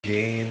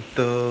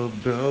Ginto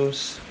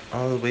Bros,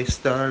 always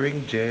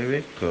starring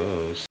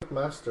Jericho's.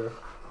 Master.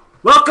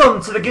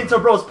 Welcome to the Ginto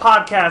Bros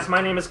podcast.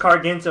 My name is Car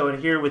Ginto, and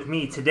here with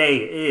me today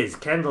is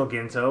Kendall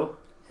Ginto.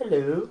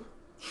 Hello.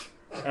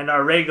 And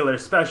our regular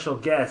special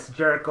guest,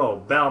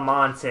 Jericho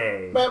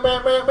Belmonte. But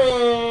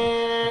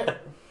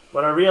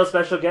our real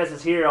special guest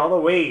is here all the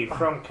way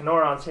from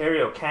Kenora,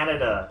 Ontario,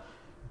 Canada.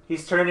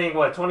 He's turning,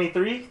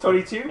 23?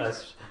 22?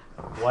 That's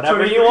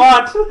whatever you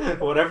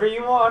want. Whatever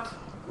you want.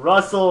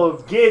 Russell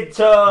Ginto!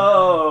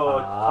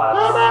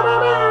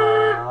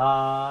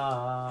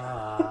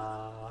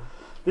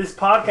 This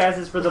podcast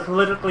is for the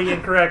politically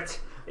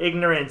incorrect,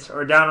 ignorant,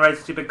 or downright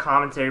stupid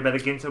commentary by the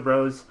Ginto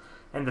Bros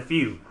and the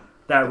few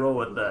that roll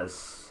with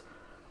us.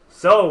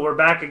 So, we're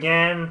back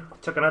again.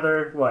 Took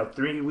another,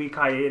 3-week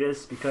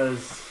hiatus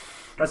because,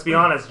 let's be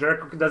honest,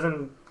 Jericho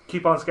doesn't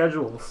keep on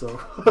schedule,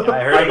 so... Yeah, I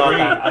heard about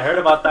that. I heard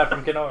about that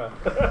from Kenora.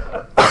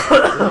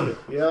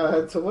 Yeah, I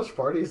had so much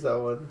parties that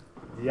one.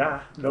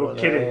 Yeah, no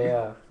kidding.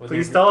 Yeah.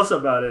 Please tell us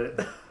about it.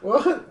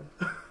 What?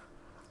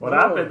 What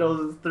happened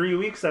those 3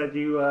 weeks that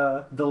you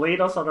delayed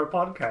us on our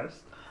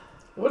podcast?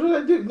 What did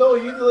I do? No,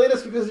 you delayed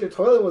us because your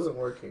toilet wasn't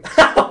working.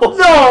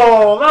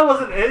 No, that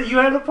wasn't it. You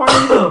had a party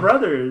with your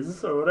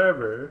brothers or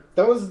whatever.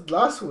 That was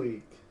last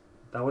week.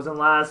 That wasn't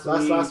last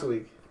week. Last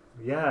week.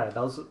 Yeah,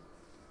 that was...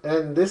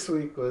 And this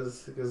week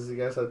was because you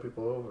guys had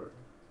people over.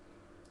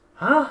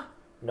 Huh?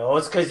 No,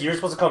 it's because you were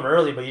supposed to come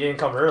early, but you didn't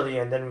come early,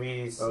 and then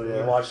we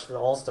watched the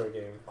All-Star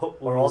game.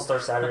 Or All-Star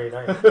Saturday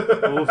night.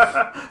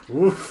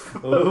 Oof.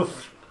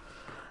 Oof.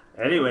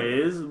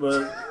 Anyways,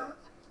 but...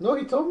 No,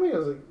 he told me. I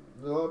was like,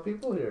 there's a lot of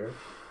people here.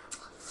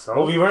 So...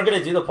 Well, we weren't going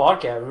to do the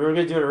podcast. We were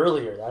going to do it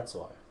earlier, that's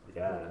why.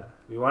 Yeah.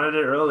 We wanted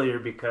it earlier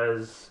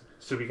because...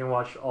 So we can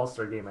watch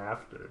All-Star game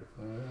after.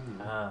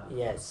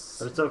 Yes.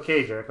 But it's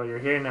okay, Jericho. You're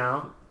here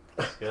now.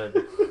 That's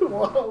good.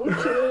 Wow,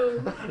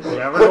 chill.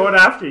 Yeah, we're going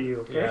after you,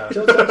 okay? Yeah.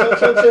 Chill.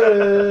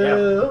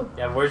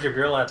 Yeah, where's your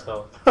girl at,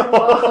 though?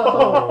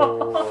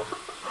 Oh.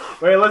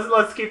 Wait,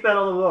 let's keep that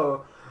on the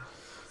low.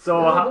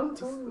 So, a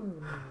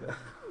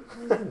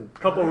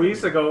couple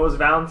weeks ago, it was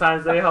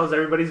Valentine's Day. How's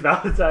everybody's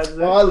Valentine's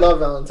Day? Oh, I love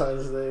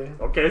Valentine's Day.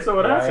 Okay, so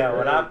what happened? Yeah,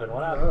 what happened?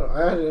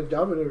 I had a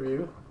job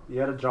interview. You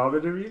had a job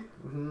interview?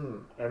 Mm-hmm.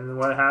 And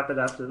what happened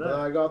after Then that?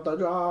 I got the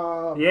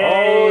job. Yay!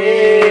 Oh,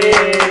 yay!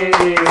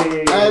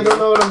 I don't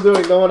know what I'm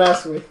doing. No one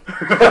asked me.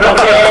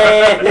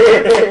 Okay!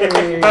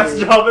 Best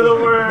job in the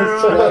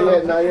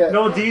world! Not yet.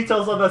 No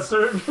details on that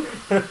certain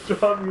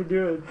job you're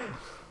doing.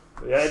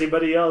 Yeah,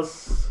 anybody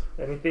else?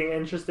 Anything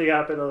interesting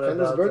happened on that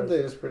Kendall's Valentine's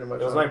birthday is pretty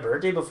much It was my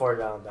birthday before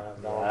Valentine's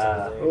Day.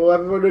 Oh,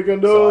 happy birthday,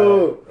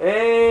 Kendall!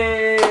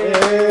 Hey!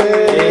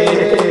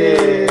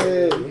 Hey!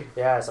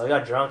 Yeah, so I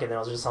got drunk and then I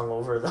was just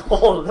hungover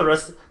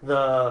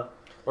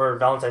or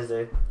Valentine's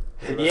Day.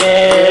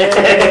 Yay!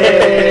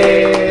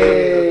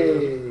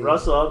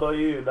 Russell, how about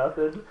you?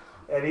 Nothing?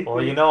 Anything? Well,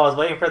 I was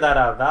waiting for that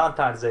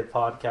Valentine's Day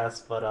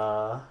podcast, but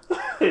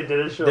It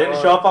didn't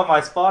show up on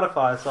my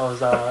Spotify, so I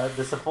was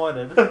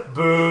disappointed.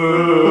 Boo!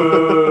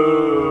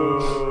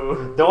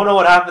 Don't know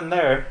what happened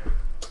there.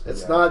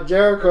 It's not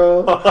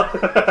Jericho.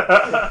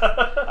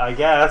 I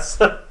guess.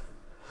 But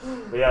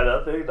yeah,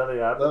 nothing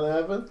happened. Nothing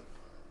happened?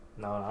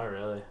 No, not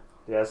really.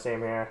 Yeah, same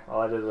here.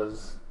 All I did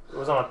was... It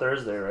was on a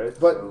Thursday, right?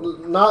 But So-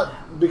 not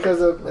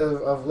because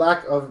of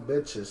lack of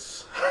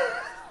bitches.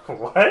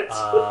 What?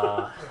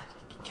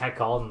 Can't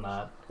call them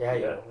that.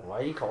 Yeah. Why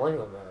are you calling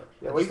them that?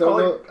 Yeah, I, what just you don't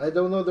calling? know, I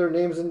don't know their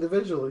names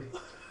individually.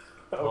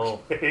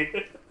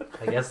 Okay.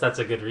 I guess that's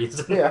a good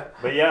reason. Yeah.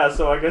 But yeah,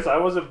 so I guess I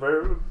wasn't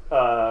very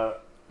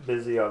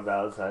busy on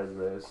Valentine's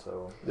Day,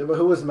 so... Yeah, but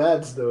who was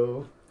Mads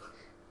though?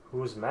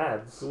 Who's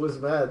Mads? Who was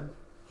mad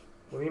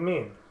What do you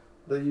mean?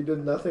 that you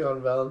did nothing on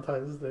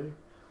Valentine's Day?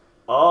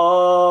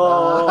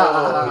 Oh,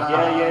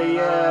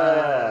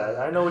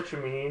 yeah. I know what you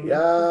mean. Yeah.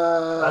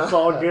 That's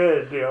all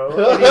good,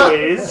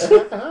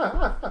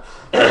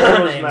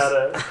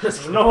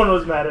 Anyways, no one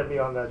was mad at me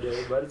on that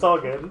day, but it's all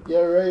good.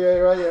 Yeah,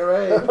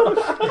 right.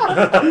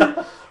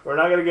 We're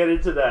not gonna get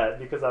into that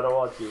because I don't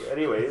want to.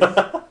 Anyways,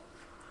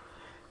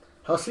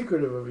 How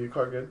secretive of you,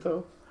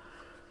 Cargento?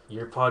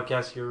 Your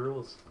podcast, your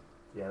rules.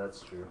 yeah,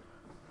 that's true.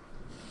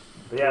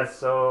 But yeah,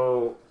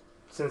 so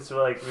since we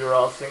were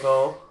all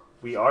single,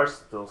 we are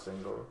still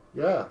single.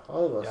 Yeah,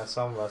 all of us. Yeah,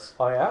 some of us.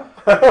 Oh yeah.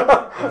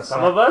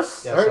 Some of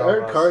us. Yeah, I some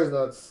heard of us. Car is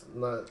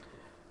not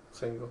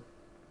single.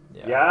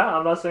 Yeah,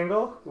 I'm not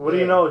single. What do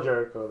you Yeah. know,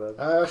 Jericho? Then.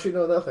 I actually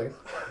know nothing.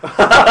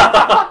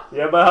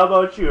 Yeah, but how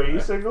about you? Are you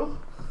single?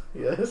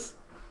 Yes.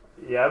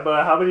 Yeah,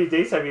 but how many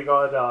dates have you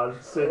gone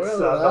on since Well,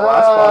 the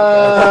last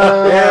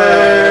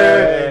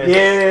podcast?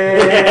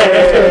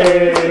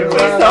 Yay!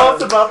 Please tell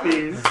us about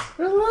these.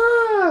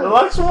 Relax.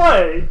 Relax,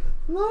 why?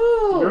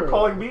 No. You're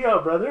calling me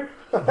out, brother.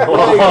 I'm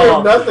gonna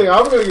give nothing.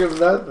 I'm gonna give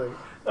nothing.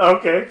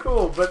 Okay,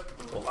 cool, but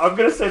I'm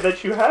gonna say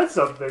that you had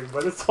something,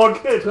 but it's all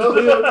good. No,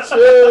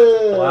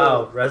 chill.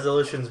 Wow,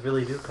 resolutions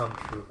really do come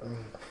true.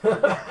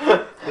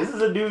 This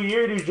is a new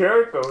year, new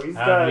Jericho. He's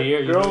Ah, got new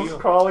year, new girls you.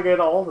 calling in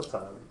all the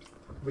time.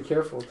 Be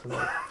careful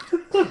tonight.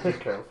 Be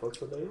careful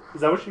today.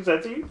 Is that what she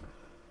said to you?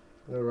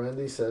 No,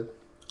 Randy said.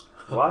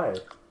 Why?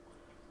 Is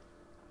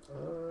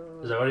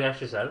that what he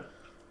actually said?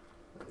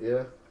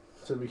 Yeah.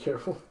 So be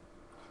careful.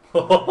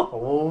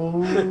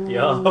 Oh.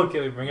 Yo,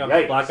 can we bring up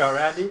Yikes. Blackout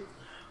Randy?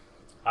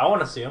 I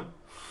want to see him.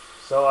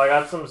 So I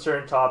got some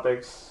certain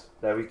topics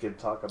that we could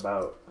talk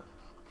about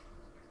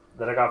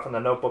that I got from the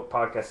Notebook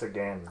podcast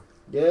again.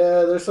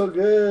 Yeah, they're so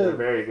They're good.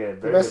 very good.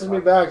 He Very messaged good me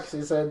podcasts. back.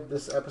 He said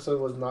this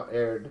episode was not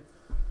aired.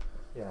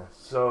 Yeah.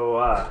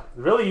 So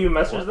really, you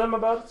messaged them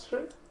about this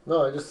shit?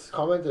 No, I just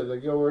commented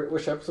like, "Yo,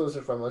 which episodes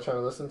are from?" I'm trying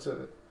to listen to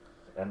it,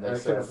 And and they I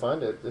said, couldn't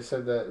find it. They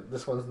said that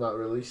this one's not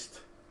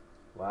released.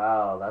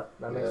 "Wow,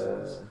 that makes Yeah.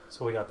 sense."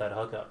 So we got that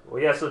hookup.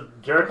 Well, yeah. So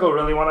Jericho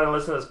really wanted to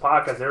listen to this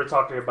podcast. They were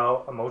talking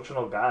about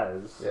emotional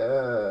guys.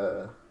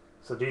 Yeah,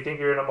 So do you think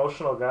you're an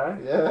emotional guy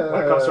yeah.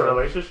 when it comes to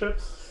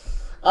relationships?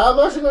 I'm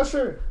actually not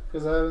sure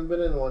because I haven't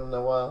been in one in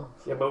a while.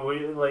 Yeah, but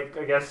we like.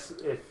 I guess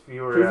if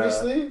you were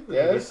Previously,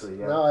 yes. previously,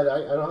 yeah. No, I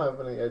don't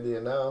have any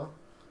idea now.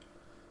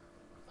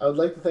 I would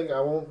like to think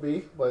I won't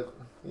be, but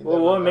Well,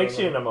 never- what I makes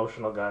don't you an know.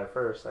 emotional guy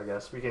first? I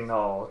guess we can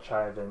all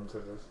chime into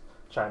this.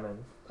 Chime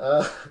in.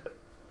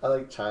 I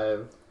like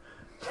chive.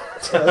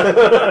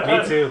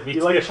 Me too. Me You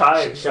too. like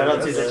chive? Shout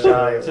out to the Yes.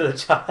 chive. To the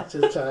child.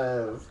 To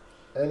chive.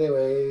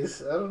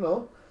 Anyways, I don't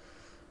know.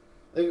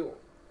 Like,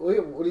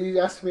 wait, what are you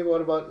asking me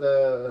about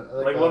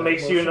Like, what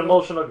makes you an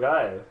emotional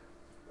guy in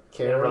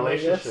caring, I guess?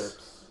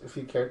 relationships? If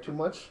you care too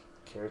much.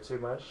 Care too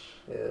much?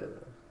 Yeah.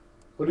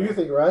 What do you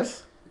think,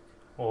 Rice?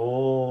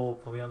 Oh,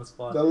 put me on the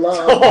spot. The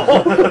law.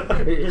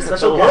 You're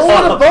such a Oh, Oh, loser.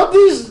 what about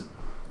these?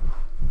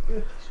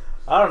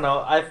 I don't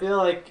know. I feel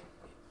like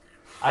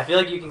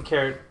you can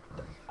care.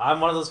 I'm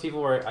one of those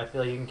people where I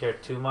feel like you can care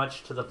too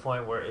much to the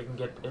point where it can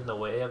get in the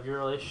way of your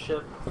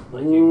relationship.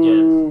 Like you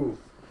Ooh. get.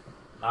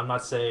 I'm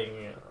not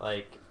saying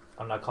like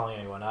I'm not calling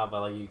anyone out,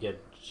 but like you get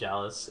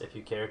jealous if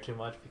you care too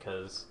much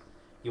because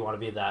you want to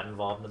be that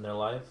involved in their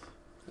life.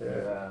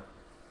 Yeah.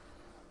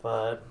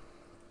 But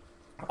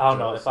I don't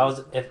know if I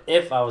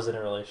was in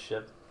a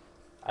relationship,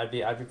 I'd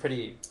be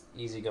pretty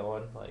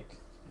easygoing. Like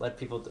let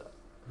people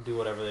do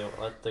whatever they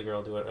let the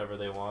girl do whatever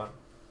they want.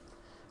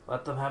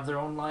 Let them have their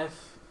own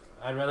life.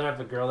 I'd rather have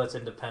a girl that's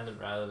independent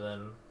rather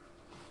than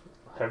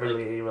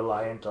Heavily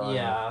reliant on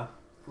yeah,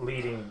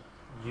 leading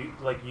you,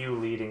 like you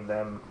leading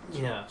them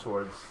yeah,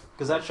 towards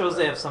because that shows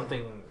they have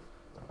something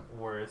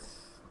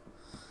worth.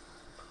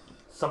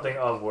 something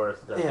of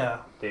worth that Yeah,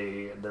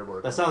 they're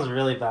working. that sounds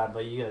really bad,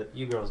 but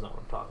you girls know what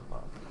I'm talking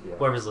about. Yeah.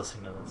 Whoever's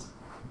listening to this,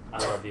 I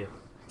love you.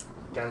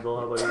 Kendall,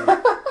 how about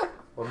you?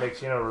 What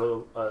makes you a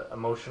real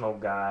emotional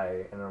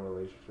guy in a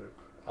relationship?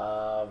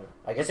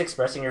 I guess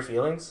expressing your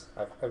feelings.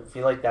 I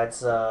feel like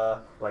that's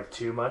Like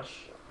too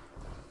much?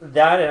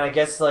 that, and I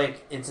guess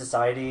like in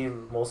society,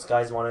 most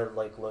guys want to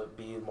like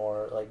be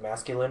more like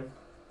masculine.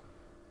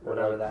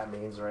 Whatever that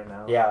means right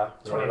now. Yeah,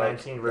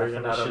 2019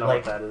 version. I don't know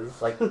like- what that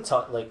is.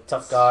 like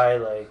tough guy,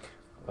 like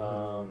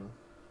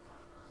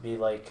be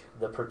like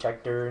the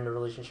protector in the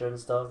relationship and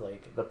stuff.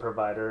 Like The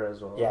provider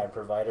as well. yeah,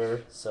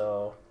 provider.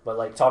 So, but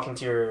like talking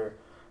to your,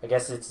 I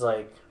guess it's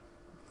like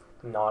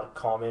not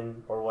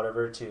common or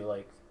whatever to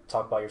like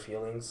talk about your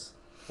feelings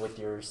with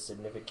your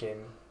significant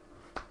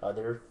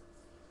other.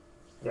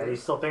 Yeah, you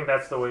still think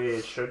that's the way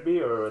it should be,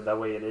 or that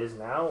way it is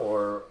now,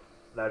 or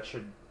that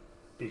should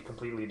be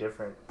completely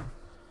different?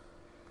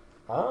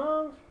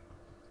 Um.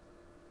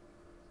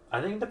 I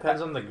think it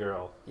depends on the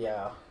girl.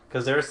 Yeah.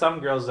 Because there are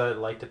some girls that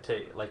like to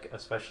take, like,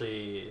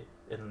 especially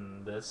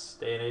in this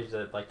day and age,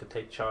 that like to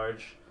take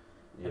charge,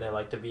 and they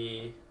like to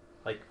be,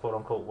 like, quote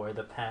unquote, wear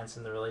the pants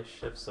in the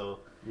relationship, so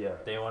Yeah.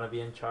 they want to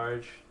be in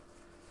charge.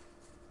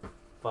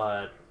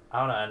 But I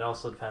don't know. It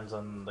also depends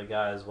on the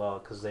guy as well,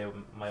 because they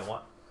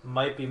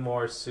might be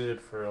more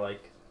suited for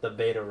like the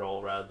beta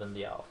role rather than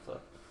the alpha.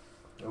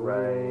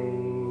 Right.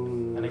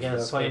 And again,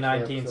 it's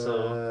 2019,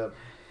 so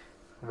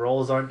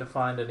roles aren't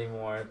defined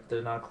anymore.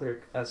 They're not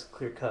as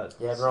clear cut.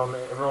 Yeah.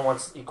 Everyone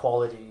wants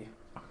equality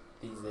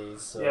these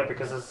days. So. Yeah,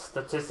 because the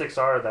statistics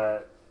are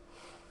that,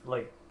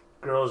 like,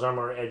 girls are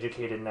more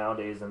educated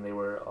nowadays than they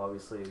were,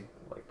 obviously,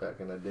 like, back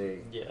in the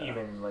day. Yeah.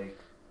 even, like,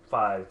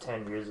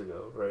 5-10 years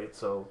ago, right?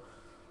 So,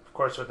 of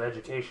course, with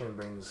education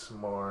brings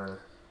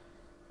more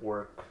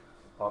work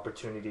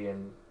opportunity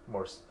and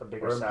a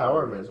bigger Or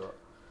salary empowerment. as well.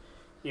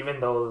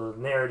 Even though the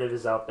narrative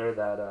is out there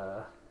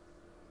that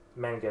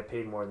men get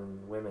paid more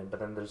than women, but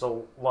then there's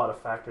a lot of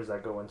factors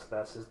that go into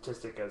that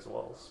statistic as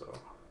well. So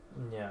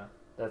Yeah.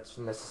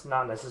 that's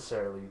not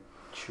necessarily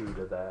true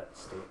to that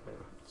statement.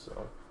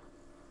 So,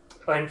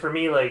 and for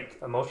me, like,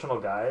 emotional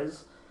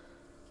guys,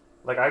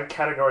 like, I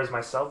categorize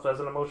myself as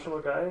an emotional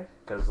guy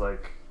because,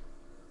 like,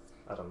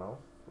 I don't know,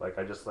 like,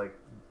 I just, like,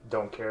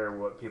 don't care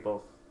what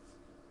people,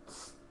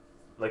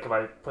 like, if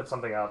I put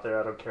something out there,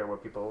 I don't care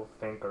what people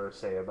think or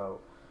say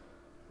about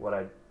what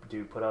I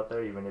do put out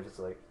there, even if it's,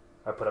 like,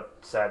 I put up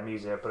sad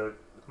music, I put up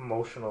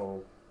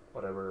emotional,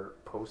 whatever,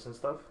 posts and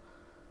stuff.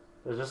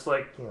 They're just,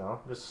 like, you know,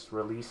 just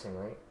releasing,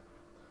 right?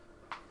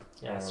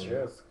 Yeah, that's And true.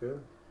 Yeah, that's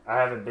good. I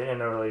haven't been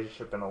in a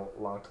relationship in a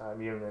long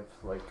time, even if,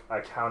 like, I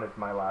counted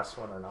my last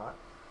one or not.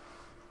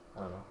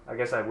 I don't know. I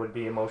guess I would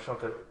be emotional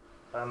because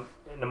I'm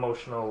an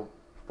emotional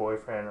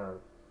boyfriend or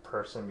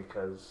person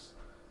because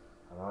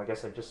I don't know. I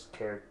guess I just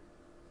care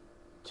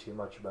too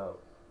much about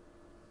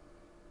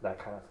that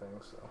kind of thing.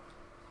 So.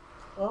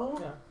 Oh.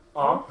 Yeah.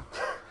 Oh.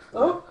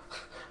 Oh.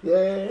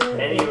 Yeah.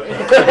 Anyway.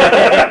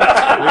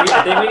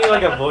 I think we need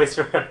like a voice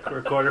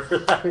recorder for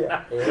that.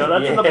 Yeah. No,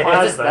 that's in the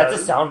past.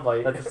 That's a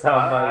soundbite. That's a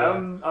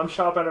soundbite. I'm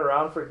shopping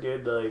around for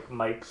good like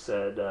mics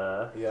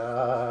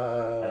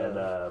Yeah.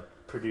 and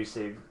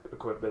producing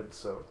equipment,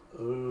 so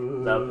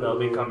Ooh. that'll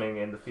be coming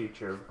in the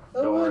future.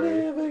 I Don't wanna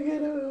worry, ever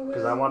get over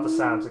because I want the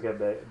sound to get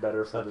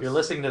better. So For if you're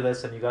listening to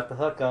this and you got the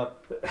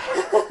hookup,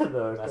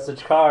 the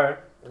message Car.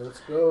 Let's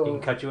He can go.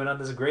 cut you in on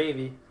this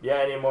gravy. Yeah.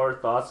 Any more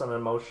thoughts on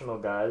emotional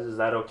guys? Is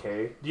that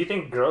okay? Do you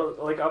think girls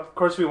like? Of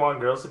course, we want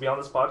girls to be on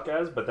this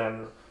podcast, but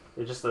then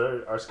it just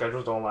our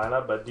schedules don't line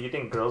up. But do you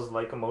think girls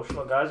like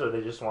emotional guys, or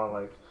they just want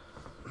like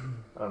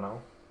I don't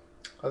know?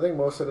 I think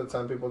most of the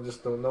time people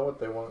just don't know what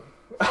they want.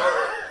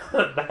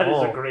 That is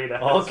a Oh, great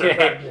answer. okay.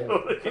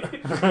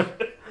 Actually.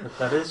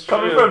 That is true.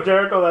 Coming from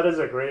Jericho, that is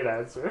a great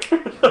answer.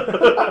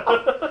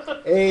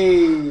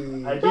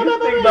 Hey. I do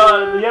think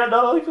not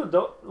only people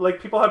don't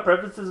like people have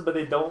preferences, but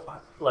they don't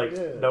like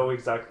Yeah. know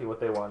exactly what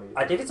they want. Either.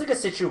 I think it's like a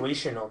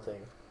situational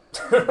thing.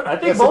 I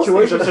think Yeah, most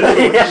things are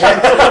situation.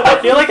 situational. I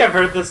feel like I've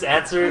heard this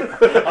answer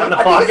on the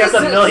podcast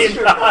a million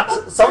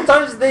times.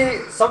 Sometimes they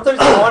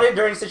want it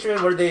during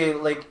situations where they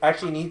like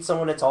actually need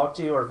someone to talk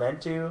to or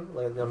vent to,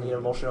 like they'll need an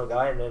emotional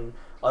guy, and then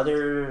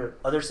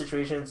other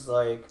situations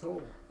like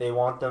Oh. they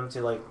want them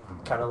to like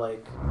kind of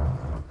like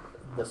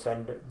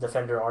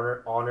defend their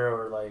honor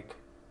or like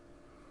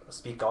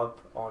speak up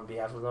on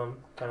behalf of them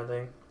kind of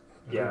thing.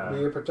 Yeah.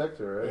 Be a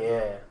protector, right?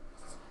 Yeah.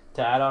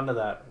 To add on to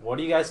that, what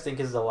do you guys think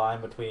is the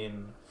line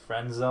between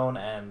friend zone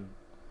and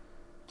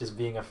just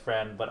being a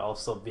friend, but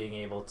also being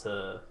able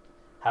to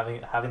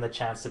having the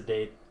chance to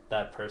date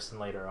that person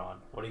later on?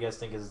 What do you guys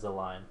think is the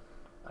line?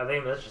 I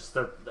think that's just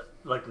the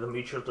the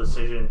mutual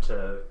decision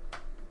to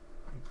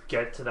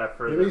get to that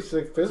further Maybe it's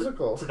like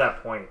physical. to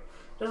that point.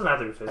 It doesn't have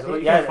to be physical.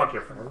 think- You can yeah, fuck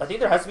your friends. I think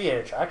there has to be an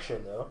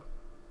attraction though.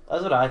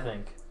 That's what I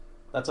think.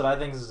 That's what I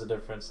think is the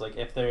difference. Like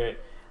if they're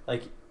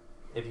like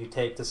if you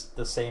take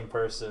the same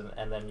person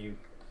and then you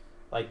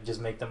like just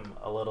make them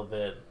a little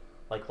bit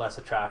like less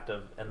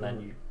attractive, and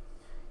then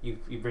you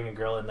bring a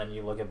girl and then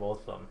you look at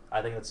both of them.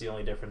 I think that's the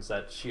only difference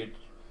that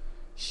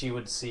she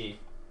would see,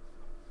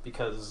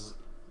 because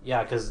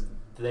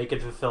they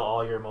could fulfill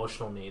all your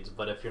emotional needs,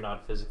 but if you're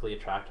not physically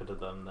attracted to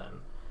them,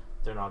 then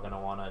they're not gonna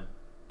want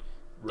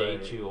to date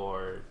Right. you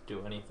or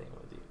do anything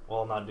with you.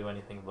 Well, not do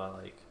anything, but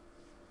like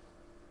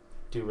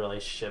do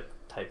relationship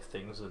type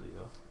things with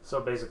you. So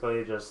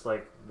basically, just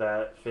like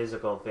that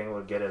physical thing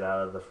would get it out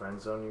of the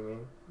friend zone. You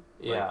mean?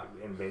 Yeah, Like,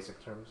 in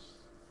basic terms.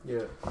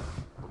 Yeah.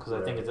 because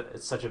I think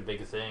it's such a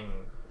big thing.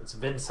 It's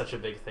been such a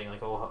big thing.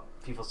 Like,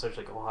 people search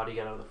like, how do you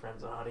get out of the friend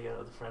zone? How do you get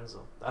out of the friend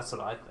zone? That's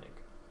what I think.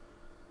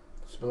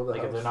 Just build a Like,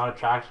 house. if they're not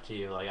attracted to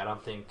you, like, I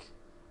don't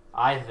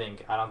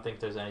think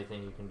there's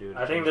anything you can do. To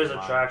I think change there's their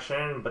mind.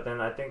 attraction, but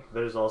then I think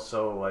there's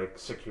also like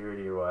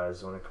security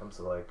wise when it comes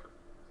to like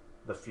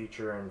the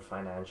future and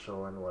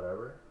financial and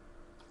whatever.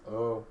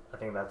 Oh. I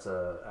think that's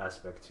a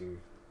aspect to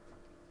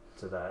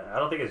that. I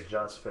don't think it's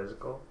just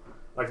physical.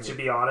 Like to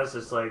be honest,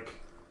 it's like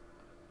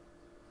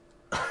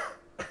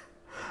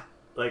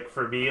like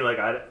for me, like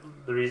I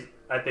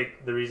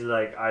think the reason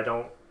like I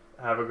don't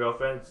have a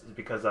girlfriend is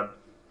because I'm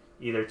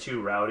either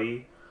too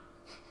rowdy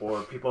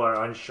or people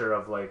are unsure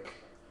of like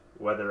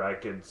whether I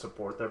could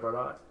support them or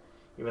not.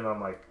 Even though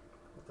I'm like,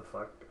 what the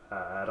fuck?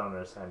 I don't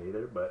understand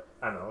either, but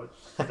I don't know.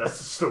 That's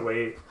just the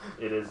way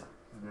it is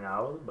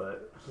now.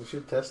 But You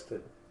should test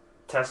it.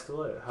 test it.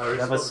 How are you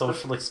Have a supposed to-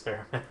 social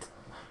experiment.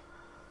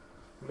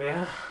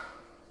 Yeah.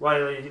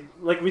 Why?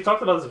 Like we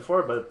talked about this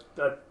before, but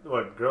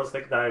what girls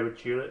think that I would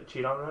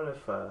cheat on them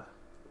if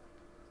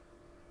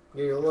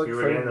Yeah, you look like You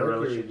were Freddie in a Mercury,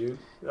 relationship.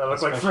 dude. I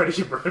look like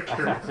Freddie I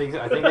Mercury. think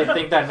they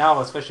think that now,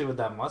 especially with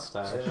that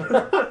mustache.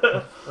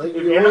 Like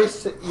If you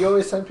you're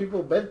always send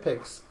people bed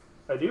pics.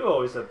 I do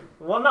always have.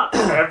 Well, not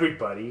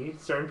everybody.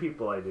 Certain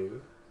people I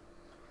do.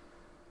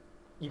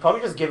 You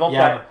probably just give up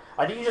Yeah. that.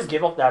 I think you just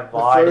give up that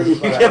vibe flirty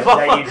that, vibe. give up-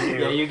 that you do.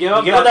 yeah, you give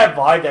up that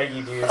vibe that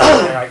you do.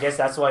 And I guess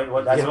that's why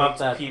what Give up makes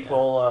that-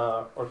 people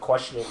are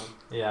questioning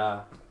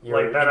Yeah.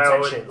 your Like that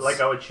intentions.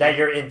 I would cheat. that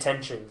your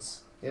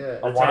intentions Yeah.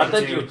 of Not wanting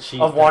that you to would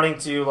cheat, of but- wanting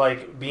to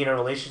like be in a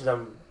relationship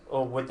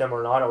with them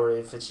or not, or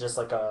if it's just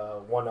like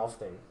a one-off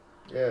thing.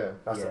 Yeah.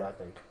 That's Yeah. what I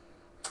think.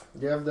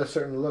 You have that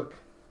certain look.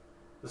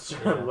 The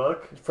certain Yeah.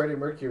 look. Freddie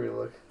Mercury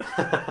look.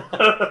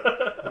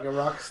 Like a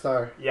rock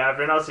star. Yeah, if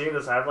you're not seeing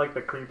this, I have like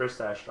the creeper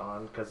stashed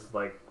on because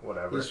like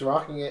whatever. He's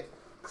rocking it.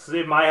 'Cause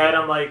in my head,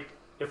 I'm like,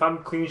 if I'm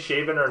clean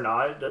shaven or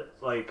not,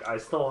 like I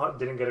still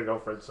didn't get a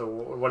girlfriend. So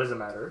what does it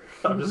matter?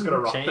 I'm just gonna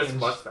rock this Change.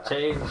 mustache.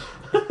 Change.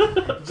 I'm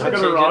just Change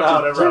gonna it rock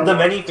up. whatever. I The want.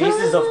 many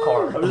faces of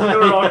Carl. I'm just gonna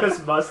rock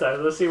this mustache.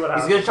 Let's see what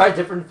He's happens. gonna try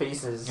different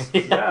faces,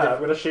 Yeah,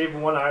 I'm gonna shave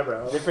one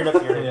eyebrow. different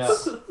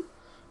appearance. Yeah.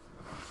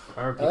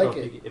 Or I people,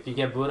 like if you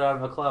get booed out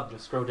of a club,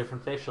 just grow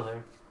different facial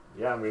hair.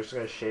 Yeah, I'm just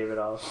gonna shave it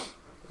off.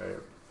 Right.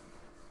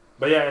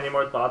 But yeah, any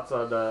more thoughts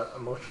on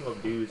emotional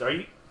dudes? Are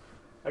you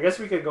I guess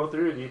we could go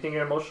through. Do you think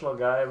you're an emotional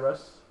guy,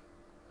 Russ?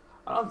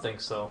 I don't think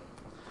so.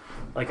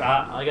 Like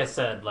I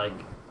said, like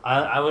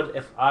I would,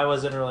 if I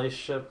was in a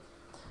relationship,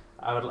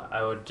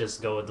 I would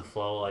just go with the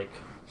flow. Like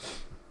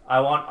I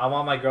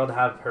want my girl to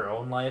have her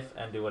own life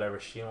and do whatever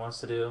she wants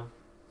to do,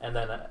 and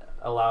then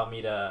allow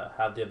me to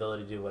have the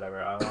ability to do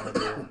whatever I want to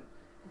do.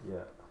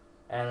 Yeah.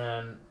 And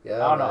then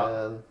Yeah, I don't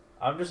know. man.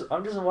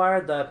 I'm just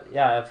wired that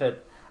if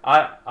it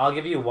I'll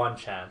give you one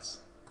chance.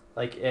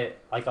 Like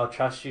I'll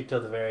trust you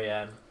till the very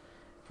end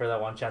for that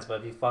one chance,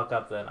 but if you fuck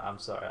up, then I'm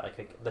sorry.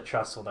 Like the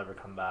trust will never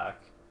come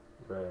back.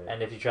 Right.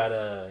 And if you try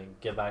to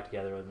get back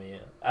together with me,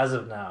 as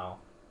of now,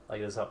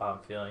 like this is how I'm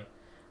feeling.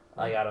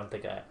 Like I don't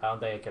think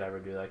I could ever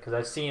do that, because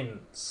I've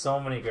seen so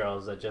many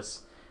girls that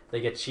just they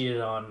get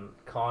cheated on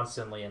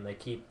constantly and they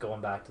keep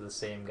going back to the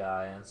same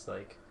guy, and it's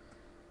like,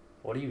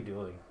 what are you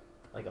doing?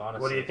 Like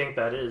honestly, What do you think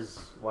that is?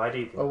 Why do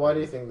you think? Oh, why that do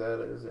you is? think that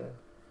is? Yeah.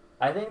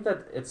 I think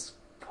that it's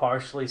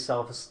partially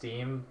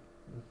self-esteem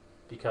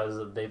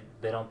because they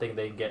don't think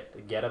they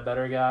get a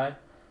better guy,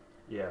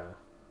 Yeah.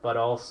 but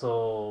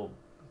also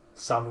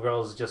some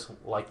girls just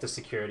like the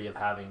security of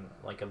having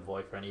like a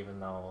boyfriend, even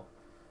though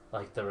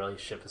like the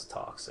relationship is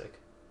toxic.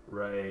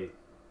 Right.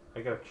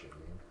 I got what you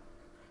mean.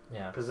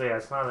 Yeah, Because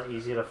it's not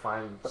easy to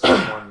find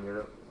someone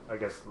you're, I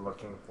guess,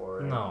 looking for.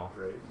 No.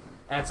 Right.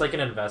 and it's like an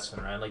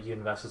investment, right? Like you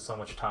invested so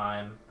much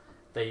time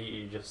that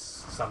you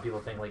just, some people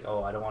think like,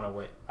 oh, I don't want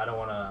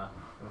to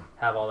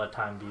have all that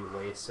time be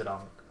wasted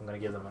on. I'm gonna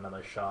give them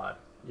another shot.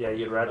 Yeah,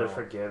 you'd Even rather though-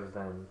 forgive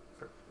than,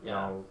 you Yeah.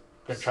 know.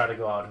 Then try to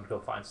go out and go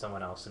find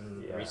someone else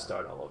and Yeah.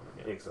 restart all over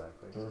again.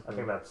 Exactly. I Mhm.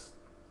 think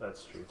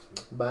that's true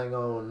too. Bang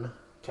on.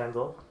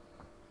 Kendall,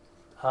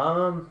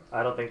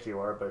 I don't think you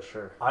are, but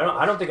sure.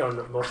 I don't think I'm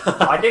emotional.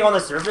 I think on the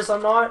surface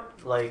I'm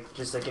not, like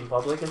just like in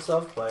public and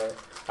stuff. But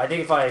I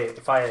think if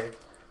I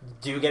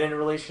do get in a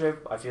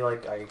relationship, I feel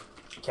like I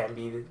can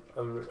be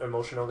an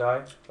emotional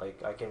guy.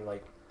 Like I can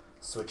like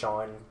switch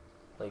on,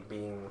 like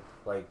being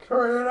like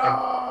Turn it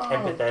on.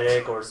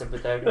 empathetic or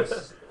sympathetic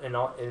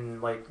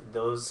in like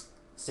those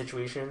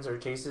situations or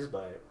cases.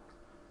 But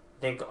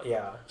I think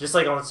just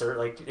like on certain,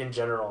 like in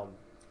general,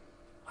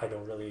 I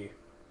don't really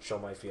show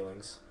my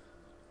feelings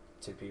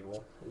to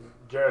people.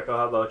 Jericho,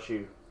 how about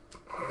you?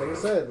 Like I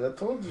said, I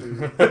told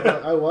you.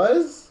 I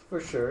was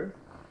for sure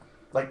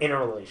Like in a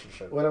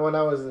relationship. when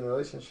I was in a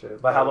relationship.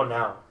 But how about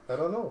now? I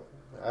don't know.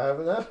 I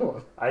haven't had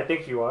one. I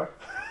think you are.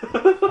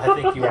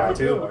 I think you Yeah, are I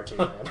too. do, RT,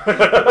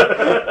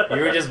 man.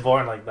 You were just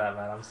born like that,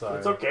 man. I'm sorry.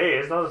 It's okay.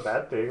 It's not a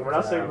bad thing. We're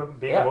not saying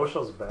being Yeah.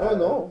 emotional is bad. Oh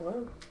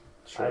no.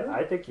 Sure.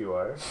 I think you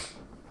are.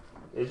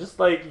 It's just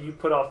like you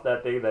put off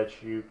that thing that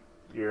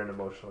you're an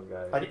emotional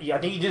guy. I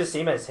think you do the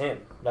same as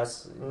him.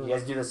 That's Mm. you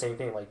guys do the same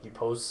thing. Like you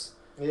post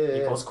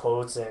yeah. post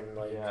quotes and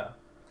like Yeah.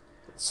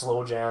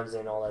 slow jams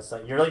and all that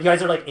stuff. You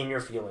guys are like in your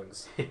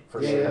feelings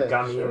for Yeah, sure. yeah.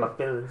 Got me sure. in my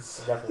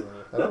feelings.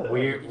 Definitely. I don't know.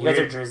 Weird- You guys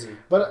are Drizzy.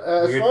 But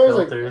as Weird far as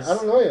filters. like, I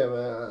don't know yet,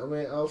 man. I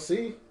mean, I'll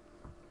see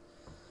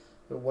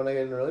when I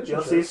get in a relationship.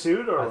 You'll see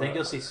soon, or I think what?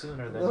 you'll see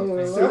sooner than No, you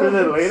think. Sooner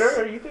than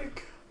later. You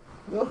think?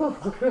 No,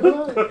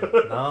 relax.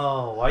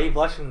 No, why are you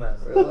blushing then?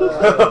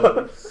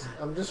 Relax.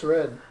 I'm just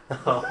red.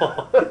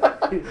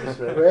 Just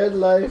right. Red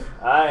life.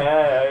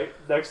 Aye.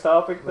 Next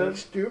topic then. Like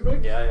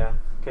stupid. Yeah.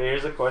 Okay,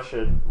 here's a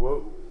question.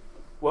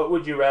 What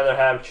would you rather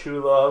have, true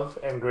love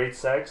and great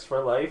sex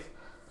for life,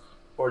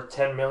 or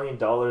 $10 million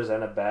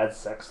and a bad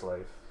sex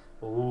life?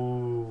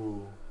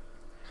 Ooh.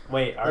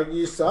 Wait, Like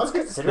you suck.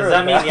 does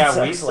that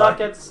mean we suck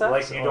at sex?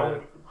 Like you or-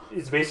 don't.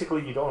 It's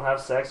basically you don't have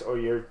sex, or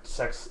your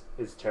sex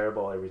is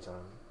terrible every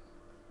time.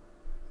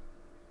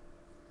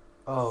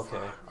 Oh,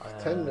 okay.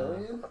 10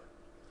 million.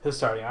 Who's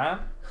starting? I am.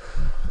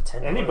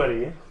 10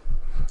 Anybody?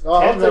 Oh,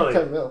 I'll 10 take million.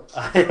 10 mil.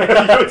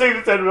 You would take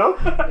the 10 mil?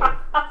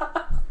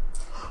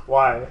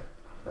 Why?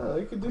 Oh,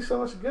 you could do so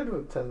much good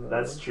with 10 mil.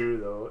 That's true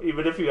though.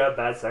 Even if you have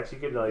bad sex, you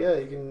could like. Yeah,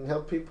 you can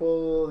help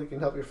people. You can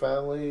help your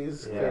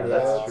families. Yeah, clear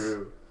that's debts.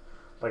 true.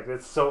 Like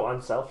it's so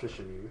unselfish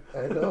of you.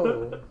 I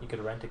know. You could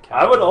rent a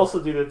cabin. I would also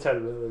do the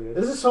 10 million.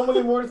 There's just so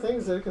many more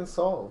things that it can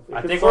solve. It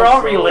I could think solve we're all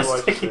so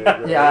realistic. much shit, Yeah.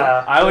 right?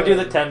 Yeah. I would do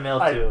the 10 mil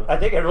too. I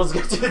think everyone's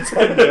gonna do the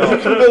 10 You mil.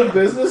 can build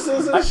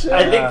businesses and shit.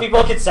 I Yeah. think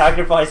people can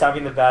sacrifice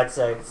having the bad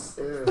sex.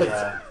 Yeah.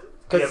 Yeah.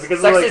 Yeah,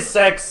 because sex like- is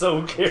sex,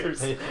 so who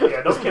cares? Yeah,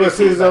 no kidding.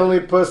 Pussy's only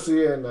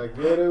pussy, and I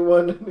get it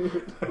when I need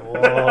it.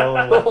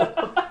 Whoa.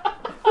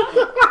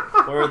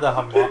 Where are the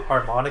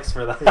harmonics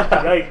for that?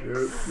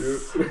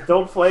 Yikes.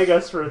 Don't flag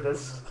us for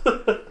this.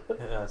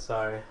 Yeah,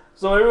 sorry.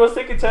 So everyone's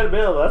thinking 10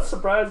 mil. That's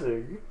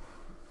surprising.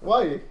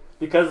 Why?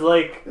 Because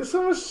like There's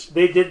so much.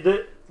 they did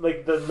the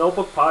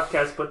Notebook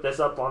podcast put this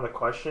up on the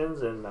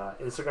questions and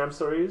Instagram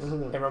stories,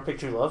 Mhm. Everyone pick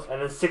true love.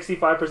 and then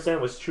 65%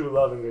 was true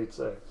love and great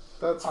sex.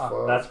 That's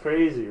fun. That's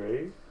crazy,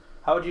 right?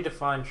 How would you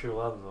define true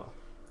love,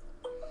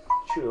 though?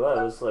 True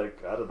love is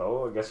like, I don't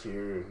know. I guess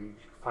you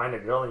find a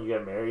girl and you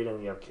get married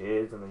and you have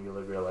kids and then you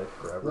live your life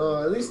forever.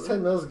 No, at least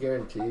 10 mil's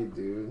guaranteed,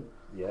 dude.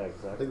 Yeah,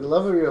 exactly. Like the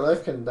love of your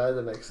life can die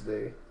the next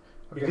day.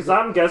 Because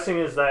I'm guessing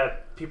is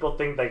that people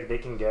think like they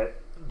can get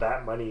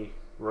that money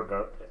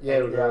Yeah,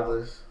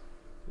 regardless.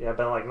 Yeah,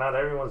 but like not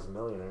everyone's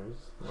millionaires.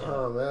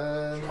 Oh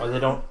man.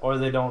 Or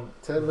they don't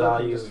 10 million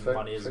value just fix-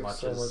 money as fix much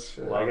so as much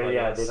shit. love, I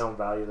yeah, guess. they don't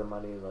value the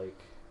money like.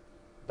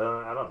 But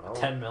I don't know.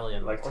 10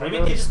 million. Like Or 10 maybe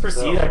million they just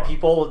perceive still- that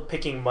people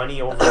picking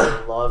money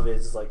over love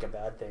is like a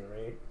bad thing,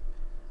 right?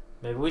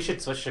 Maybe we should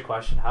switch the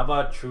question. How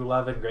about true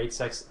love and great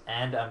sex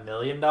and $1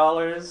 million,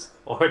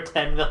 or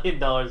 $10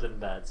 million and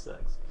bad sex?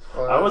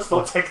 Oh, I would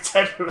still take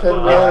 10 10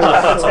 million. million.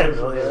 is so 10 much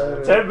million.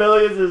 better. 10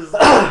 million is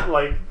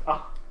like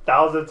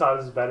 1,000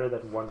 times better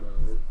than 1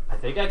 million. I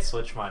think I'd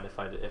switch mine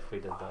if we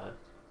did that.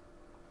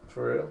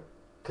 For real.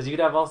 Because you'd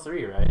have all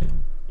three, right?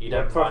 You'd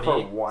Yeah, have for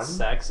money, one?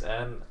 sex,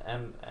 and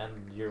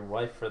your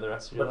wife for the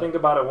rest of your But think life.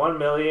 about it, 1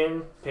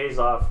 million pays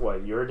off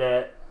what? Your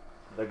debt,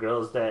 the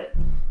girl's debt,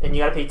 And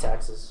you gotta pay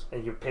taxes.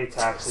 and you pay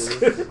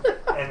taxes,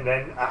 and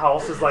then a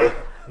house is like,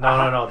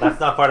 No, that's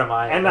not part of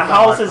mine. and the That's not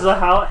house part- is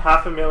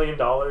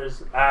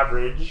 $500,000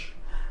 average,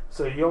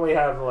 so you only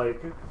have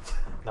like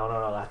No,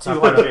 that's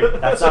not part of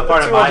 200. That's not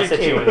part of my 200K.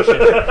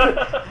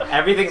 situation.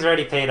 Everything's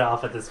already paid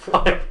off at this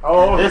point.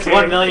 Oh, This okay.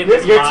 1 million You're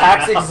is mine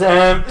tax now.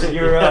 exempt.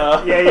 You're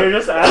yeah, you're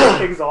just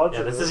adding things on to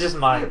Yeah, this is just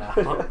mine now.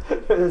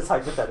 It's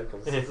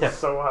hypotheticals. This is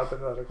so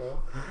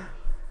hypothetical.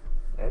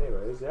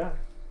 Anyways, yeah.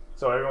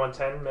 So everyone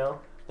 10 mil.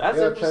 That's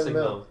Yeah, 10 interesting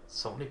mil. though.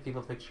 So many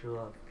people pick true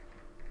love.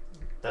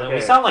 Okay.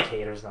 We sound like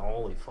haters now.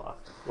 Holy fuck.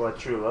 What,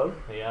 true love?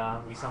 Yeah,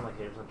 we sound like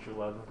haters on true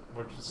love.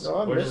 We're just. No,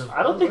 I we're miss- just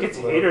I don't think like it's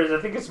love. haters.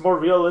 I think it's more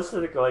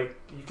realistic. Like,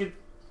 you could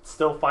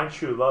still find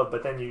true love,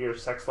 but then your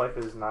sex life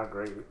is not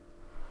great. You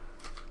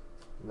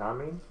know what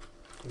I mean?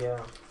 Yeah.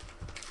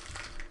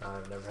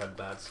 I've never had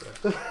bad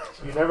sex.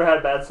 You never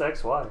had bad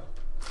sex? Why?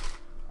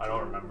 I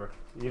don't remember.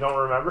 You don't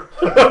remember?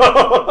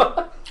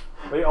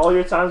 Wait, all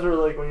your times were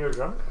like when you were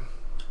drunk?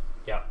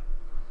 Yeah.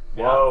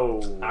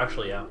 Whoa.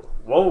 Actually, yeah.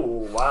 Whoa,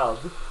 wild.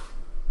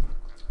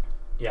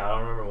 Yeah, I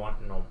don't remember one.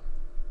 No.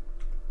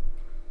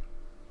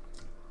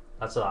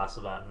 That's the last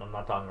of that, and I'm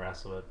not talking the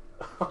rest of it.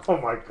 Oh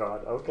my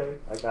god. Okay,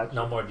 I got you.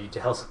 No more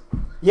details.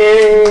 Yay!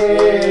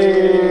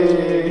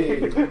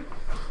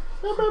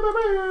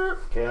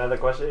 Okay, another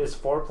question. Is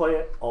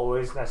foreplay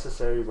always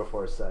necessary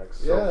before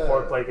sex? So Yeah.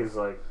 foreplay is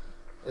like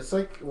It's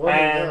like warming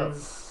up.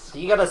 hands.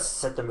 You gotta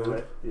set the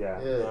mood. Yeah.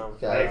 Yeah, No,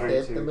 I gotta agree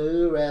get too. the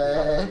mood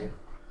right.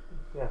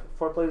 Yeah,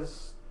 foreplay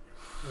is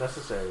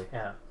necessary.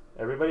 Yeah.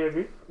 Everybody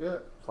agree? Yeah.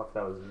 Fuck,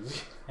 that was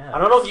easy. Yeah. I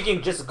don't know if you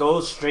can just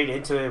go straight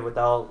into it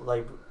without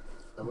like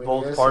I mean,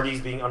 both yes,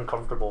 parties being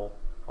uncomfortable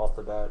off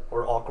the bat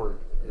or awkward.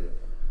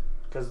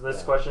 Because this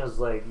Yeah. question is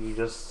like, you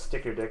just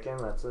stick your dick in,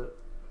 that's it.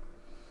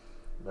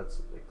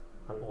 That's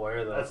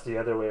Where though? that's the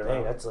other way around.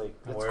 Dang, that's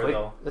Where quick.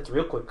 though? That's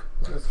real quick.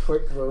 It's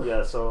quick, bro.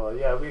 Yeah, so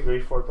yeah, we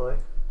agree foreplay.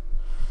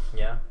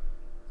 Yeah.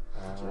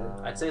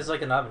 Uh, I'd say it's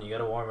like an oven. You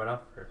gotta warm it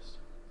up first.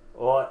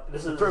 Well,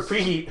 this is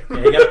Preheat Yeah,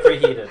 you gotta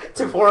preheat it.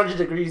 to 400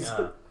 degrees.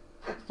 Yeah.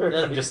 It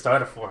doesn't just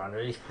start at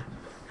 400.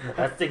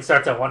 That thing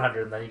starts at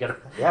 100, and then you gotta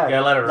Yeah, you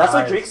gotta let it that's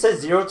rise. like Drake says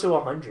 0 to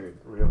 100.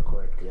 real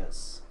quick.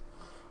 Yes.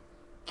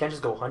 Can't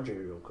just go 100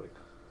 real quick.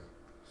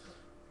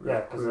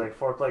 Yeah, because like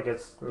foreplay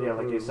gets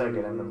like you said,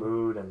 get in the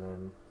mood, and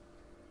then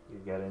you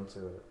get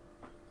into it.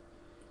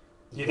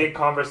 Do you think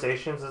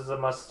conversations is a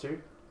must too?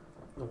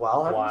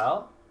 While having-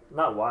 While?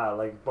 Not while,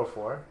 like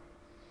before,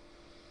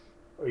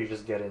 or you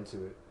just get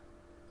into it.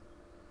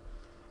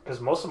 Because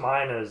most of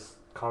mine is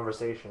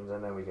conversations,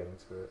 and then we get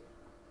into it.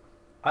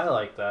 I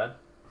like that.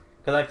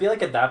 Because I feel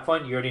like at that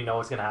point, you already know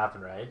what's gonna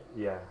happen, right?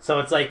 Yeah. So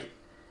it's like,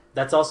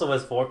 that's also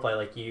as foreplay.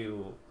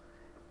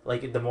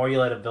 Like the more you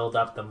let it build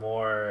up, the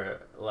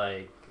more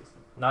like,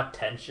 not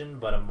tension,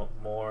 but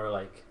more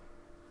like,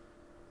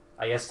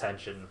 I guess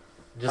tension.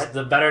 Just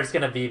the better it's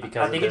gonna be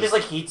because I think of it just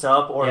this. like heats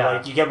up, or Yeah.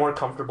 like you get more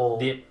comfortable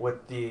The-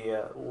 with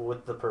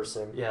the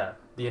person, yeah,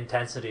 the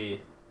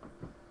intensity.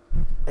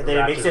 and then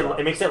ratchets up.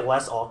 it makes it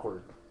less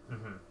awkward,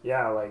 Mm-hmm.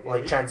 Yeah, like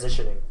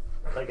transitioning.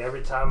 like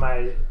every time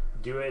I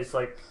do it, it's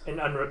like an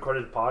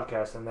unrecorded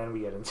podcast, and then we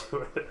get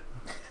into it.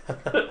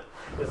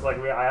 It's like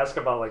I ask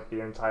about like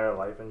your entire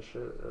life and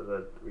shit,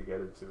 that we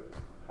get into it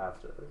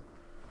after.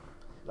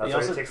 That's You why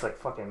also- it takes like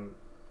fucking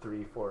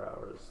 3-4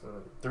 hours. And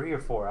then, 3 or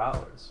 4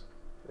 hours.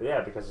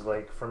 yeah, because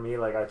like for me,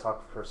 like I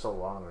talk for so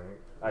long, right?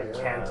 I Yeah,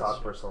 can't that's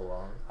talk true. for so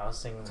long. I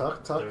was thinking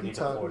Talk, 30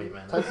 to 40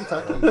 minutes.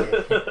 Talky. And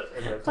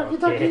then Talky, talk-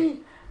 talky.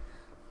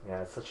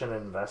 Yeah, it's such an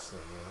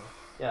investment, you know.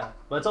 Yeah,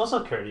 but it's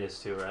also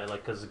courteous too, right?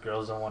 Like, because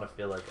girls don't want to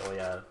feel like, oh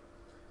yeah,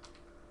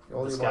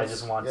 Only this guy wants-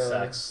 just wants yeah,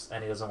 sex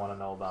and he doesn't want to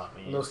know about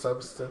me. No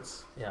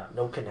substance. Yeah.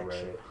 No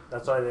connection. Right.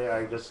 That's why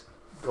I just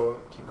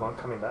keep going,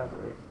 coming back,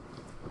 right?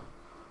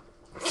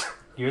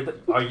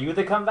 Are you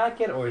the comeback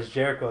kid or is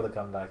Jericho the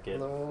comeback kid?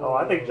 No. Oh,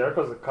 I think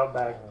Jericho's a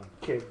comeback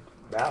kid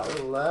now.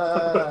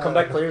 Relax.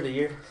 Comeback player of the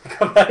year.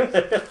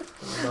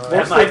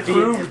 That might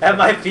be. That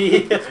might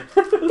be.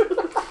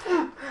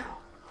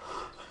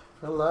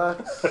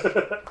 Relax.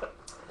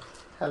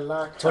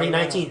 Relax.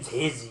 2019's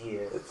his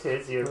year. It's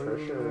his year for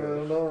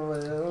sure. No,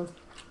 man.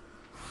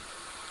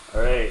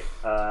 All right,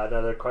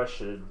 another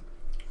question.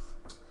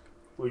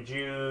 Would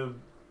you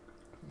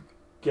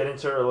get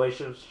into a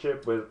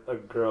relationship with a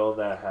girl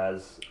that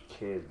has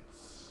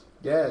kids?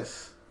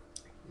 Yes.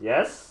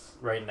 Yes.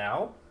 Right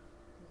now?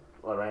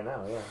 Well, right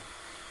now, yeah.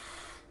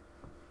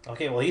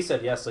 Okay, well, he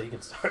said yes, so you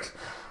can start.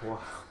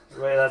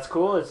 Wait, that's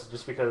cool. It's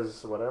just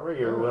because whatever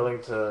you're Yeah.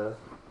 willing to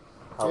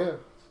help Yeah,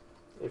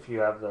 if you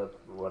have the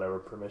whatever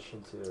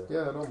permission to.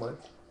 yeah, I don't mind.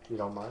 You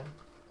don't mind,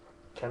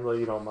 Kendall?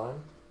 You don't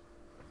mind?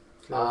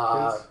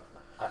 Yeah, kids.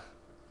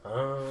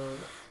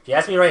 If you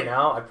ask me right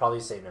now, I'd probably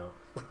say no.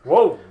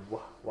 Whoa!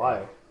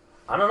 Why?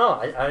 I don't know.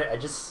 I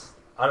just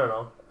I don't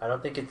know. I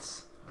don't think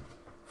it's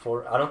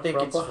I don't think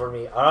it's Grandpa? for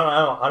me. I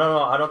don't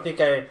know. I don't think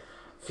I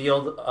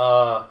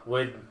feel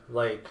would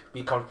like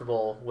be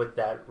comfortable with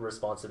that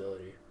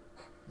responsibility.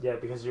 Yeah,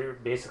 because you're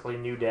basically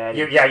new dad.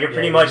 You're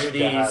pretty you're much new the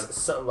dad.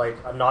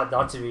 like I'm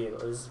not to be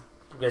this is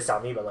gonna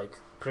sound me, but like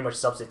pretty much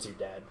substitute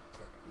dad.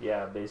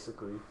 Yeah,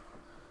 basically.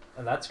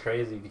 And that's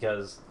crazy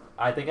because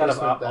I think out of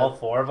Basement all dad.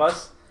 four of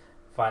us,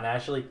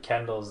 financially,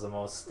 Kendall's the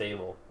most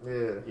stable.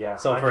 Yeah. Yeah.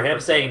 So for him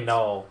 100%. saying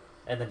no,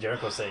 and then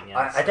Jericho saying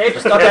yes. I think I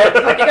just got that.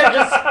 I think I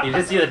just You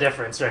just see the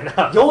difference right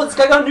now. yo, this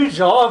guy got a new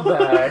job, man.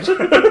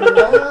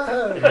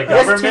 In Yeah. the He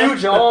has government? 2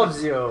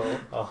 jobs, yo.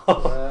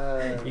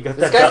 Oh, you got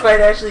This that. guy's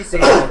financially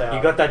stable now.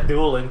 You got that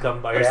dual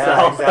income by yeah,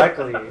 yourself.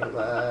 exactly.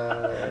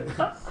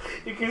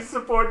 You can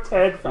support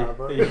Ted,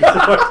 Faber. You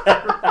support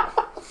that.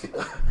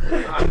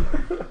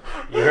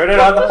 You heard it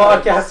on the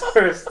podcast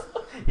first.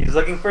 He's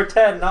looking for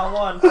 10, not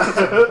 1.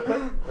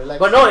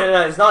 But no,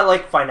 it's not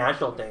like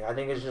financial thing. I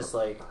think it's just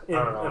like I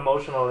don't know,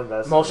 Emotional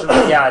investment.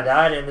 emotional. Yeah,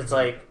 that, and it's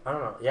like I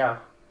don't know. Yeah,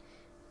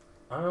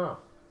 I don't know.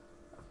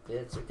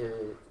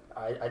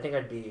 I think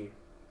I'd be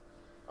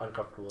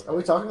uncomfortable. With Are we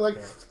that. talking like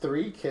Yeah.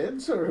 3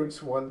 kids or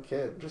just 1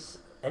 kid? Just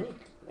any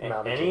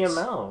Any kids.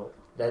 amount.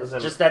 That's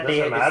Doesn't- just that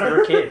doesn't it's matter?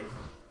 their kid.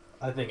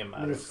 I think it I mean,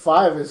 matters.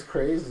 5 is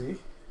crazy.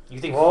 You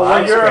think Well, when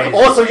 5's you're- crazy?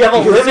 Also, you have a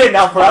limit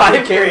now for how many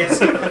 5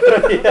 kids.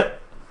 Yeah.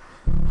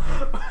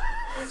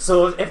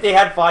 So if they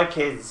had 5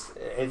 kids,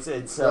 it's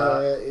It's it's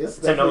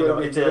a definitely no-go.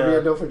 gonna be, It's gonna be a-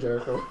 a no for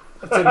Jericho.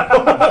 it's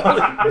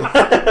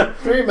a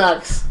 3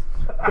 max.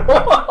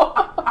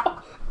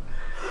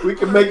 We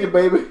can make it,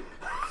 baby.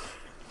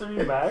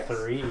 3 max.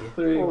 3.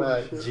 3 Holy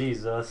max. shit.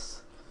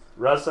 Jesus.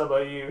 Russ, how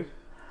about you?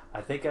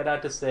 I think I'd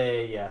have to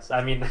say yes.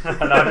 I mean, no,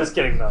 I'm just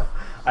kidding though.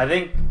 I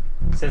think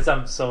since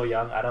I'm so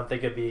young, I don't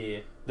think it'd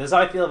be. This is how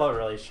I feel about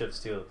relationships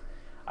too.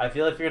 I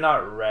feel if you're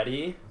not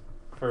ready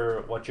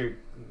for what you're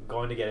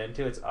going to get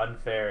into, it's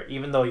unfair.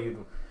 Even though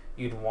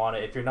you'd want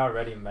it, if you're not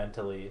ready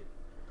mentally,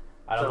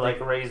 I don't To think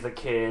like raise the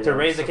kid. to and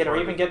raise a kid or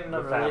support even get in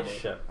a the family.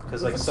 relationship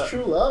because Like like it's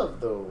true love,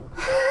 though.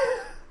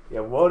 Yeah,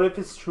 what if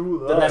it's true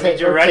then love? that means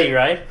you're ready,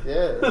 right?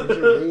 Yeah. if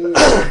you're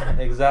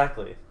ready.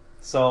 Exactly.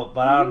 So,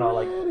 but I don't know,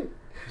 like Ready.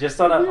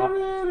 just on If a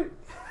you're ready.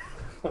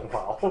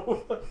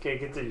 Wow. Okay,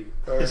 continue.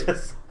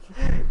 Alright.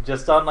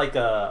 just on like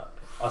a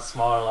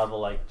smaller level,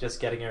 like just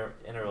getting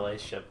in a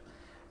relationship.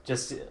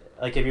 Just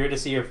like if you were to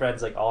see your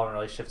friends like all in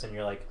relationships and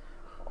you're like,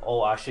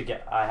 oh, I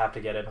have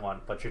to get in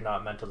one, but you're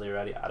not mentally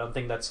ready. I don't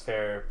think that's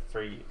fair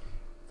for you,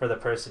 for the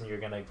person you're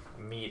gonna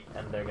meet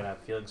and they're gonna have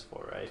feelings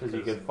for, right? Because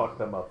you could fuck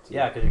them up too.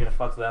 Yeah, because you're gonna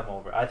fuck them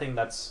over. I think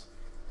that's,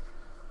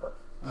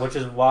 which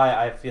is why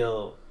I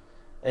feel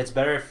it's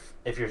better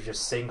if you're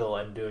just single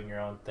and doing your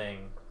own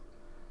thing,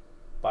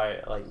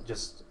 by like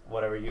just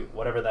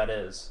whatever that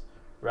is,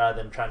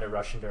 rather than trying to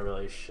rush into a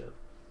relationship.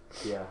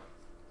 Yeah.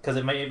 Because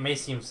it may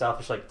seem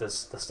selfish, like the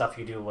stuff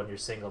you do when you're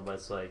single, but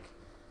it's like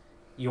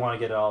you want to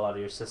get it all out of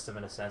your system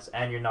in a sense,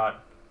 and you're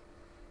not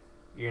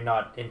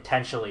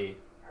intentionally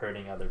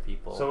hurting other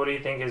people. So what do you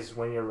think is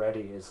when you're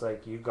ready? It's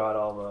like you got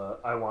all the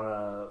I want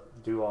to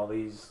do all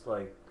these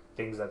like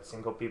things that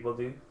single people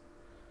do.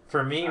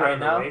 for me Out right of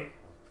the now, way?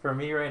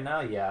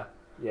 yeah.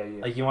 Yeah,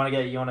 yeah. Like you want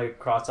to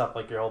cross up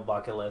like your whole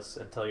bucket list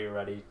until you're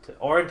ready to,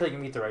 or until you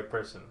meet the right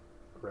person,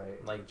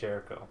 right. like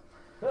Jericho.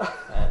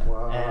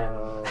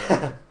 Wow.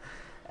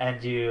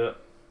 And you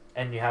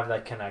have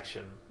that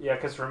connection. Yeah,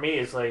 because for me,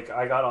 it's like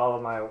I got all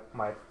of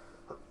my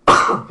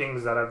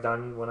things that I've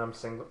done when I'm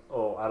single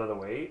out of the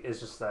way. It's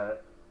just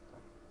that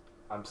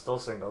I'm still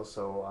single,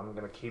 so I'm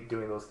gonna keep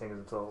doing those things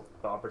until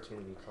the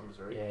opportunity comes,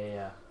 right?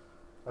 Yeah.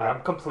 Like,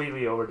 I'm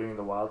completely overdoing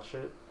the wild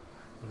shit.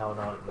 No.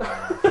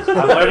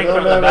 I'm learning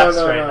from the best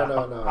right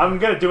now. No. I'm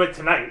gonna do it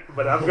tonight,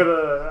 but I'm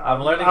gonna.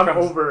 I'm learning I'm from-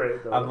 over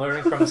it. Though. I'm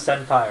learning from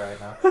Senpai right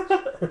now.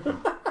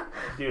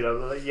 Dude,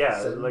 I'm like, yeah,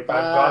 like I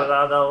Senpai. got it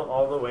out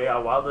all the way. I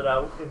wilded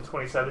out in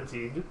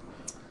 2017.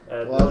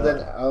 And, Well, then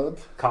out.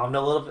 Calm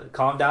down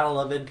a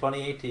little bit in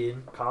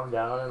 2018. calm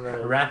down, and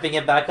then Ramping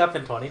it back up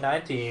in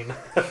 2019.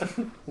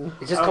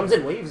 It just comes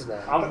in waves,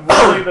 man. I'm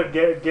willing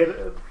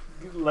to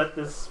let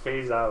this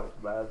phase out,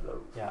 man.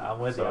 Yeah, I'm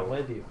with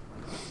you.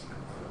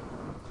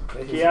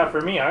 Yeah,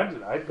 for me,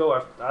 I'd go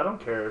after. I don't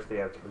care if they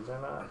have kids or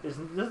not.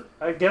 Isn't this,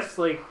 I guess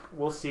like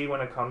we'll see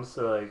when it comes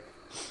to like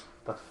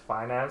the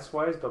finance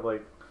wise, but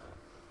like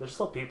there's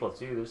still people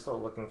too. They're still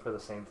looking for the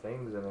same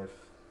things, and if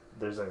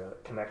there's a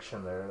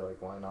connection there,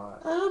 like why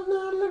not? I'm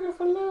not looking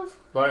for love.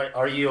 But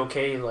are you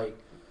okay? Like,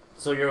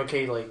 so you're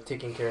okay? Like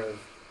taking care of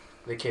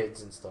the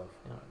kids and stuff.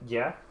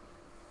 Yeah,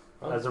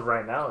 Oh. as of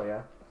right now,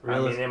 yeah.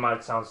 Really? I mean, it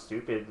might sound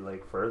stupid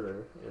like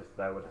further if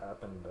that would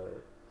happen,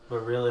 but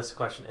But realistic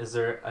question: is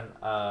there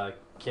an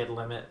kid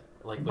limit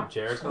like with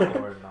Jericho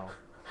or no?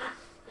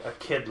 A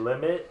kid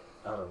limit?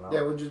 I don't know.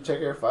 Yeah, would you check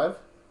Air 5?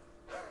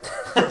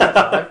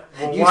 Well,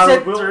 You why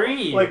said would-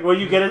 3. Like when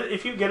you get it,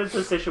 if you get into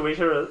a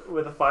situation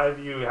with a 5,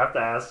 you have to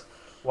ask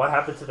what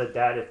happened to the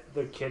dad if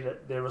the kid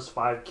there was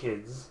 5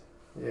 kids.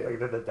 Yeah. Like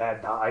did the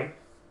dad die?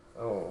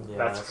 Oh, Yeah,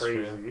 that's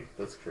true. crazy.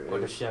 that's crazy. Or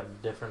does she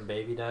have different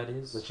baby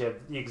daddies? Does she have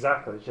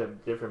exactly? Does she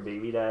have different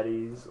baby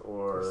daddies That's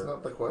or?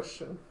 not the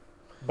question.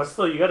 But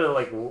still, you gotta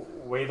like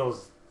weigh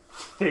those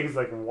things.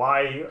 Like,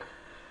 why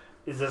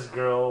is this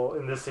girl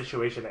in this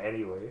situation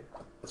anyway?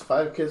 It's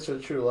 5 kids for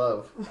true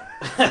love.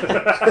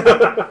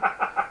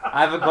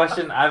 I have a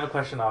question. I have a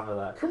question off of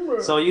that. Come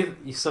on. So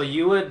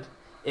you would,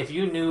 if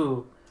you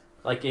knew,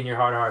 like in your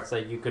heart of hearts,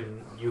 that you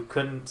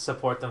couldn't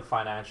support them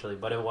financially,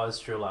 but it was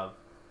true love.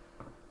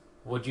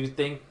 Would you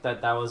think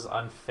that that was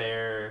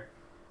unfair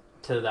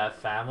to that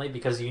family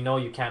because you know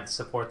you can't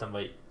support them,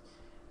 but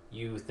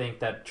you think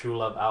that true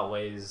love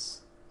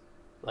outweighs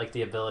like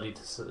the ability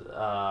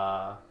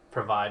to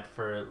provide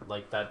for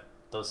like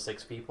those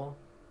 6 people?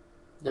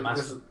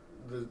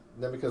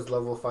 Yeah, because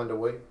love will find a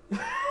way.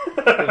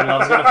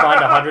 Love's gonna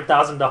find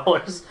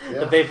 $100,000 Yeah.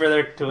 to pay for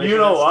their tuition. You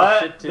know and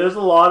what? shit, too. There's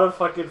a lot of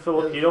fucking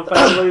Filipino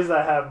families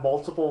that have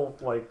multiple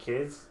like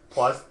kids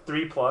plus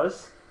 3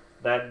 plus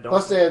that don't.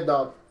 Plus they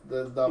adopt.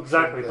 The adoption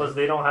Exactly. thing. Plus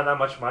they don't have that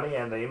much money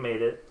and they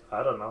made it.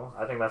 I don't know.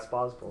 I think that's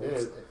possible.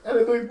 Yeah.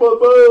 Anything but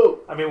boo.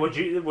 I mean, would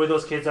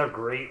those kids have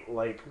great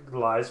like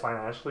lives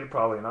financially?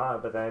 Probably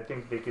not. But then I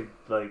think they could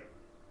like,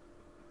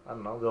 I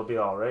don't know, they'll be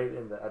all right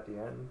at the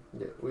end.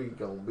 Yeah, we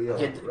gonna be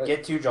alright.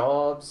 Get 2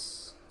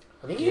 jobs.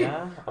 I think you.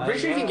 Yeah, I'm pretty I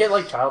sure you can guess. get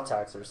like child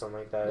tax or something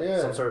like that.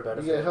 Yeah, Some sort of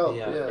benefit. You get help.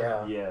 Yeah. Yeah.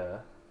 Yeah. Yeah.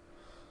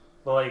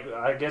 But like,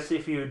 I guess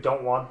if you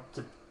don't want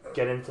to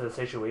get into the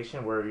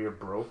situation where you're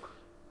broke,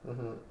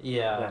 Mm-hmm.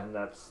 Yeah, then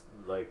that's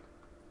like,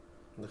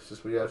 That's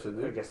just what you have to I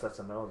do. guess that's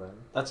a no then.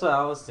 that's what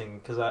I was thinking.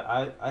 Because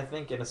I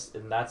think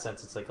in that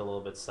sense it's like a little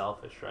bit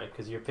selfish, right?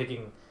 Because you're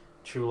picking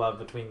true love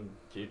between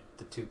the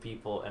 2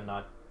 people and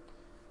not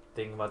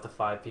thinking about the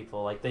 5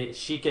 people. Like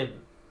she could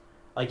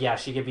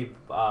be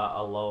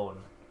alone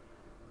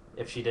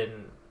if she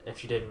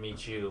didn't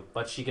meet you,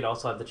 but she could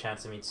also have the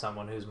chance to meet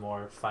someone who's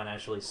more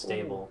financially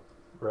stable.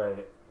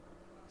 Right.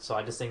 So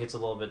I just think it's a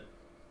little bit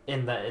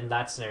in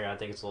that scenario. I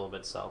think it's a little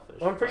bit selfish.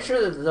 Well, I'm pretty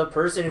sure that the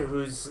person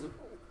who's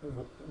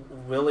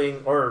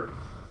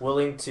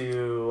willing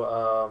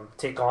to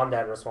take on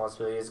that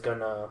responsibility is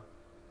gonna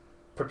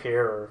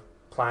prepare or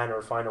plan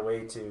or find a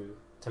way to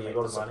be make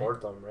able to the money.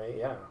 support them, right?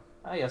 Yeah.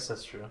 I guess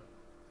that's true.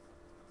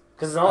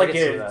 Because it's not I like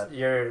can see that.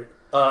 you're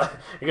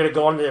gonna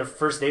go on the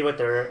first date with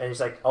her and it's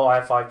like, oh, I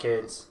have 5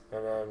 kids,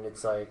 and then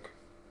it's like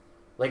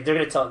they're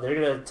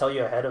gonna tell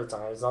you ahead of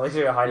time. It's not like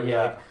they're gonna hide it.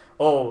 Yeah. Like,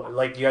 oh,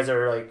 like you guys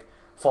are like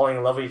falling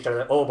in love with each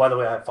other. Oh, by the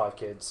way, I have 5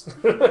 kids.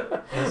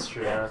 That's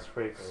true. Yeah, that's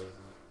pretty crazy.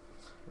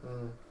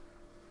 Mm.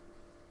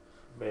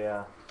 But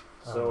yeah,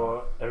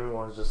 so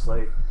everyone's just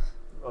like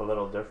a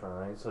little different,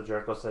 right? So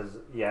Jericho says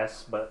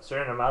yes, but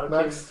certain amount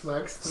of kids.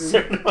 Max 3.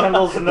 Certain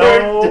Kendall's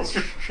no.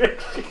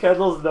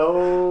 Kendall's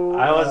no.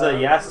 I was a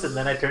yes, and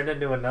then I turned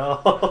into a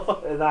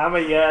no. And I'm a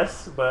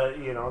yes, but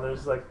you know,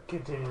 there's like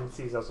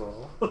contingencies as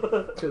well.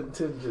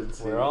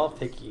 Contingency. We're all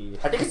picky.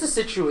 I think it's a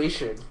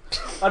situation.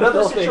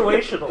 Another Don't think-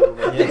 situational.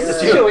 Yes.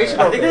 It's situational.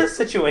 I think it's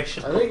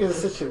situational. I think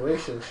it's a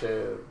situation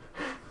shit.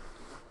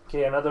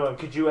 Okay, another one.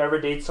 Could you ever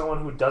date someone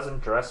who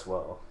doesn't dress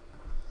well?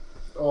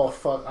 Oh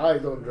fuck, I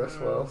don't dress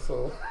well,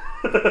 so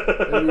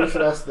maybe you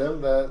should ask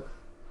them that.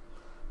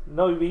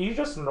 No, but you're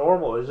just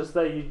normal. It's just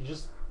that you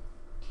just,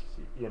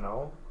 you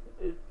know,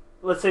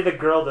 let's say the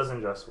girl doesn't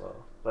dress well.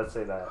 Let's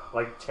say that,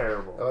 like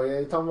terrible. Oh yeah,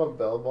 you talking about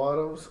bell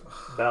bottoms?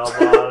 Bell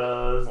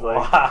bottoms,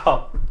 like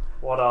Wow.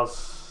 what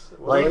else?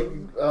 Like,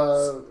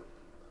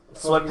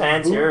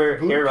 Sweatpants, fucking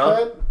hair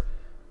up, cut?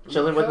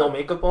 chilling with no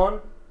makeup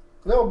on,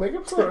 No,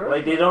 makeup's alright.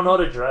 like they don't know how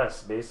to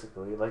dress.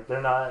 Basically, like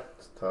they're not.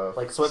 It's tough.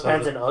 like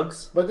sweatpants So and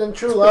Uggs. But then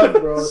true love,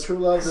 bro. True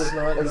love does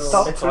not And know.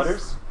 Stop. and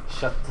sweaters.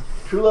 Shut the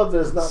True love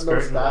does not know Skirt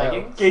and style.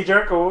 leggings? Okay,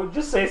 Jericho,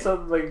 just say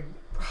something like,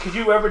 could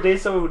you ever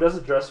date someone who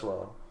doesn't dress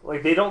well?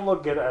 Like they don't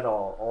look good at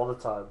all the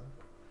time.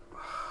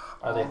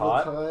 Are they All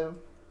hot? the time.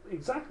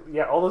 Exactly.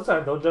 Yeah, all the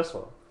time. Don't dress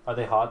well. Are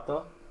they hot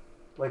though?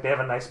 Like they have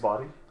a nice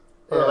body.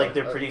 Or like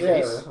their pretty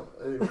face.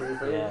 Yeah, pretty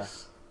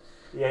face.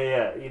 Yeah,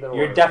 yeah. Either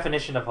Your or.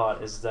 definition of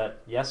hot is that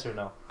yes or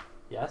no?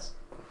 Yes.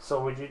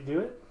 So would you do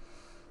it?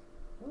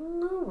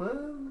 No,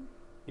 man.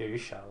 You're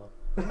shallow.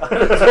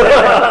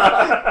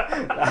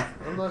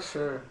 I'm not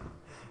sure.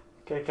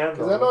 Okay,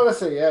 Kendall. Because I know to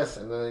say yes,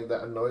 and then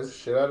that annoys the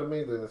shit out of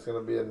me, then it's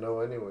gonna be a no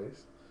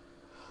anyways.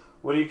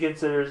 What do you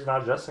consider is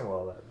not dressing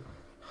well then?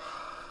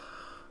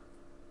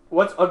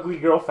 What's ugly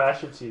girl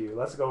fashion to you?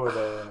 Let's go with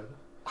that.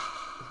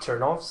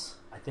 Turnoffs.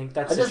 I think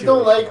that's. I just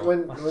don't like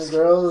situational. when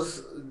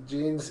girls'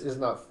 jeans is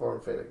not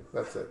form fitting.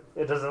 That's it.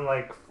 It doesn't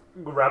like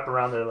wrap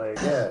around their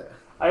legs. Yeah,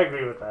 I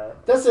agree with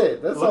that. that's it.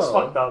 It That's looks all.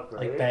 fucked up,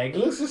 right? like It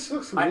baggy. just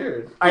looks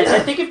weird. I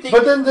think if they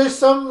But then there's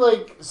some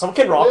like some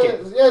can rock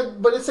it. yeah,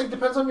 but it's like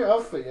depends on your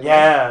outfit. You know?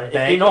 Yeah, if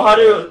they know how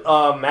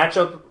to match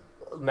up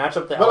match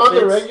up the But on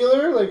the outfits.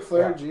 regular, like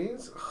flare Yeah.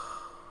 jeans,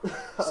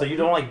 So you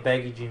don't like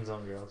baggy jeans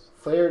on girls?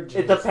 flare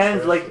jeans. It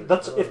depends. Like especially.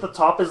 that's if the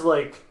top is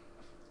like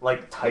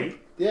tight.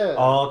 Yeah.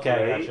 Oh, okay,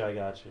 I Right?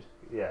 got you.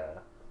 Yeah.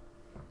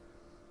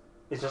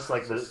 It's just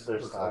like their It's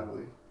style.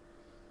 ugly.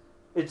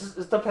 It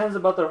depends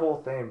about their whole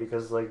thing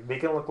because like they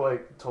can look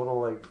like total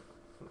like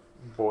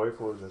boy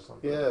clothes or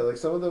something. Yeah, like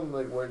some of them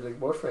like wear like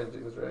boyfriend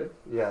jeans, right?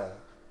 Yeah.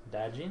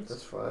 Dad jeans?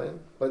 That's fine.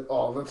 But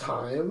all the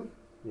time,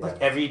 Yeah.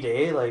 Like every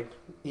day, like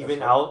even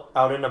That's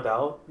out and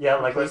about. Yeah,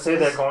 like let's say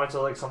they're places. going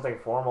to like something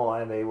formal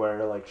and they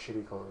wear like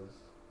shitty clothes.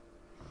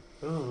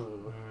 Ooh.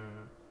 Mm.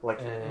 Like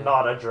Eh.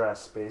 not a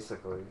dress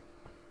basically.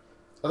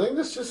 I think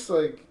that's just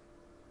like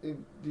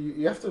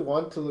you have to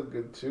want to look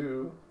good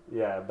too.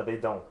 Yeah, but they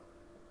don't.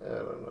 I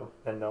don't know.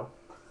 And no.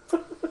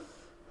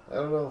 I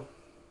don't know.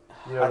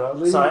 You know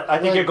that? So I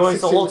think Like you're going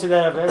 16 solo to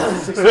that event.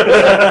 16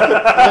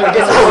 I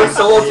guess you're going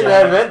solo to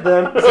that event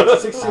then.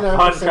 69%.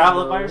 On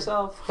travel no. by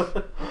yourself?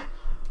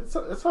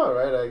 It's all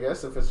right, I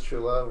guess, if it's true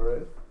love,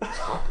 right?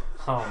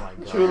 Oh my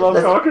god. True love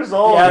That's- conquers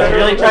all. Yeah, man. they're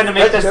really trying to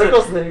make That's this.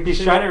 Jericho's thing.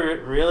 He's trying to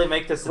really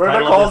make this the We're gonna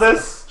title call of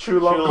this True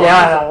Love True Conquers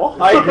Yeah,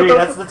 All. I agree.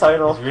 That's the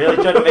title. He's really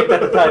trying to make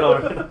that the title,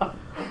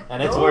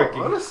 and it's No,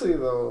 working. Honestly,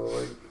 though,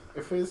 like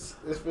if it's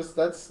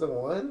that's the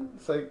one,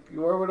 it's like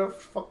you wear whatever the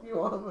fuck you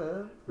want,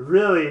 man.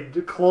 Really,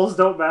 clothes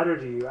don't matter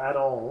to you at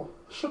all.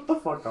 Shut the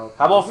fuck up.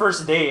 How about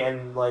first date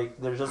and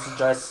like they're just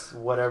dressed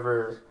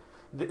whatever.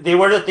 They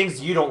wear the things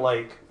you don't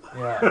like.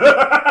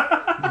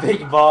 Yeah.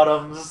 Big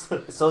bottoms.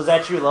 So is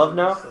that true love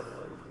now?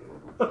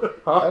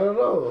 I don't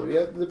know.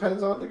 Yeah, it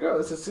depends on the girl.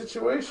 It's a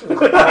situation. Oh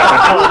my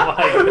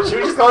god. Should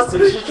we just call it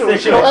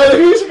Situational. I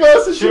think we should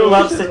go situation. True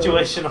love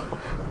situational.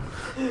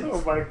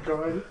 Oh my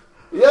god.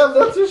 Yeah, I'm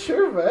not too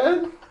sure,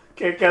 man.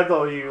 Can't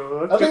handle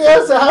you. I think it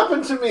has to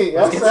happen to me. It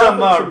has Let's get to some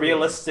happen to me.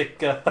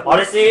 realistic.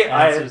 Honestly,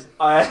 answers.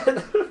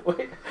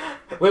 wait,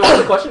 what was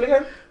the question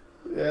again?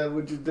 Yeah,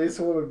 would you date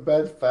someone with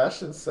bad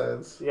fashion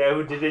sense? Yeah,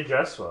 who did they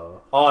dress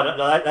well? Oh, no,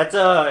 that's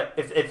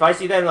if I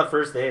see that on the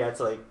first day, that's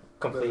like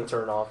complete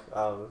turn off.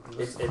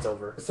 It's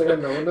over. It's like a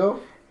no-no.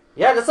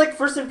 Yeah, that's like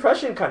first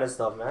impression kind of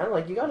stuff, man.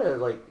 Like you gotta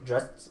like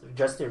dress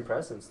to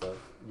impress and stuff.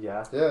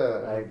 Yeah, I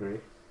Yeah, agree.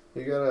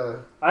 you gotta.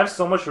 I have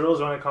so much rules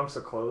when it comes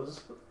to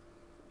clothes.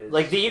 It's-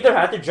 Like they either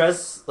have to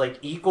dress like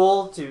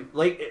equal to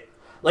like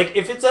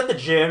if it's at the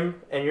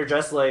gym and you're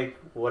dressed like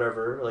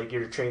whatever, like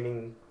you're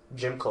training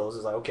gym clothes,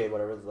 it's like okay,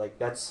 whatever. Like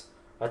that's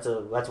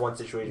one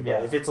situation. Yeah.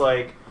 But if it's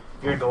like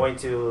you're going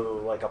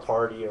to like a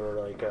party or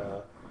like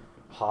a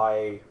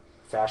high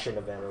fashion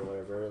event or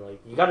whatever, like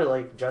you gotta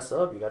like dress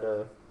up, you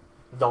gotta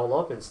doll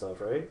up and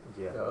stuff, right?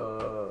 yeah.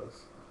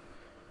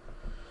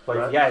 But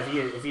Right. yeah,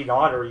 if you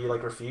not or you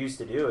like refuse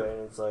to do it,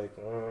 it's like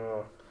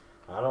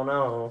I don't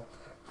know.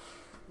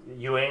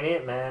 You ain't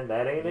it, man.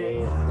 That ain't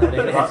it. That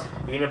ain't about,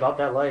 ain't about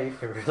that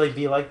life. It really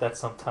be like that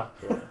sometimes.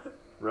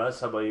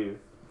 Russ, how about you?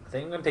 I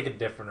think I'm gonna take a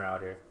different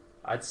route here.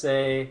 I'd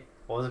say,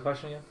 what was the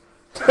question again?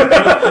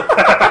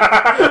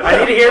 I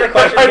need to hear the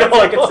question again so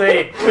I can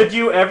say. Could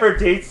you ever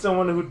date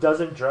someone who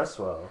doesn't dress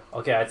well?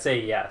 Okay, I'd say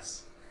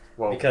yes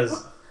Well,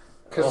 because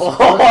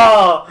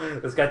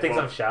Because this guy thinks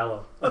I'm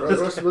shallow.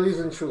 Russ believes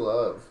in true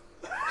love.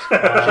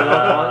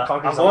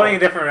 Conquers I'm all. going a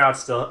different route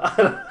still.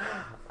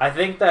 I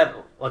think that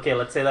okay,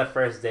 let's say that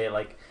first date,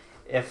 like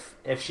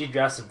if she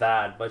dressed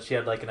bad but she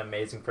had like an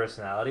amazing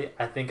personality,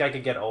 I think I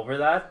could get over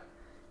that.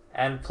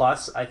 And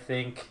plus, I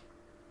think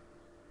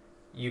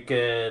you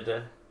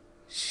could.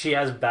 She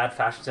has bad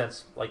fashion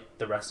sense like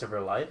the rest of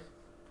her life.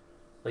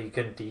 Like you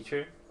couldn't teach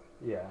her.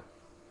 yeah.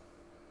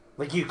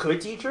 Like you could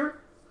teach her?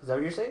 Is that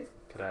what you're saying?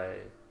 Could I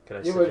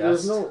Yeah, but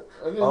there's suggest? no.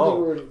 I didn't Oh. think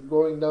we were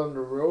going down the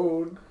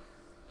road.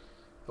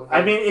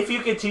 I mean, if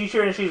you could teach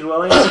her and she's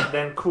willing,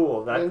 then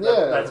cool. Then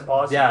yeah. That's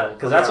possible. Yeah,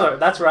 because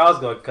that's where I was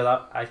going.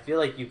 Because I feel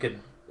like you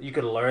could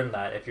learn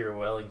that if you're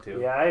willing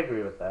to. Yeah, I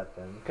agree with that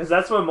then. Because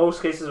that's what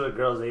most cases with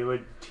girls, they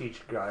would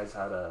teach guys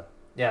how to.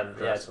 Yeah,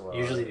 Dress it's well.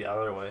 usually the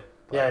other way.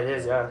 Yeah, it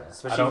is, yeah. I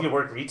Especially don't- if you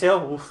work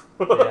retail. Oof.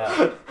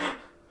 Yeah.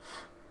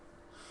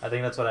 I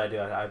think that's what I do.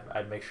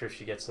 I'd make sure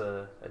she gets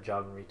a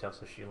job in retail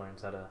so she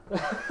learns how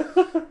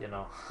to, you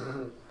know.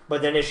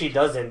 But then if she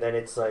doesn't, then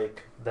it's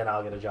like Then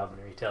I'll get a job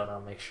in retail and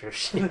I'll make sure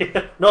she.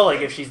 no,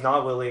 like if she's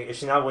not willing to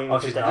Oh,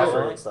 put she's the not effort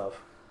willing? and stuff,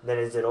 then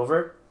is it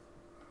over?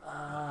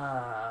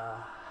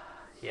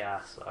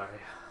 Yeah, sorry.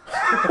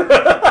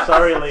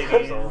 Sorry, It's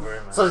ladies. over,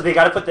 man. So they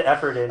got to put the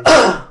effort in.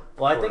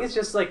 Well, I think it's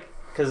just like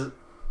because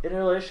in a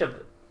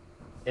relationship,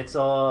 it's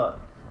all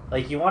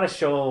like you want to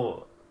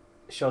show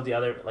the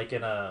other like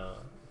in a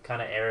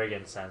kind of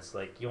arrogant sense.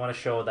 Like you want to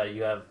show that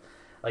you have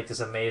like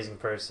this amazing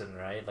person,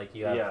 right? Like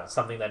you have Yeah.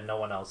 something that no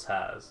one else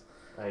has.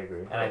 I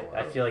agree. And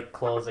I feel like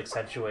clothes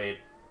accentuate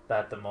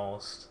that the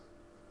most,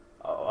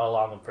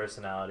 along with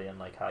personality and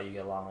like how you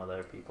get along with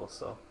other people.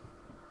 So,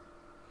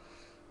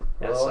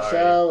 yeah, Well,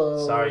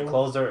 shallow. sorry,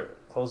 clothes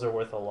are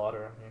worth a lot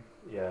around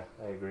here.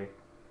 Yeah, I agree.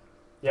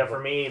 Yeah, for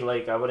me,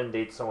 like, I wouldn't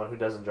date someone who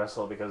doesn't dress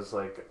well because,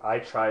 like, I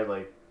try,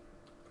 like,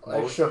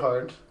 Extra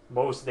hard.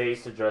 most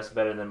days to dress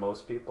better than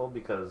most people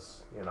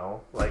because, you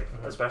know, like,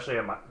 Mhm. especially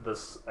at,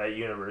 at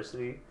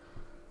university,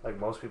 like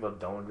most people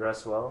don't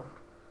dress well,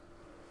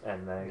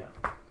 and like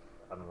Yeah.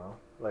 I don't know,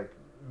 like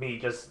me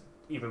just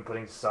even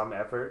putting some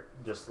effort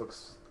just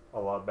looks a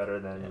lot better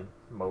than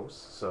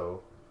most.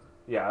 So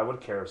yeah, I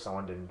would care if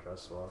someone didn't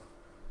dress well,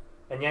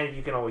 and yeah,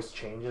 you can always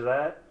change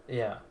that.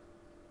 Yeah.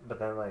 But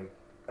then like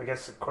I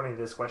guess according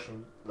to this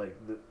question, like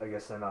I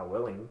guess they're not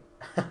willing,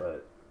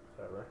 but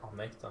whatever. I'll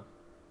make them.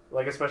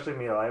 Like especially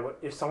me,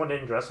 if someone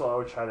didn't dress well, I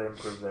would try to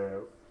improve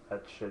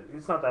that shit.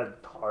 It's not that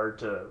hard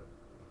to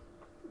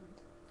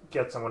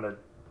get someone to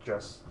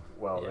dress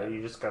well, right? Yeah.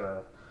 You just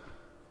gotta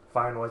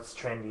find what's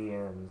trendy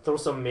and Throw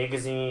some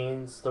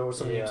magazines, throw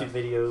some Yeah. YouTube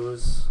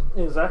videos.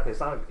 exactly. It's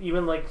not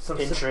even like some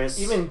Pinterest.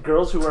 even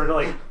girls who wear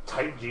like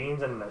tight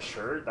jeans and a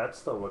shirt that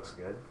still looks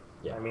good.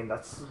 Yeah. I mean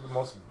that's the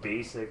most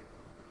basic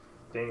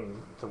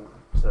thing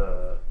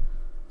to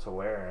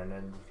wear, and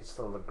then you can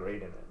still look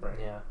great in it, right?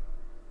 Yeah.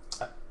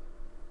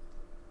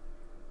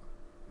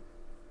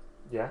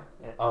 Yeah.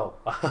 Oh,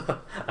 I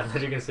thought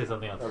you were gonna say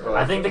something else. Oh, go I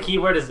ahead. think the key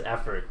word is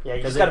effort. Yeah,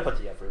 you 'Cause just gotta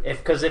put the effort.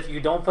 If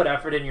you don't put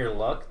effort in your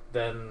look,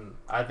 then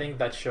I think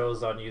that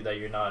shows on you that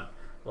you're not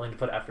willing to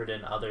put effort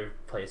in other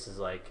places,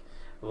 like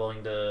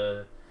willing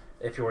to,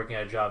 if you're working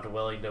at a job, to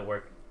willing to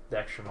work the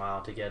extra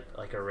mile to get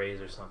like a raise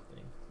or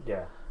something.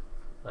 Yeah.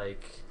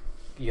 Like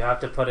you have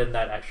to put in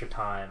that extra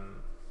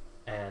time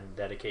and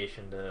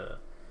dedication to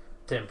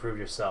improve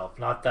yourself.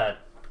 Not that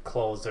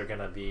clothes are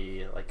gonna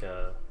be like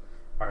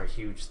are a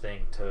huge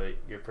thing to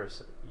your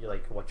person,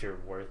 like what your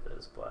worth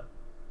is, but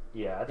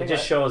Yeah. I it think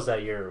just shows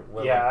that you're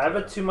willing. yeah, I to,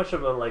 have too much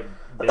of a like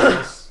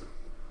business,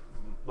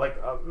 like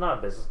not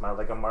a business mind,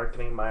 like a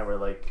marketing mind, where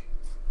like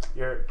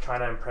you're trying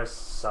to impress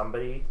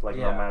somebody, like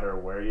no Yeah. matter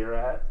where you're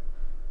at.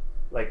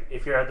 Like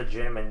if you're at the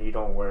gym and you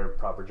don't wear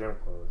proper gym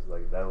clothes,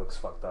 like that looks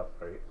fucked up,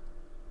 right?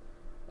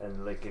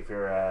 And like if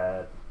you're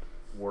at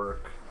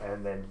work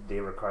and then they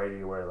require you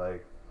to wear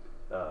like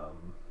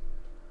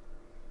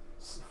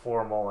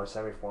formal or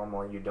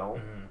semi-formal and you don't,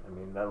 Mhm. I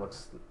mean that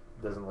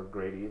doesn't look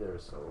great either.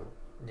 So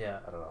Yeah.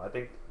 I don't know. I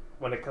think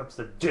when it comes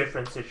to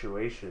different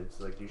situations,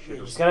 like you should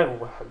You just gotta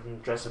wear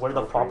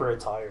the proper appropriate.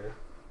 attire.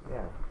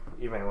 Yeah,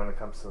 even when it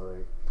comes to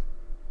like,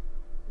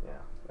 yeah,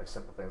 like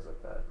simple things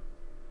like that.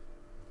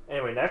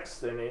 Anyway,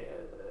 next,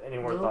 any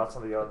more No, thoughts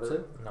on the that's other?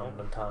 it. No,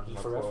 no time, E no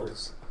for effort.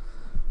 clothes.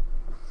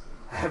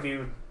 Have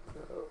you?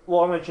 Well,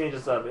 I'm gonna change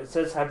this up. It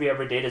says, "Have you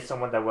ever dated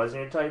someone that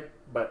wasn't your type?"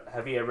 But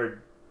have you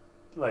ever,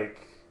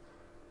 like,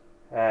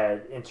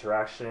 had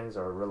interactions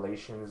or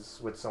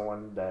relations with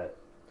someone that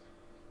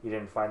you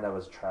didn't find that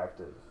was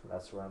attractive?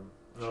 That's where I'm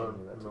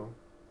changing that to. No.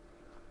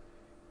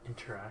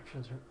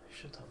 Interactions or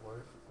relationships at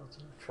work. What's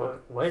an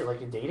What? Wait,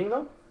 like in dating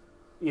though?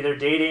 Either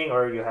dating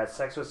or you had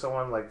sex with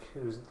someone like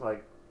who's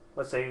like,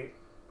 let's say,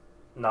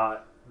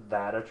 not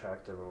that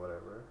attractive or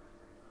whatever.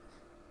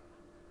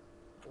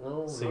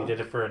 No, So no. you did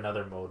it for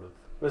another motive.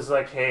 It was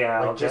like, hey,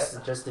 Like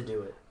just to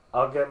do it.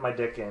 I'll get my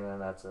dick in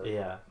and that's it.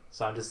 Yeah.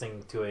 So I'm just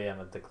thinking 2 a.m.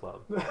 at the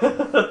club.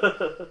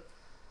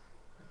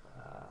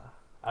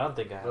 I don't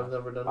think I I've have.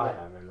 never done I that.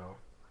 haven't no.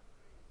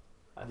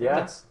 I think Yeah?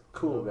 that's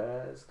Cool,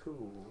 guys.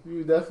 Cool.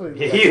 You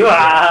definitely. You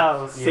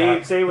have.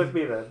 Yeah. Say it with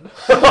me then.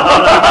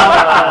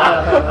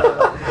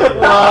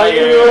 Why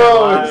you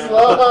always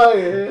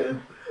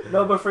lying?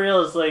 No, but for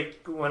real, it's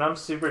like when I'm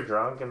super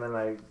drunk and then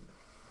I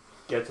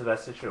get to that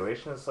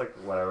situation, it's like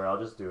whatever. I'll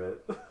just do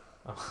it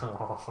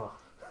because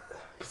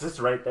it's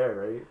right there,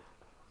 right?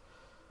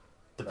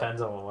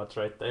 Depends on what's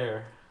right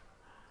there.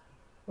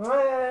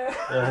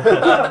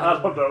 I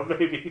don't know.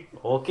 Maybe.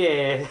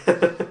 Okay.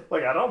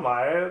 Like I don't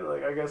mind.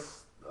 Like I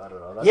guess I don't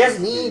know. That's He has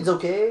just me. needs,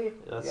 okay?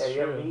 That's Yeah,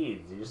 you true. have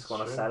needs. You just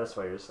want to True.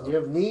 satisfy yourself. You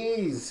have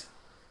knees.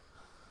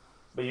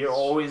 But you've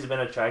always been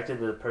attracted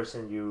to the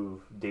person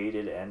you've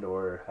dated and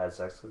or had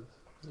sex with.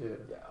 Yeah.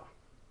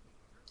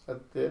 Yeah.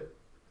 Yeah.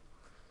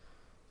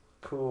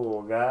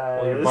 Cool,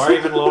 guys. Well, your bar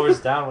even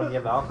lowers down when you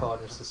have alcohol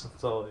in your system.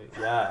 So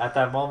yeah, at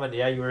that moment,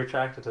 yeah, you were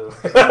attracted to them.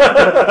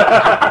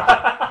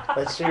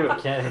 That's true.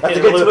 Can't, That's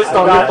a good twist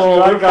on that.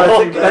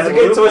 That's a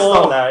good twist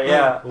on that,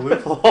 yeah.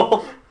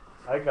 Loophole.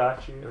 I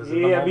got you. It was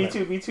in the Yeah, me moment.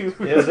 too, me too.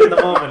 It was in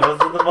the moment. It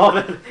was in the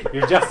moment.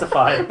 You're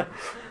justified.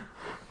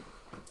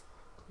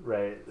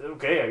 Right.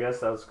 Okay, I guess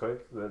that was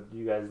quick. That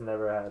you guys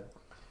never had.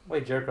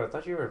 Wait, Jericho, I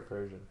thought you were a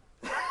virgin.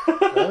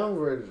 I'm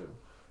virgin.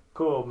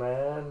 Cool,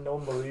 man. No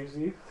one believes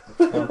you.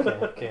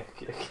 Okay.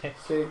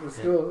 Okay, let's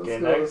go. Okay,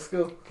 Let's go. next. Let's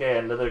go. Okay,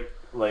 another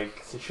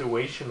like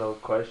situational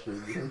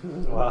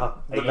question. Wow.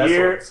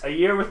 A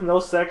year with no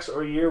sex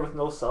or a year with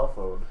no cell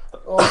phone.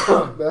 Oh,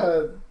 fuck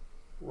that.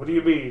 What do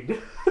you mean?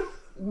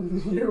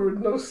 You're with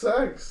no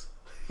sex.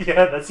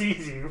 Yeah, that's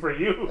easy for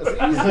you. That's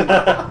easy.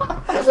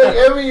 That's like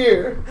every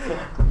year.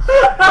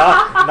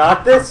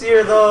 Not this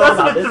year though. That's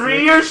Not been this 3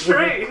 year. years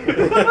straight.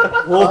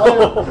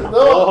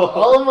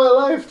 All of my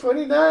life,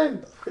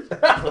 29.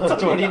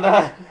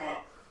 29.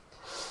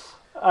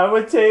 I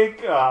would take.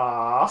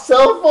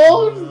 Cell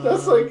phone?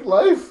 That's like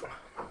life.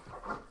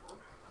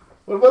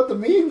 What about the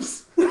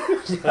memes?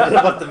 What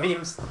about the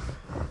memes?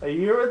 A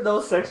year with no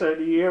sex or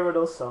a year with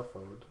no cell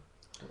phone.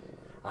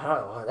 I don't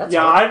know. That's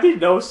Yeah, hard. I'd be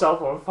no cell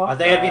phone. Fuck I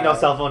think I'd be no that.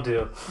 cell phone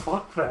too.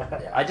 Fuck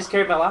that. Yeah. I just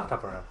carry my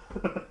laptop around.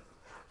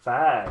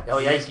 Facts. Oh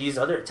yeah, you can use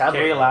other tablet.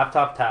 Carry a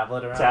laptop,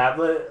 tablet around.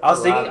 Tablet. I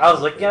was thinking, I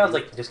was laptop. looking at it, I was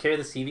like, just carry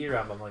the TV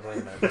around. But I'm like, wait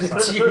a minute.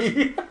 that's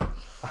not-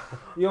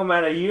 Yo,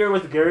 man, a year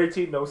with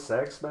guaranteed no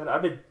sex, man.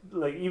 I've been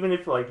like, even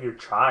if like you're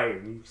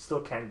trying, you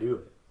still can't do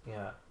it.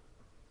 Yeah.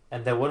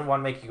 And they wouldn't want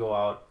to make you go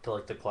out to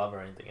like the club or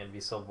anything. It'd be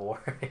so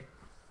boring.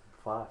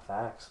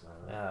 Facts, man.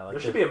 Yeah, like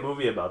There should be a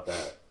movie about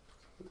that.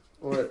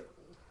 What?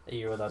 a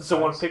year without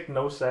Someone sex. picked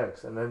no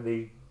sex, and then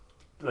they,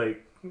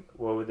 like,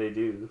 what would they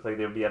do? Like,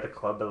 they'd be at the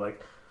club, but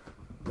like,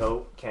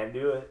 no, can't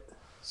do it.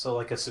 So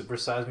like a Super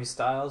Size Me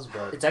Styles,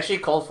 but It's actually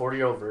called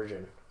 40-Year-Old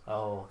Virgin.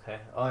 oh okay.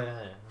 Oh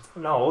yeah, yeah.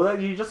 No, that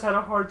you just had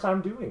a hard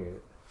time doing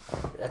it.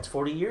 That's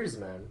 40 years,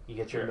 man. You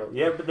get your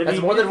Yeah, but then That's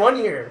he, more than 1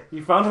 year.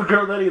 he found a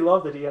girl that he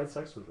loved that he had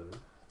sex with her.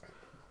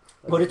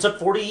 But it took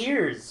 40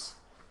 years.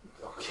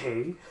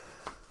 Okay.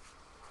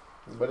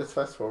 But it's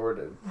fast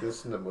forwarded.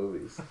 This in the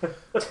movies.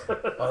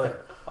 Oh, yeah.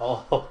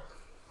 oh.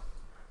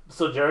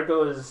 So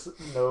Jericho is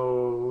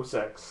no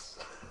sex.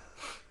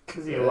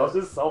 Because he Yeah. loves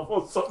his cell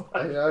phone so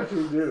I much.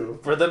 actually do.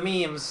 For the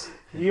memes.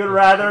 You'd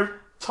rather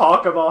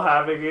talk about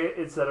having it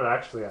instead of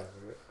actually having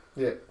it.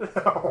 Yeah.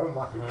 Oh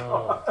my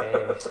Oh, god.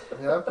 okay.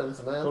 It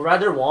happens, man. We'll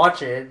rather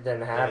watch it than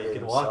have Yeah, you it.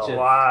 can watch so. it.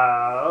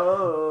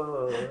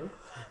 Wow.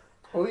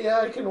 Oh yeah,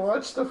 I can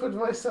watch stuff with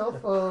my cell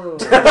phone.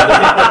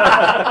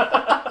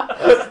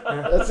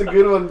 That's a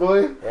good one,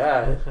 boy.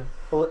 Yeah.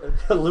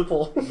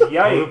 Loophole.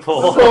 Yikes.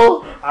 Loophole.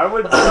 So, I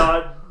would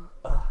not,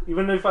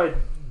 even if I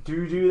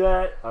do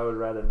that, I would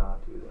rather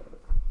not do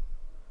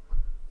that.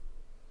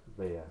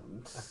 But yeah,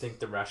 I think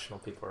the rational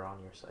people are on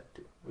your side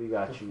too. we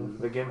got you.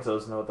 The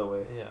Gintos know the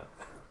way. Yeah.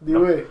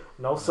 do it.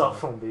 No cell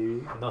phone,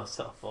 baby. No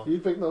cell phone. You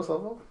pick no cell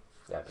phone?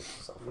 Yeah, pick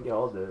yourself. We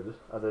all did,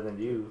 other than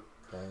you.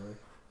 Apparently.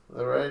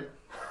 Alright.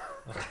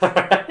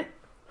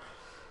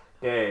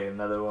 Okay,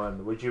 another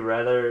one. Would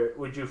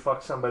you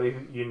fuck somebody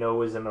who you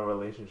know is in a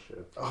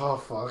relationship? Oh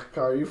fuck,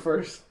 are you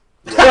first?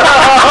 Whoa!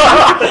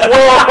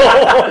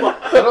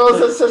 I know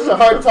that's such a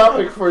hard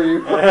topic for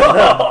you.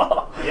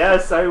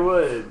 Yes, I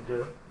would.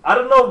 I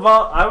don't know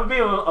about. I would be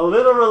a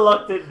little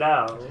reluctant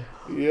now.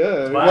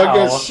 Yeah, you Wow. might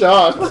get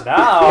shot.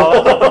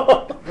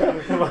 Now.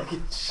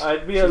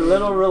 I'd be a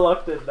little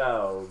reluctant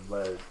now,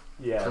 but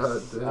yes,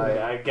 God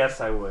damn. I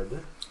guess I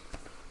would.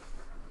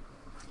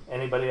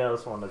 Anybody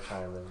else want to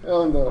chime in?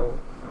 Oh no.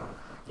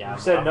 Yeah,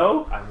 You said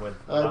no? I'm with.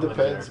 It I'm with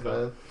depends,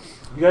 Jericho. man.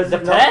 You guys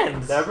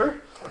Depends. No,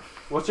 never.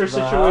 What's your No.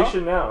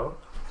 situation now?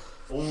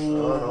 I don't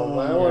know,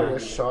 man. I want to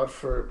get shot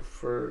for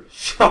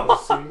Shot.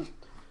 pussy.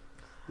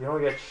 You don't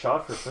get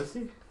shot for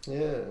pussy?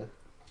 Yeah.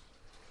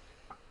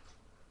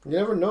 You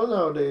never know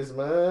nowadays,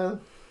 man.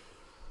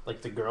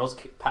 Like the girls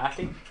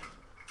packing.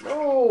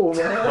 No,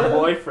 The man.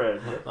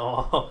 boyfriend.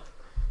 Oh.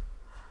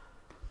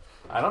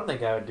 I don't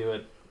think I would do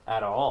it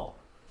at all.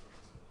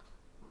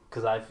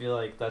 Cause I feel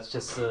like that's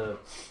just a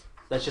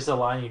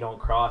line you don't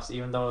cross.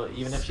 Even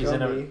if she's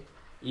Scummy.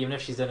 even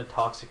if she's in a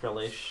toxic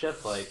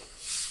relationship, like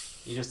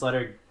you just let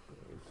her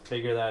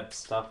figure that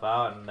stuff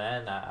out, and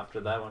then after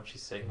that, when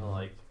she's single,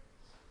 like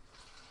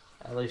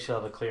at least she'll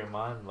have a clear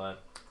mind.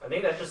 But I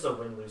think that's just a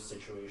win-lose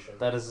situation.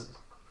 that is,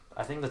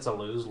 I think that's a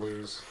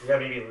lose-lose. Yeah,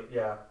 maybe.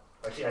 Yeah.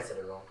 Actually, I said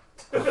it wrong.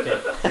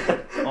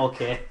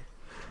 Okay.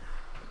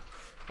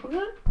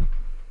 Okay.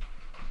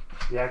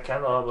 Yeah,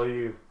 Kendall, how about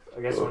you?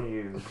 I guess when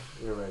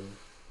you're ready.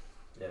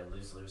 Yeah,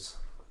 lose-lose.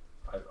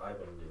 I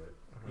wouldn't do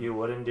it. You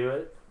wouldn't do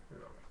it? No.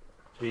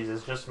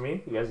 Jesus, just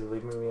me? You guys are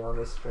leaving me on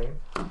this train?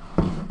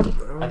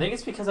 I think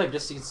it's because I've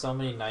just seen so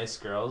many nice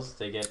girls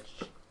they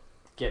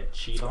get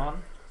cheat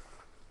on.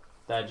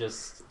 That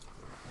just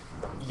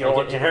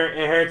like, it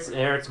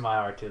hurts my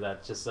heart too.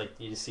 That just like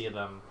you see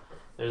them,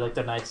 they're like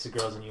the nicest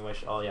girls, and you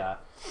wish, oh yeah,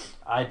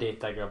 I date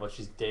that girl, but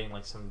she's dating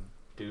like some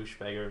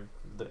douchebag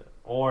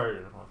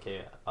or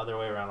other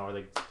way around,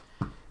 or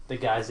the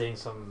guy's dating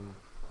some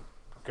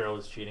girl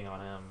who's cheating on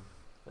him.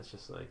 It's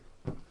just like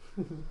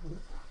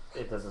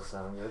It doesn't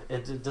sound good.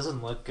 it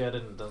doesn't look good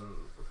and doesn't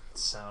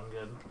sound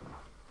good.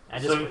 I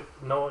just So,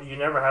 no, you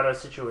never had a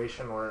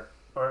situation where,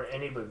 or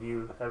any of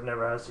you have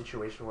never had a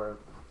situation where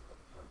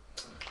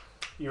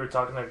you were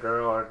talking to a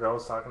girl or a girl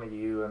was talking to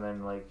you, and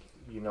then like,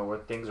 you know, where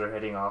things are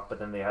hitting off, but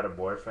then they had a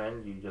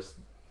boyfriend, you just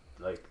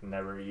like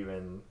never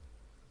even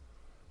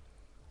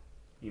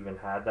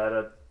had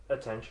that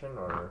attention,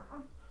 or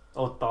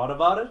thought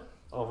about it?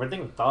 Oh, we're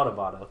thinking thought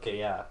about it. Okay,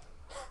 yeah.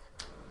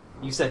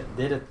 You said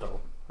did it though,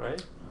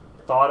 right?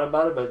 thought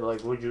about it, but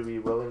like, would you be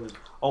willing to?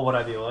 Oh, would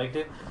I be willing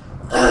to?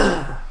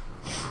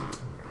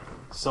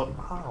 So,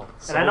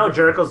 And I know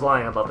Jericho's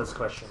lying about this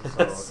question,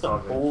 so it's all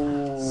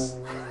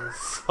good.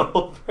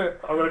 sober.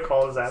 I'm gonna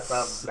call his ass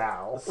out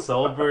now.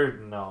 Sober,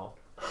 no.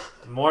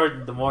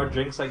 The more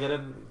drinks I get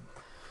in,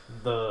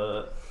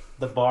 the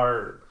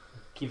bar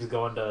keeps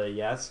going to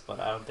yes, but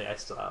I don't think I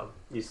still have.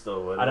 You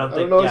still would. I don't I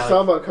think. don't know what yeah,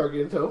 you're talking about,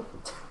 Carginto.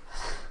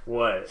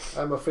 What?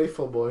 I'm a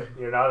faithful boy.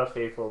 You're not a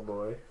faithful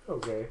boy.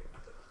 Okay.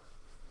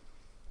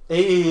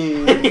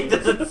 He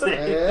doesn't I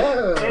say.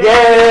 am.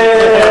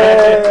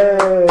 Yay!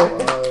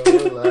 Wow.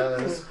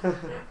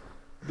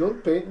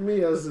 Don't paint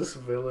me as this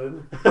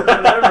villain.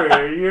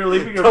 Whatever. You're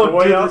leaving your Don't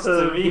boy do out this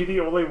to to me. be the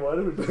only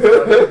one who's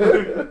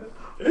like,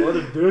 what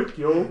a dick,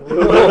 yo.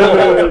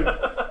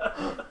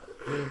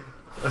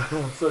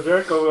 So,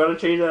 Jericho, we want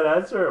to change that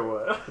answer or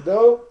what?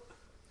 No.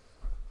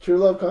 True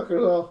love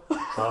conquers all.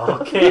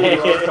 Okay.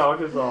 Love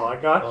conquers all. I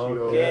got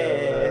you.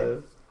 Okay.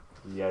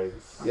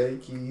 Yikes.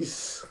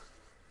 Yikes.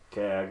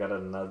 Okay, I got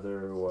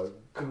another one.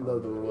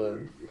 Another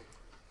one.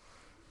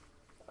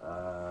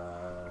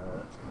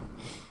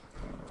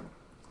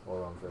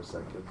 Hold on for a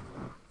second.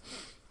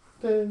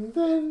 Dun,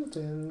 dun,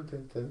 dun,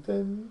 dun, dun,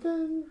 dun,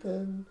 dun,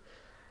 dun.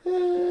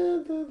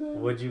 Dun, dun,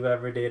 dun. Would you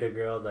ever date a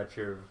girl that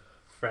your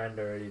friend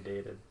already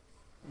dated?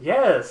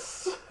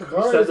 Yes.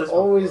 Car said is this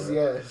always before.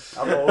 yes.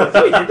 I'm always.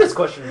 We did this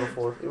question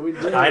before. We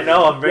did. I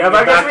know. I'm Yeah, bringing but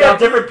I it guess back we have up.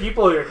 different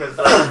people here because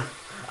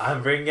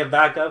I'm bringing it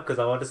back up because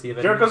I want to see if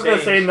it Jericho's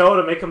gonna say no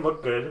to make him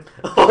look good.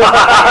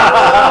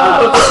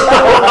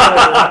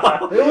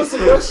 It was the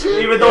question.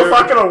 Even though it's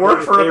not gonna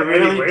work for They him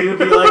really anyway. do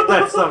be like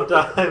that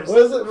sometimes. What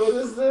is it? What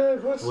is the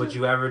question? Would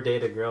you ever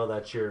date a girl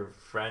that your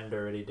friend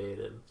already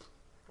dated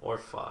or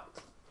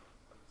fucked?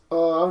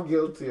 Oh, I'm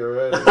guilty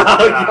already.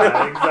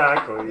 Yeah,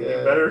 exactly. Yeah.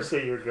 You better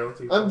say you're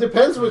guilty.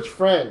 Depends which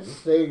friend.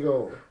 There you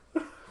go.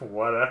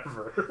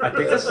 Whatever. I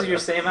think this is your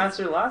same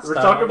answer last We're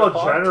time. talking on the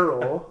about pod.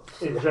 general.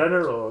 In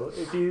general,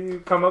 if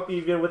you come up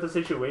even with a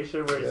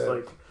situation where it's Yeah.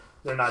 like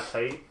they're not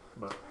tight,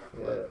 but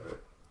Yeah. whatever.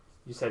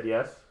 You said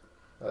yes.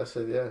 I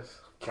said yes.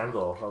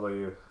 Kendall, how about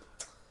you?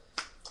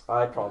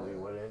 I probably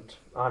wouldn't.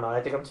 I don't know.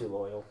 I think I'm too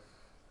loyal.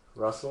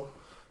 Russell.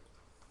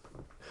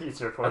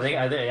 It's your I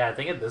question.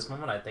 think at this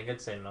moment, I think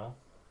I'd say no.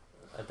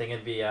 I think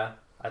it'd be yeah.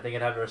 I think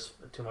I'd have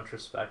too much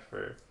respect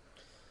for.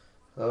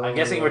 I'm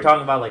guessing we're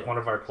talking about like one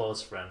of our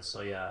close friends.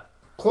 So yeah.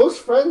 Close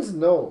friends.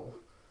 No.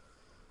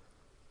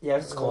 Yeah,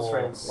 it's close Oh.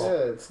 friends. Yeah,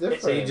 it's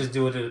different. So you just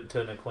do it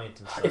to an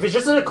acquaintance. If it's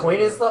just an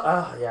acquaintance, though,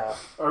 yeah.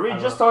 Are we I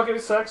don't just talking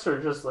sex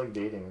or just like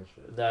dating and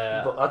shit?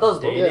 the But I thought it was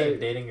both. dating, Yeah.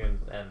 dating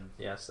and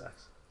yeah,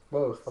 sex.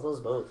 both. I thought it was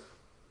both.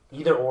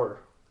 Either or.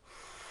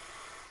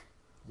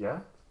 Yeah.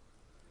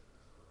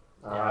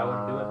 Yeah, I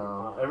wouldn't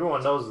do it.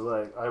 Everyone knows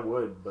like I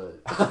would,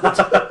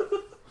 but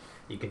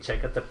You can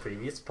check out the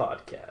previous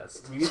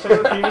podcast. you can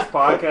check the previous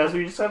podcast.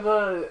 We just have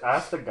to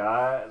ask the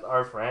guy,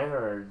 our friend,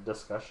 or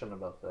discussion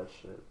about that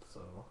shit.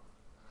 So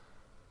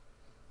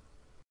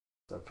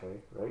it's okay,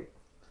 right?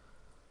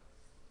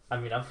 I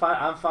mean, I'm fine.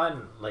 I'm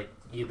fine. Like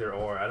either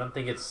or. I don't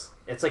think it's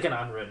like an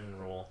unwritten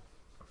rule.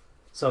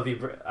 So if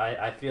you,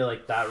 I feel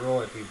like that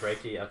rule. If you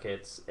break it, okay,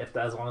 it's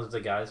as long as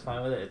the guy's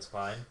fine with it, it's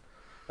fine.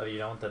 If you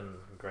don't, then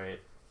great.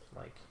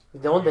 Like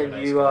Don't You're a then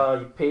nice you guy.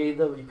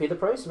 you pay the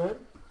price, man.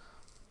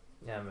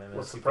 yeah, man.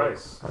 What's the if you pay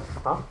price?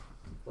 Huh?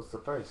 What's the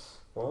price?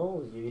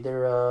 Well, you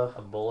either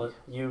A bullet.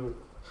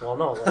 well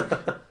no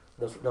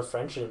like the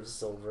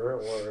friendship's over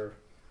or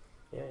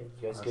yeah you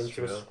guys That's get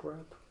into a true.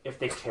 scrap. If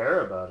they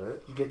care about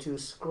it. You get to a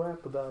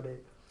scrap about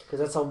it because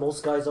that's how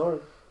most guys are.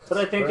 But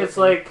I think it's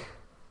like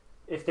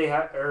if they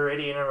are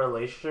already in a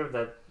relationship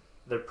that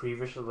the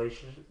previous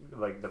relationship,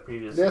 like the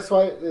previous. That's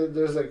why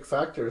there's like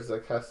factors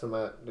that has to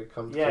that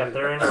come. Yeah, to if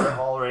they're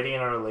already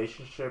in a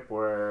relationship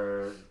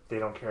where they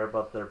don't care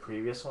about their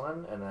previous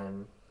one, and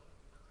then.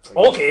 like,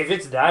 Okay, if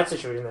it's that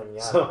situation, then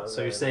yeah.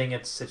 So you're saying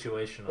it's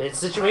situational.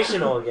 it's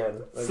situational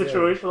again.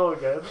 situational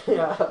again.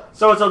 Yeah.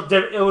 So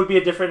it would be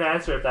a different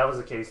answer if that was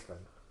the case then.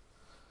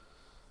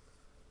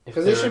 If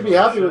Because they they're should in be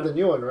a happy with the relationship,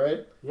 new one,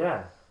 right?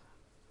 Yeah.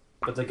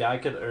 But the guy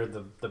could, or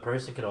the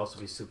person could also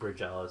be super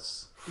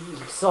jealous. You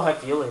still have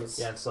feelings.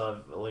 Yeah, and still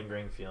have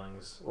lingering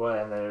feelings.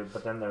 Well,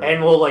 but then they're.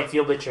 And will like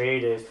feel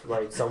betrayed if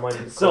like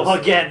someone. So close-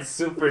 again,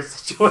 super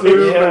Super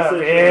situational. yeah,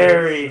 situation.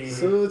 very.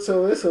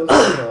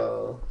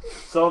 So.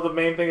 So the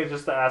main thing is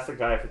just to ask the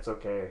guy if it's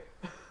okay.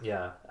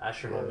 Yeah,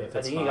 ask your Yeah. homie if I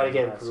it's think you fine. gotta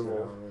get Ask approval.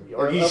 her.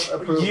 Or Yeah,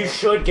 approval. you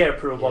should get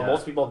approval. Yeah.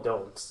 Most people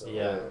don't. So.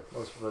 Yeah,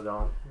 Most people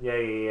don't. Yeah.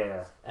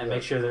 and Yeah.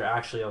 make sure they're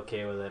actually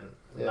okay with it.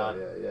 Yeah, not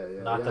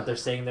yeah. not that they're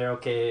saying they're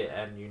okay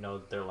and you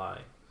know they're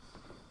lying.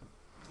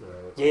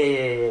 Right.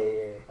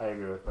 Yeah. I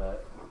agree with that.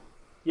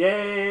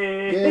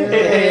 Yay!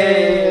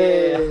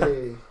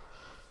 Yay!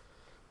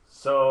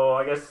 So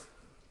I guess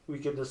we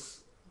could just.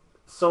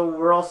 So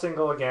we're all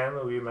single again,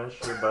 we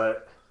mentioned,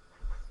 but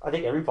I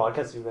think every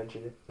podcast we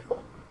mentioned it.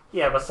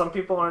 yeah, but some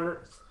people aren't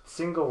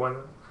single when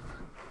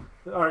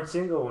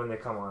they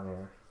come on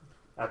here,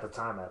 at the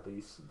time at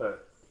least.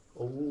 But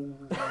Oh.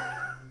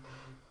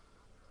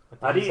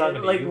 how do you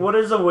like? What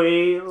is a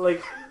way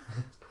like?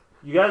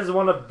 You guys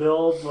want to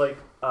build like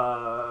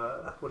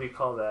what do you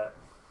call that?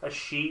 A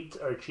sheet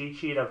or cheat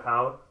sheet of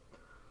how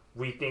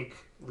we think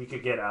we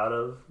could get out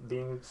of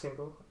being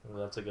single.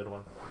 That's a good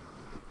one.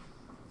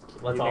 You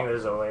Let's think all.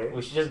 there's a way?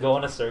 We should just go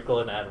in a circle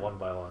and add one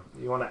by one.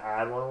 You want to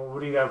add one? What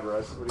do you got,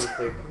 Russ? What do you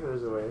think?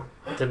 There's a way.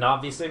 To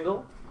not be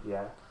single.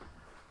 Yeah.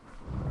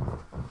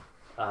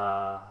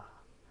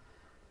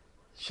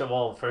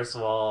 Well, first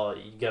of all,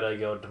 you gotta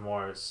go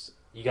divorce.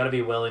 You gotta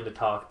be willing to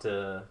talk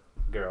to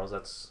girls.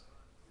 That's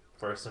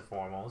first and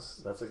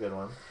foremost. That's a good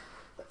one.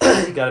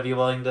 You gotta be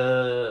willing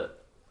to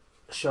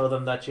show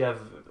them that you have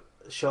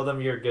show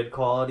them your good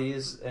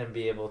qualities and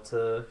be able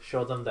to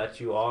show them that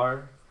you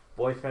are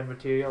boyfriend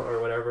material or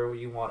whatever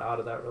you want out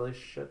of that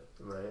relationship.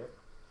 Right.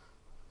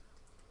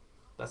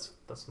 That's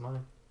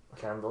mine.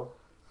 Kendall.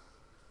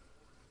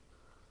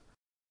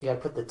 You gotta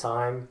put the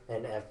time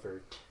and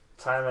effort.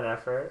 Time and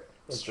effort.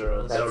 It's into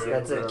true.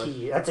 That's a into-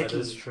 key. That's a That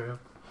is key. true.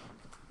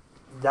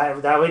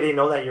 That way they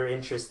know that you're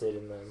interested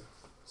in them,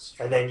 It's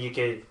true. and then you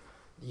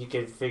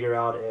could figure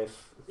out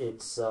if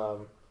it's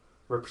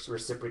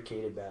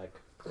reciprocated back,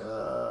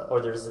 or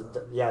there's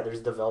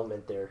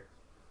development there,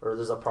 or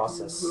there's a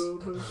process.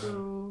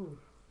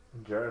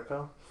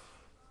 Jericho.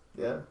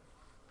 Yeah,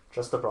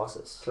 Trust the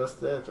process.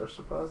 trust the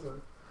process.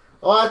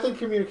 Oh, I think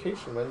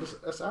communication, man.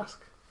 Just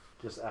ask.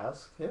 Just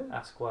ask. Yeah.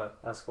 Ask what?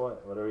 Ask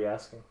what? What are we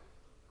asking?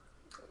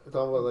 It's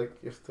all about like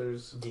if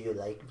there's. Do you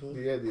like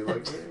me? Yeah, do you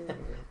like me?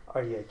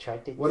 Are you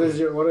attracted? What to is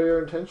me? your What are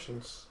your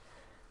intentions?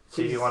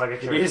 So you want to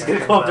get your You're just gonna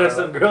attention go up to back?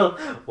 some girl.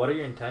 What are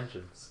your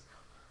intentions?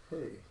 Hey,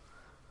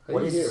 are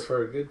What you is- here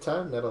for a good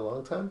time, not a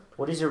long time?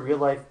 What is your real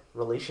life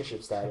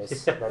relationship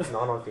status that's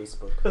not on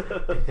Facebook?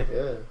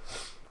 Yeah.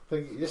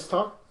 Like, just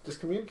talk. Just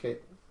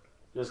communicate.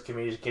 Just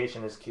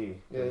communication is key.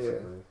 Yeah, yeah.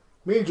 basically.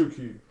 Major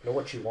key. Know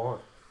what you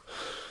want.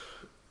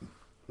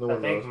 No I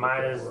one think knows what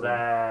mine they is want.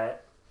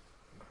 that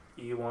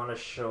you want to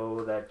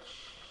show that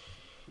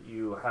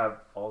you have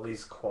all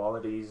these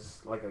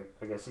qualities. Like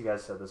I guess you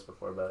guys said this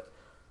before, but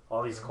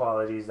all these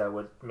qualities that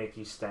would make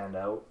you stand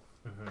out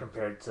Mm-hmm.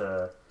 compared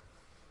to,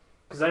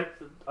 because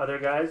other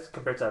guys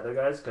compared to other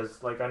guys.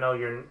 Because like I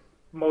know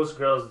most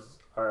girls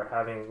are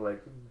having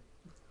like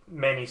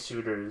many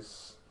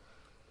suitors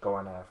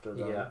going after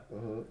them. Yeah.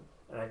 Mhm.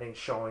 And I think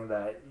showing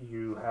that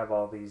you have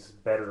all these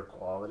better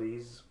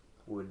qualities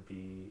would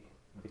be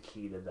the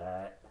key to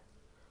that.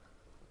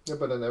 Yeah,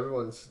 but then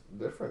everyone's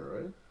different,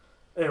 right?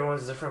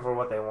 Everyone's different for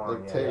what they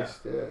want. Like Yeah.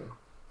 taste,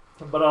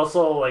 yeah. But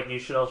also, like, you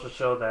should also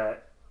show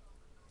that.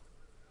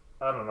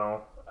 I don't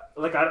know.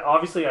 Like,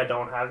 obviously, I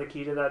don't have the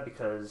key to that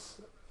because,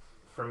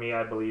 for me,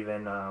 I believe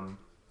in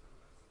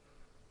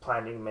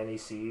planting many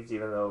seeds,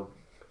 even though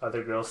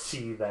other girls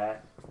see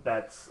that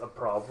that's a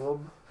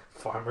problem.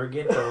 Farmer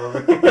get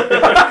over.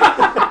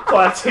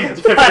 Planting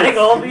Planting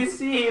all these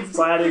seeds.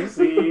 planting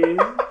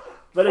seeds.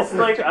 But it's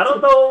like I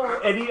don't know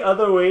any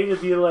other way to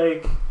be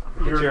like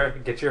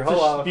Get your to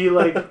hoe out. be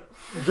like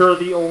you're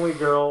the only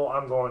girl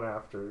I'm going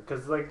after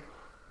because like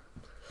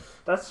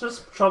that's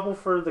just trouble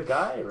for the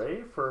guy,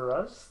 right? For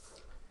us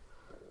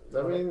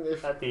I mean,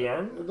 if at the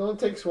end. it only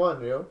takes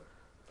one,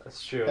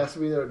 That's true. it has to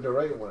be the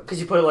right one. Because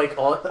you put like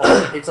all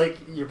it's like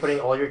you're putting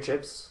all your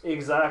chips.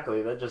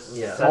 Exactly. That just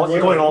Yeah. sets You're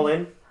you- going all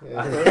in.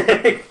 Yeah.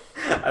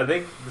 I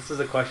think this is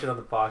a question on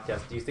the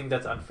podcast. Do you think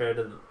that's unfair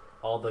to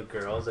all the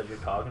girls that you're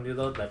talking to,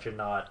 though, that you're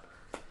not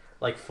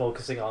like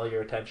focusing all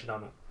your attention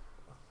on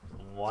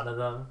one of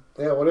them?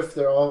 Yeah, what if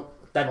they're all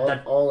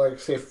That all like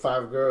say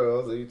 5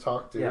 girls that you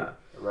talk to? yeah,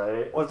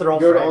 right. Or if they're all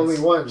You're the friends.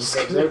 only one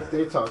that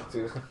they talk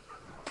to.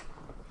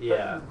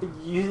 yeah.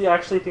 You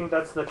actually think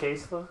that's the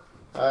case though?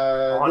 This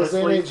day and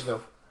Honestly- age,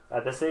 no.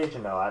 At this age,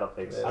 no, I don't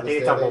think so. Yeah. I think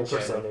it's a low This day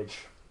and age, percentage.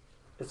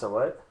 It's a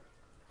what?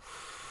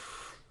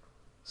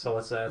 So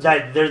what's that?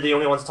 That they're the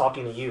only ones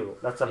talking to you.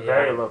 That's a Yeah.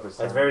 very low percentage.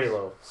 That's very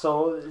low.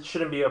 So it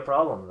shouldn't be a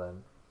problem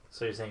then.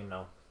 So you're saying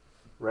no?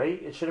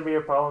 Right? It shouldn't be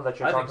a problem that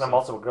you're I talking think to so.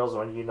 multiple girls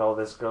when you know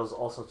this girl's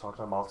also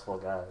talking to multiple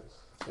guys.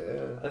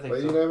 Yeah, I think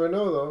but you so. never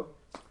know though,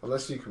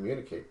 unless you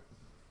communicate.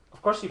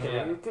 Of course you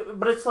can, Yeah.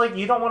 but it's like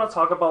you don't want to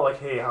talk about like,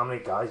 hey, how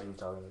many guys are you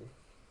talking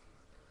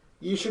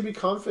to? You should be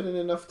confident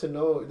enough to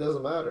know it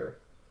doesn't matter.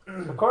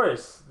 Of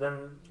course,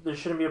 then there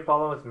shouldn't be a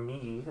problem with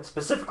me,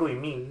 specifically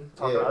me,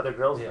 talking to Yeah. other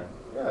girls, Yeah.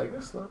 then, Yeah, I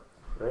guess not.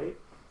 right?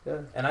 Yeah.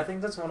 And I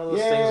think that's one of those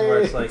Yay! things where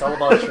it's like It's all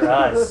about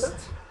trust.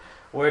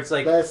 where it's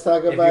like Let's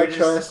talk if about you're just-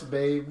 trust,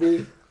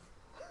 baby.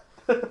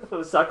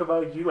 Let's talk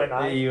about you and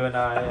I. you and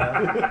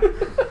I.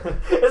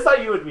 It's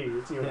not you and me.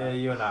 It's you and Yeah, I.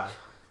 you and I.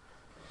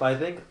 But I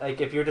think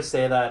like if you were to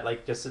say that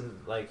like just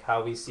in like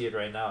how we see it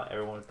right now,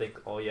 everyone would think,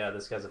 oh yeah,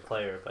 this guy's a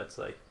player. But it's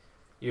like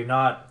you're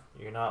not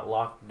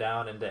locked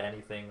down into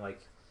anything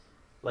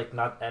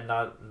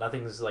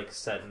nothing's like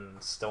set in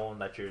stone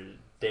that you're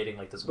dating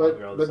like this one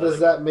girl. But this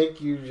does other that make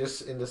you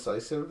just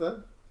indecisive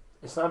then?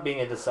 It's not being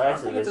girl. I don't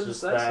indecisive. think It's it's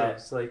just indecisive. that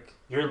It's like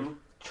you're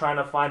trying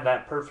to find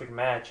that perfect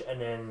match, and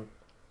then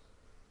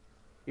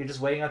you're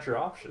just weighing out your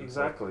options.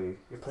 exactly.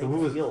 You're Like,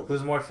 playing the field.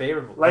 who's more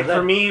favorable? Like Then-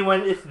 for me,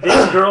 if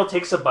this girl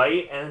takes a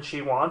bite and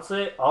she wants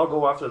it, I'll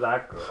go after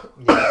that girl.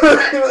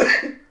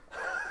 Yeah.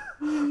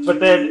 But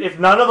then if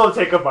none of them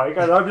take a bite,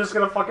 I'm just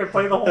gonna fucking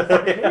play the whole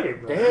fucking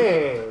game.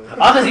 Dang.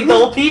 I'll just eat the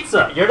whole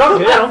pizza. You're not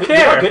good. I don't You're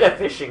care. not good at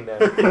fishing then.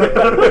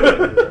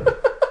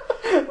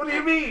 What do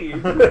you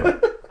mean?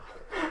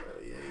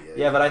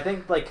 Yeah, but I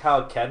think like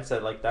how Ken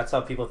said, like that's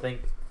how people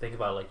think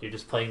about it. Like you're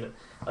just playing.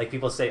 Like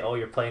people say, oh,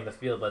 you're playing the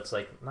field, but it's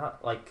like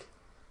not like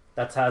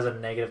that has a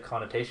negative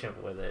connotation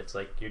with it. It's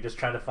like you're just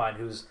trying to find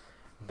who's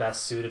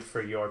best suited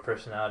for your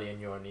personality and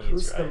your needs.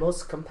 Who's right? the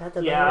most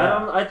compatible?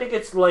 Yeah, I think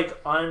it's like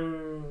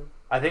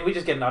I think we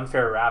just get an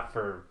unfair rap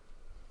for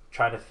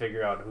trying to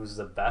figure out who's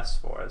the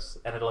best for us,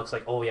 and it looks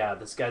like, oh yeah,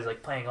 this guy's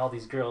like playing all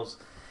these girls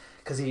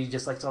because he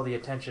just likes all the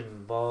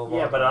attention. Blah, blah,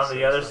 Yeah, but blah. on So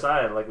the it's other like-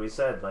 side, like we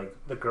said, like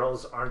the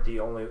girls aren't the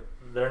only.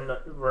 They're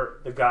not.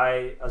 The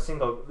guy, a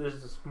single.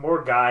 There's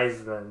more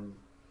guys than,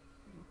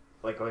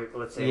 like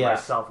let's say Yeah.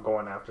 myself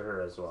going after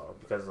her as well.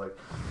 Because like,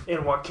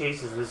 in what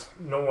cases this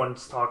no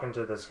one's talking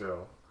to this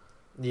girl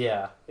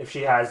yeah, if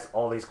she has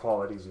all these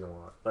qualities you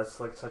want. That's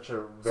like such a.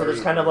 So Very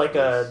there's kind of like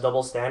a case.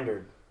 double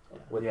standard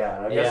with Yeah,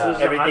 I that. guess Yeah.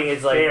 there's Everything an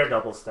is like unfair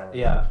double standard.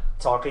 yeah,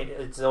 talking.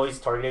 It's always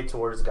targeted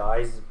towards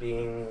guys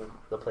being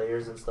the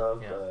players and stuff.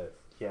 Yeah. But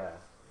Yeah.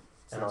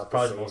 it's and not it's the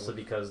probably same. mostly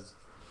because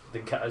the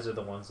guys are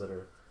the ones that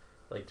are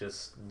like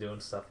just doing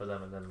stuff for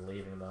them and then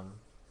leaving them.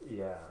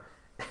 Yeah.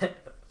 Like,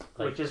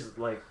 Which is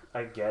like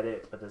I get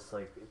it, but it's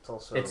like it's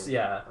also it's like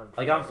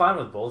unfair. I'm fine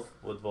with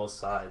both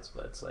sides,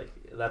 but it's like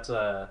that's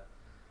a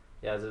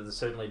there's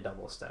certainly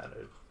double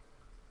standard.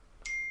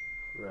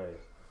 Right.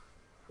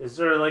 Is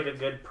there like a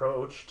good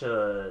approach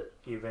to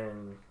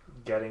even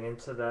getting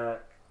into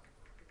that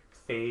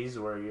phase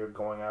where you're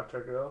going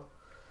after a girl?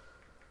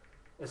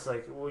 It's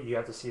like, well, you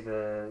have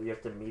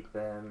to meet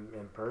them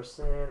in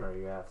person, or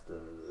you have to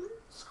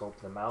scope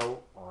them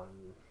out on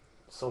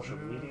social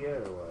media,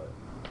 or what?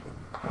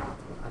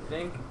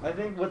 I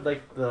think with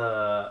like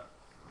the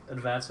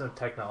advancement of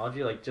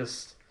technology, like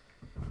just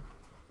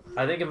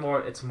I think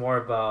it's more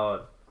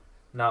about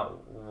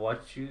not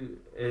what you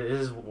it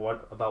is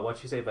what about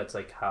what you say, but it's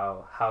like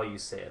how you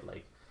say it,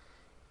 like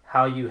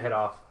how you hit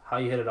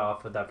it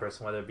off with that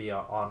person, whether it be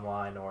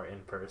online or in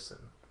person.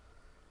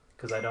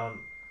 Because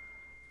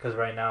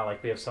right now,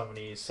 like we have so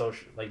many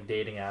social like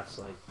dating apps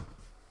like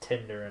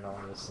Tinder and all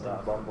this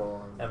stuff,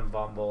 Bumble and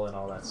Bumble and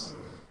all that,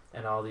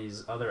 and all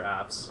these other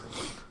apps,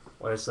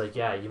 where it's like,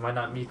 yeah, you might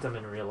not meet them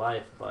in real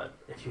life, but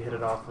if you hit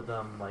it off with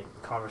them like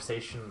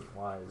conversation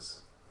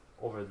wise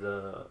over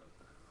the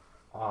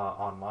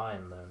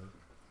online, then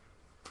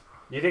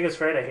Do you think it's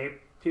fair to hate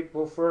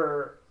people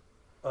for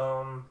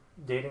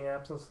dating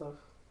apps and stuff?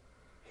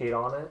 Hate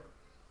on it?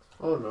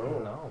 Oh no.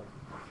 no.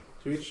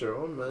 To each your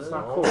own, man. It's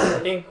not No, cool. I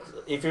think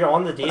if you're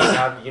on the dating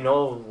app, you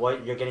know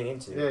what you're getting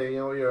into. Yeah, you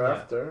know what you're Yeah.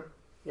 after.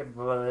 Yeah,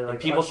 but like And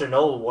people should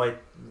know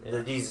what Yeah.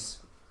 these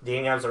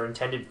dating apps are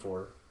intended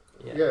for.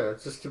 Yeah,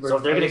 it's just to So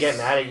if they're gonna replace- get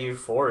mad at you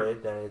for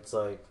it, then it's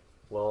like,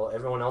 well,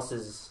 everyone else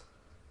is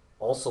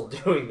also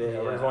doing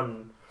that. Yeah.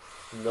 Everyone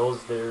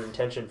knows their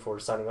intention for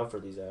signing up for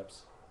these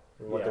apps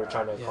and what they're Yeah.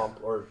 trying to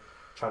Yeah.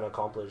 trying to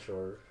accomplish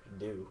or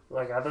do.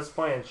 Like at this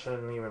point, it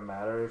shouldn't even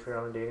matter if you're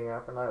on a dating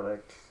app or not.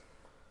 Like,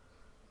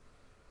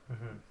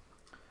 Mm-hmm.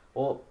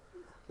 Well,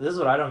 this is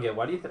what I don't get.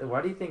 Why do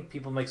you think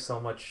people make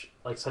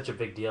such a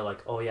big deal? Like,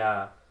 oh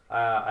yeah,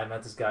 I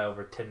met this guy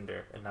over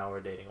Tinder and now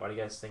we're dating. Why do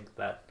you guys think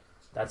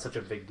that's such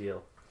a big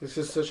deal? It's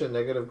just such a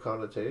negative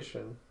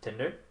connotation.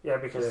 Tinder? yeah,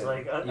 because Yeah.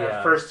 like Yeah.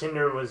 at first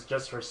Tinder was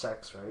just for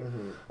sex, right?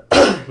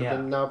 Mm-hmm. Yeah.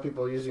 And now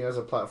people are using it as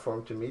a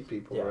platform to meet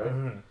people, Yeah. right?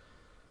 Mm-hmm.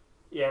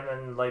 Yeah, and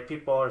then like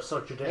people are so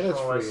And it's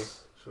traditionalist,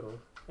 free. So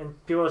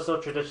and people are so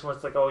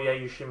traditionalist. Like, oh yeah,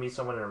 you should meet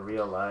someone in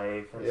real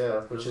life. And yeah,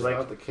 stuff. which It's is like,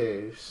 not the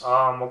case.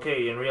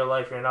 okay, in real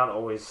life, you're not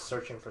always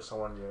searching for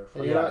someone you're.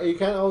 And yeah. you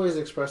can't always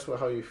express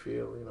how you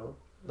feel, you know.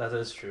 That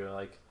is true.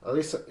 Like, At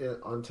least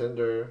on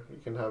Tinder, you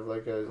can have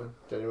like a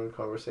genuine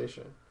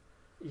conversation.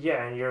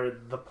 Yeah,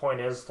 and the point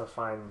is to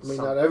find. I mean,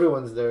 some- not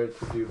everyone's there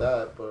to do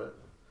that, but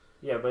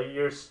Yeah, but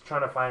you're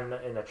trying to find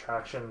an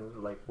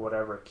attraction, like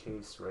whatever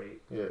case,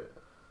 right? yeah,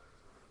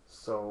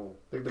 So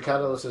like the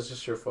catalyst is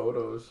just your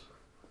photos,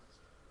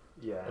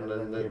 yeah, and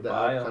then your the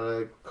bio. app kind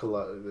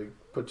of like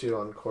put you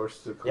on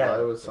course to collide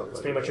Yeah, with something.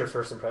 it's pretty much your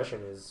first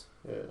impression is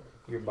Yeah,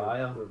 your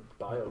bio. your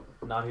bio.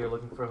 Not here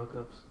looking for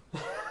hookups.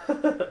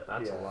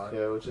 That's Yeah. a lie.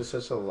 yeah, which is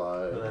such a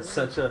lie. That's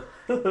such a.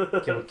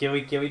 Can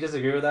we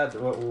disagree with that?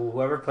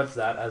 Whoever puts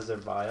that as their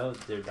bio,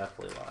 they're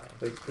definitely lying.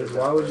 Like, 'cause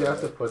why would you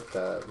have to put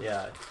that?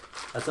 Yeah,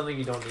 that's something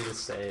you don't need to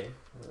say.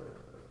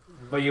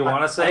 But you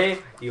want to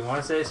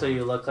say, so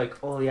you look like,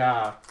 oh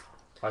yeah,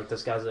 like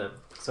this guy's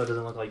so it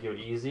doesn't look like you're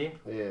easy,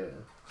 Yeah,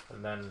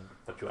 and then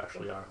what you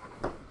actually are.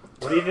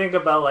 What do you think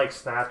about like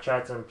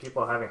Snapchats and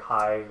people having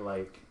high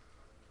like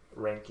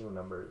ranking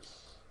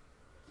numbers?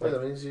 yeah,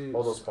 that means you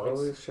all those points.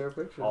 always share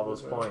pictures. All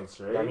those with them. points,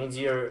 right? That means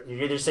you're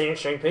either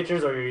sharing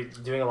pictures or you're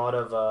doing a lot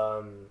of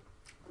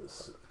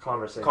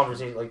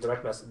Conversation. like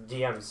direct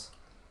DMs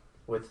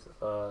with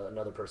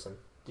another person.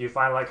 Do you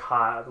find like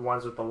hot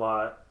ones with a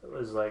lot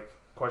is like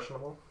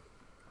questionable?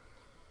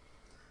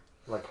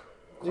 Like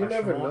You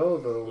never questionable? know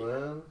though,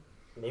 man.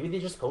 Maybe they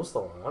just post a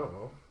lot. I don't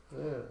know.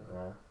 Yeah.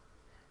 Yeah.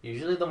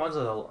 Usually the ones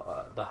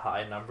with the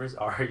high numbers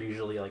are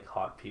usually like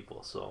hot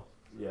people. So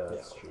Yeah,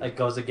 that's true. it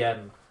goes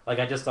again. Like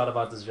I just thought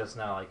about this just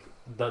now. Like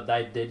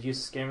that did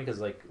used to scare me because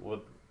like with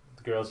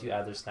the girls you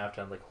add their Snapchat,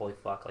 I'm like holy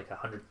fuck, like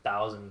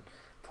 100,000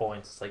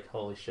 points. It's like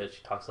holy shit,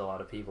 she talks to a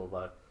lot of people.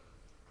 But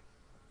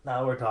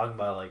now we're talking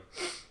about like,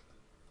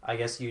 I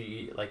guess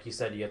you like you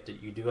said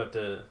you do have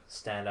to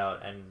stand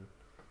out and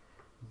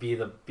be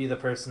the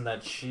person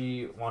that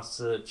she wants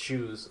to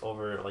choose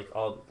over like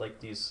all like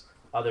these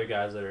other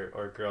guys that are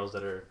or girls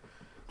that are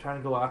trying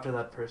to go after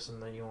that person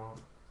that you want.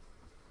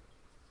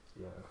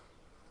 Yeah.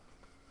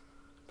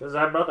 Because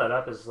I brought that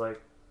up is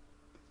like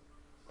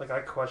I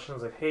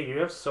questions like, hey, you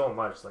have so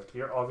much. Like,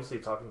 you're obviously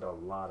talking to a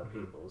lot of Mhm.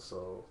 people,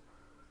 so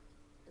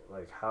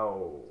like,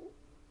 how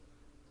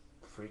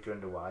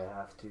frequent do I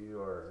have to,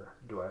 or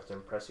do I have to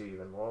impress you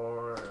even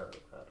more? Or, I don't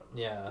know.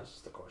 Yeah. That's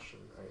just the question,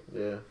 right?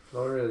 Yeah.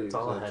 No one really It's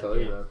all a gonna head tell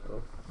you game. that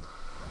though.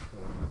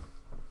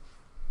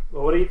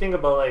 Well, what do you think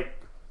about like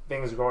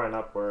things growing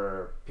up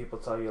where people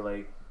tell you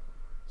like,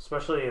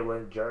 especially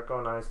when Jericho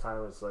and I's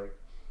time, it's like,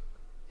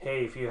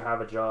 hey, if you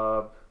have a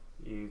job,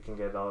 you can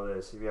get all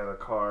this. If you have a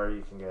car,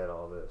 you can get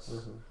all this.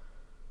 Mm-hmm.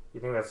 You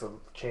think that's a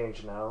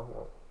change now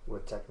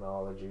with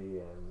technology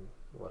and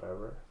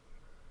whatever?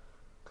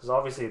 Because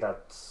obviously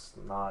that's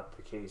not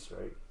the case,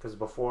 right? Because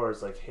before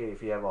it's like, hey,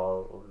 if you have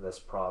all of this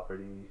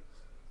property,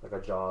 like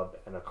a job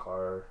and a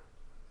car,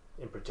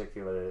 in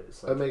particular,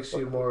 it's like That makes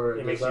you more.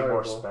 it makes you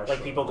more desirable. special.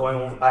 Like people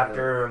going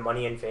after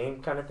money and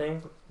fame kind of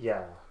thing.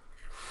 Yeah,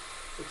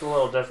 it's a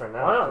little different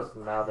now. Why not? 'Cause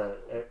now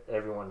that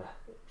everyone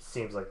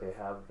seems like they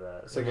have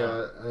that. It's like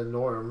Yeah. a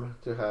norm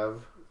to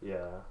have.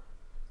 Yeah,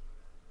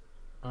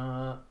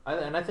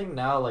 I think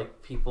now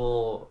like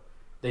people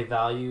they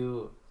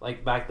value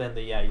like back then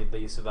they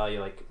used to value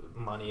like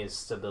money is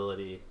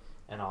stability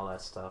and all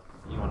that stuff.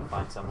 You want to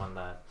find someone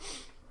that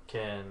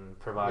can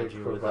provide They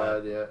you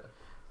provide, yeah.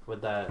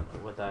 with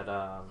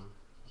that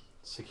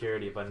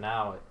security. But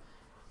now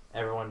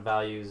everyone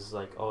values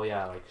like oh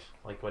yeah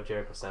like what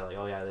Jericho said like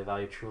oh yeah they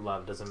value true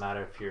love. Doesn't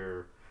matter if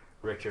you're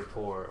rich or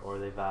poor, or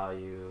they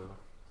value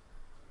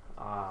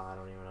I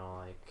don't even know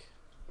like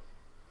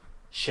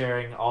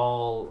sharing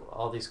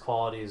all these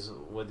qualities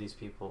with these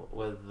people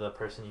with the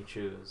person you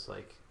choose.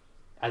 Like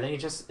I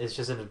think it's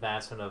just an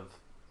advancement of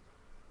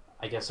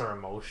I guess our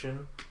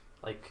emotion,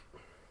 like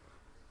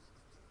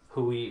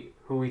who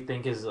we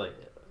think is like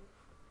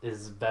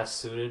is best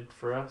suited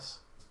for us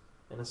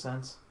in a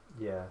sense.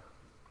 yeah.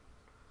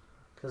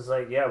 Cause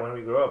like when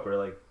we grew up, we're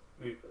like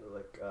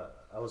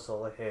I was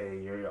told like, hey,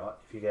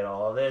 if you get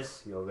all of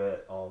this, you'll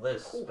get all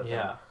this. But then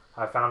Yeah.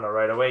 I found out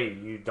right away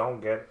you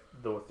don't get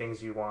the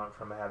things you want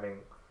from having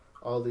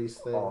All these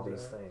things. all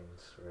these yeah.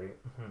 things, right?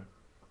 Mhm.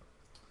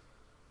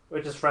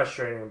 Which is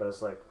frustrating, but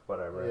it's like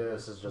whatever. Yeah.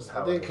 This is just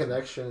how I think it is.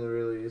 connection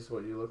really is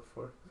what you look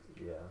for,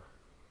 Yeah,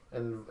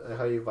 and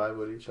how you vibe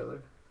with each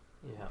other.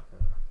 Yeah.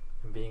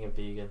 And being a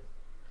vegan.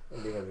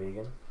 and being a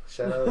vegan.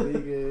 Shout out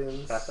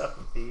vegans. Shout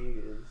out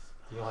vegans.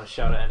 You want to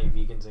shout out any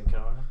vegans in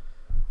Kelowna?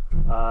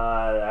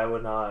 I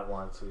would not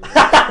want to.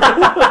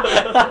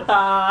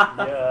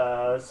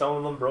 Yeah, some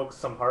of them broke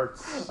some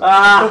hearts.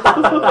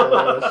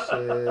 Oh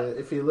shit!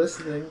 If you're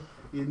listening,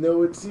 you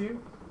know it's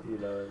you. You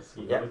know, it's,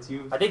 Yeah. It's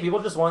you. I think people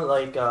just want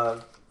like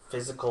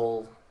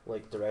physical,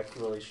 like direct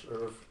relation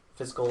or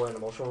physical and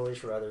emotional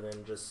relation rather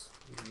than just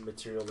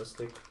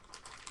materialistic.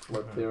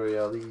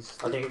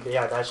 Materialist. I think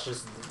that's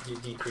just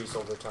decrease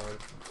over time.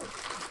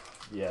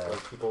 yeah.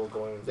 Like people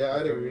going Yeah, I'd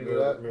after agree with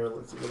that. mere-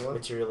 That's a good one.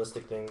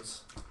 materialistic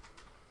things.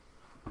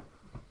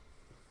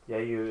 Yeah,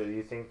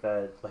 you think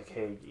that like,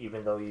 hey,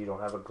 even though you don't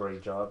have a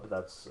great job,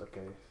 that's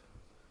okay.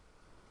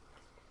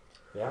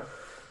 Yeah,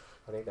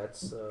 I think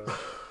that's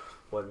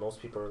what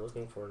most people are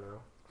looking for now.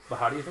 But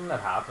how do you think that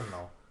happened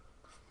though?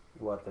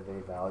 What that they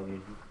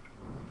valued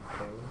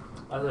thing.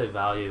 How do they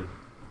value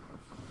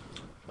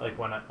like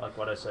like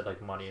what I said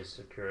like money is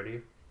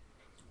security?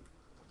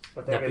 I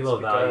think That it's people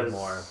value because-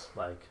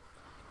 more like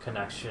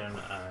connection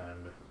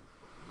and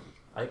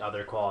like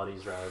other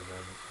qualities rather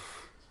than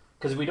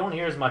because we don't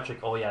hear as much like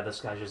oh yeah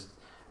this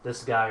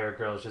guy or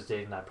girl is just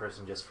dating that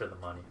person just for the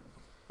money.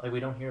 Like we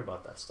don't hear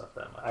about that stuff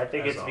that much. I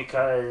think as it's often.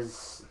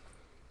 because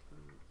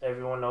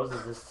everyone knows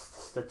that this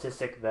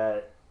statistic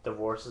that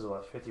divorce is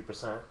what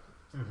 50%.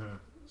 Mhm.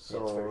 So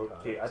Yeah, it's very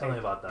high. I Something think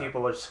about that.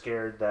 people are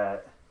scared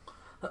that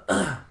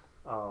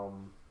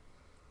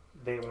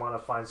they want to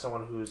find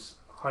someone who's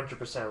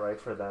 100% right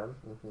for them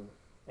Mm-hmm.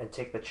 and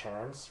take the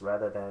chance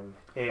rather than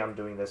hey I'm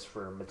doing this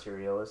for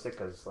materialistic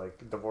because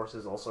like divorce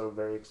is also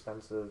very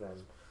expensive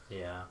and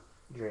Yeah.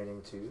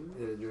 draining too.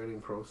 Yeah,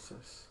 draining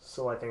process.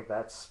 So I think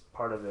that's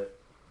part of it.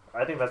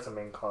 I think that's the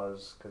main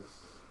cause because,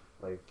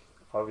 like,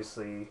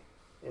 obviously,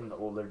 in the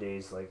older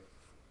days, like,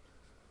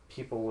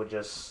 people would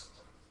just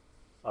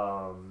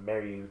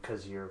marry you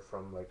because you're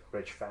from like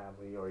rich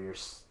family or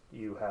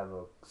you have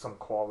some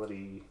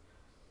quality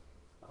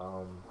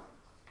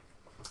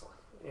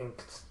in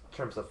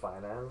terms of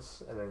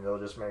finance, and then they'll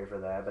just marry for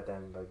that. But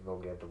then like they'll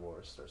get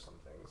divorced or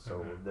something. So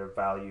Mhm. their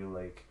value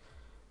like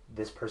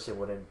this person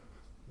wouldn't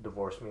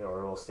divorce me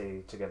or we'll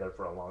stay together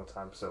for a long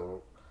time.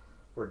 So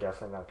we're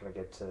definitely not going to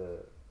get to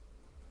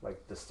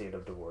like the state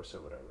of divorce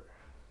or whatever.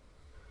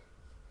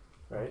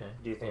 Right? Okay.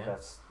 Do you think Yeah.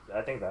 that's?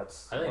 I think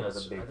that's I think one of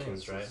that's- the big I think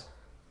cases. that's right.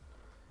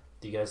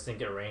 Do you guys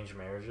think arranged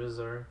marriages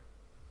are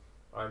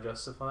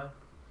justified?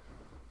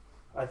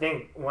 I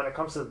think when it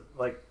comes to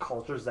like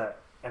cultures that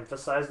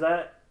emphasize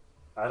that,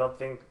 I don't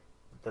think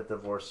the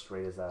divorce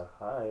rate is that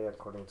high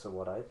according to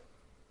what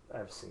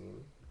I've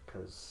seen,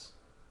 because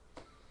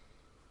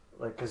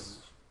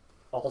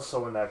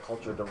also in that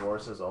culture,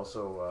 divorce is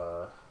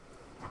also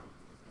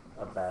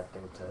a bad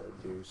thing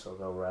to do, so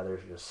they'll rather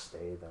just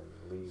stay than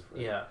leave.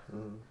 Right? Yeah,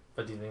 Mm.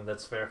 but do you think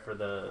that's fair for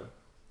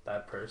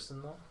that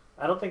person though?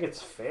 I don't think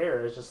it's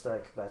fair. It's just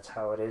like that's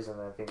how it is,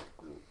 and I think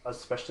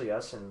especially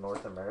us in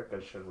North America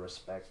should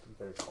respect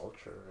their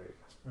culture,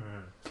 right?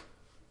 Mm.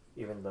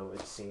 Even though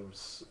it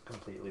seems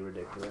completely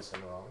ridiculous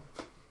and wrong.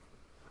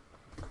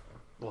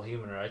 Well,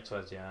 human rights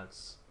wise, yeah,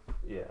 it's.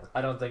 Yeah.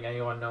 I don't think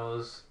anyone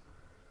knows.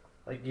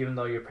 Like, even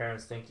though your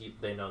parents think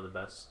they know the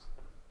best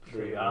for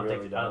They you, I don't really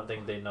think I don't. don't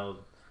think they know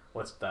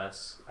what's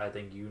best. I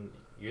think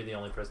you're the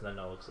only person that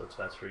knows what's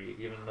best for you.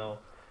 Even though,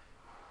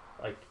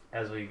 like,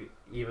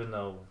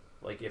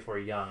 like if we're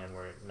young and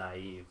we're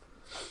naive,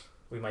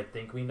 we might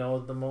think we know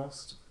the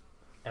most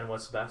and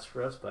what's best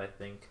for us. But I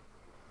think,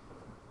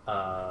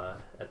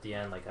 at the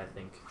end, like I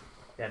think,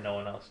 yeah, no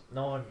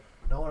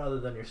one other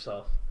than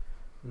yourself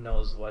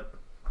knows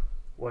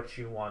what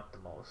you want the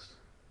most.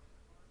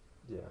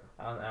 Yeah.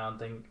 I don't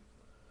think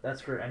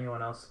that's for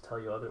anyone else to tell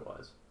you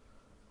otherwise.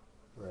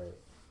 Right.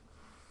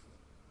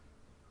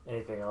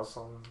 Anything else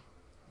on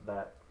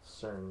that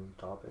certain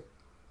topic?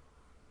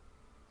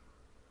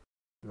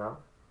 No?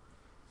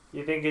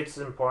 You think it's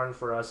important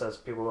for us as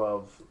people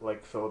of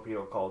like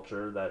Filipino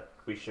culture that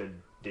we should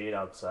date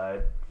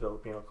outside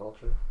Filipino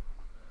culture?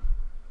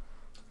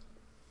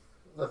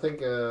 I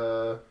think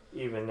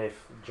Even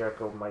if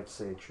Jericho might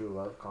say true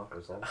love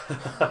conquers all.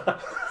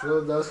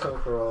 Phil does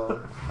conquer all.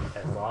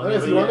 As long I mean,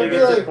 as if Do you you wanna think be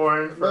it's like-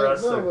 important for like,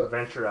 us no, to but-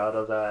 venture out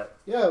of that?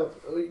 Yeah,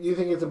 you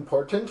think it's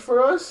important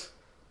for us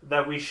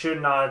That we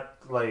should not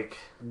like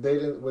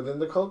dating within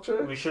the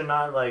culture? we should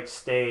not like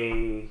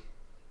stay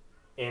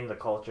in the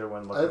culture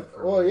when looking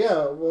for Well, mates.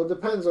 yeah. Well, it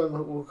depends on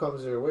who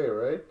comes your way,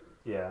 right?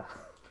 Yeah.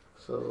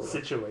 So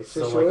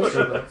Situation.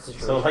 situational.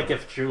 so like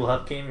if true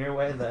love came your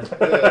way, then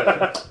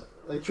Yeah.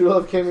 Like true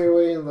love came your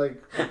way, and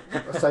like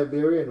a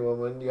Siberian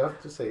woman, you have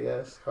to say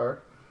yes.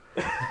 Car.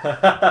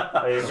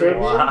 I agree. Serbian,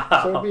 Wow.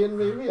 Serbian,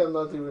 maybe. I'm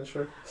not even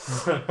sure.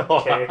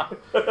 Okay.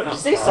 Did you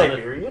say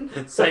Siberian?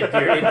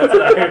 Siberian. That's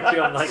what I heard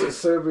you. I'm like,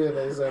 Serbian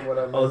is what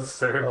I meant. oh,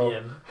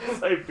 Serbian.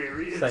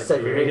 Siberian.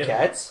 Siberian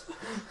cats?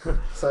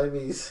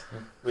 Siamese.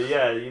 But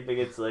yeah, you think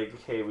it's like,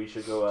 hey, we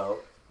should go out.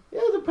 Yeah,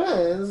 it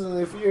depends. And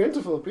if you're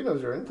into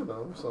Filipinos, you're into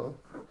them. So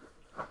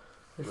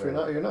if you're Right.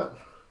 not, you're not.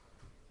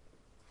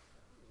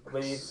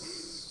 But you,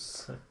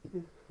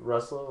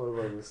 Russell, what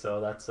about you?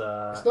 So that's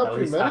It's not at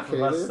least half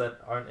of us premeditated. that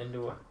aren't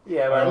into it.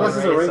 Yeah, but Unless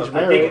it's right, arranged so-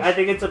 marriage. I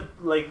think it's a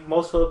like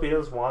most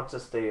Filipinos want to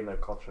stay in their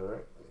culture,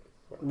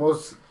 right?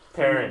 Most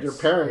Parents. Your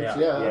parents,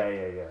 Yeah.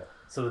 yeah. Yeah.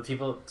 So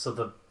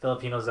the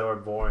Filipinos that were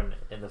born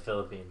in the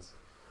Philippines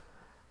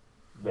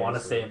want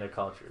to stay in their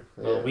culture.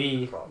 Yeah. Well,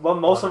 we Well,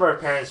 most of our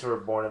parents were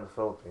born in the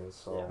Philippines,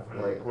 so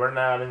Yeah. like we're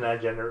not in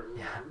that Yeah.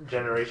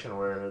 generation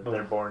where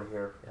they're born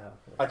here. yeah.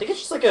 I think it's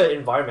just like an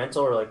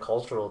environmental or like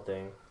cultural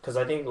thing. Because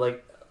I think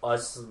like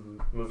us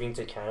moving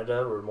to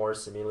Canada, we're more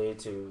assimilated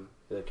to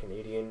the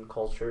Canadian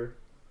culture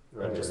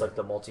and just like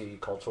the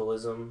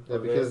multiculturalism. Yeah,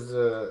 of it. because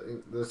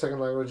the second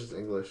language is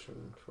English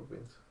in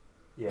Philippines.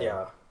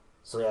 Yeah.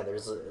 So yeah,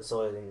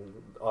 so in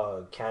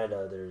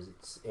Canada,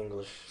 it's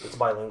English. It's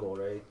bilingual,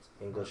 right?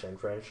 English and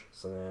French.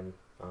 So then,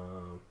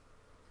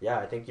 yeah,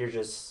 I think you're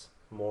just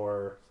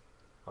more,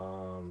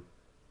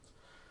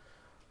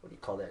 what do you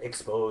call that?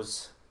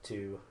 Exposed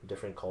to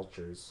different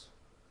cultures,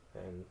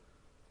 and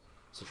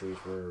situations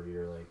where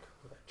you're like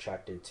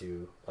attracted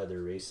to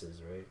other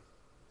races, right?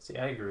 See,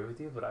 I agree with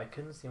you, but I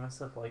couldn't see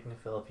myself liking a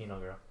Filipino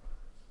girl.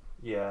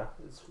 Yeah,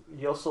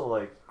 you also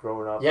like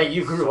growing up. Yeah,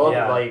 you grew up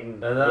Yeah. like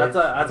That's with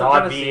what I'm not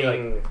trying to see,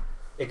 being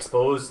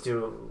exposed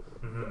to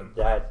Mhm.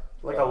 that.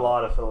 like a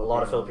lot of Filipinos. A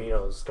lot of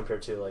Filipinos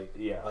compared to like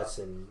Yeah. us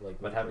and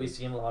like. But have we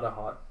seen a lot of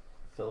hot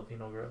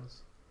Filipino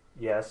girls?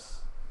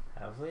 Yes.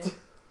 Have we?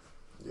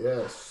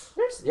 Yes.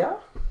 Yeah.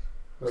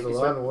 There's Like, a is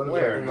lot that- of women.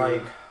 where? And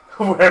like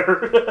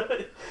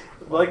Where?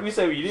 Like we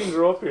said, you didn't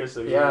grow up here,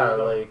 so you yeah, don't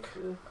know. like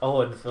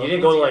Oh, in the you Philippines?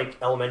 didn't go to like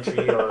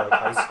elementary or like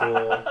high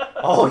school.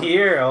 Oh,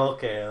 here.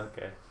 Okay.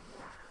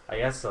 I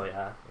guess so.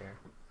 Yeah. Here.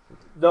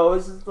 No,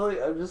 it's just like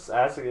I'm just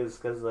asking is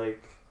because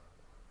like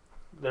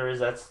there is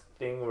that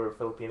thing where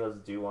Filipinos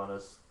do want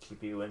to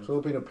keep you in.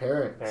 Filipino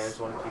parents. Parents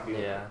want to keep you.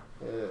 Yeah.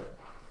 Yeah.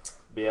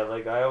 But yeah,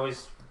 like I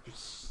always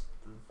just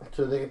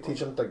So they can teach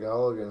them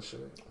Tagalog and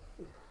shit.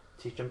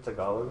 teach them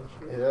Tagalog.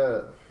 And shit.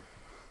 Yeah.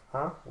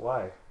 Huh?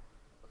 Why?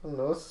 I don't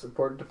know. It's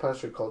important to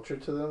pass your culture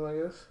to them, I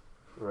guess.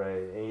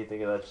 Right, and you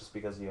think that's just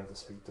because you have to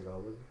speak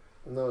Tagalog?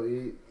 No,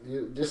 you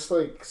just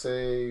like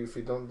say if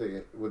you don't do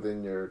it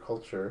within your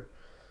culture,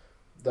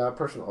 that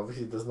person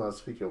obviously does not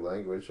speak your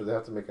language, so they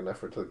have to make an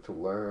effort to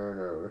learn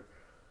or.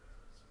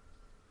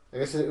 I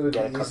guess it would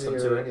Get be accustomed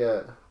easier, to it.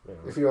 yeah.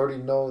 Yeah. If you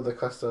already know the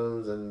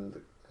customs and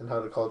how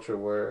the culture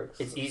works.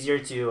 It's easier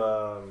to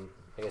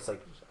I guess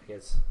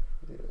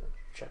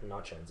Yeah.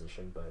 not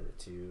transition, but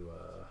to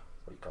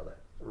what do you call that?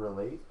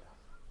 Relate?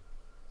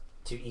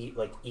 To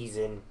ease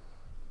in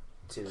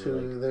to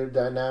To their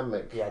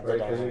dynamic, Yeah, the right?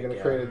 Because you're dynamic, gonna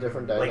yeah. create a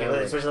different like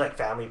dynamic. especially like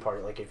family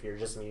party. Like if you're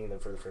just meeting them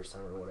for the first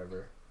time or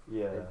whatever.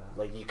 Yeah.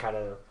 Like you kind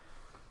of.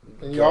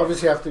 And you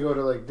obviously have to go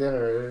to like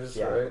dinners,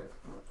 Yeah. right?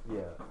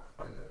 Yeah.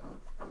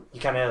 you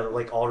kind of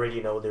like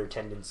already know their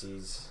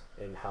tendencies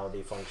and how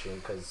they function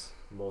because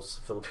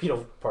most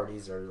Filipino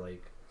parties are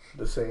like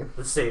The same.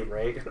 the same,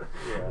 right?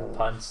 Yeah.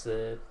 Punch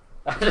it.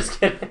 I'm just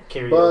kidding.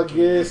 Karaoke,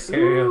 Buggies.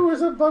 Ooh,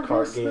 is it card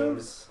Buggies?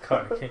 games,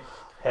 Card game.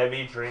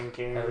 Heavy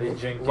drinking. Heavy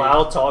drinking.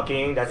 loud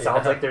talking. That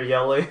sounds Yeah. like they're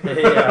yelling.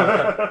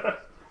 Yeah.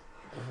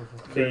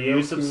 The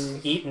use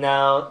of Eat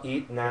now,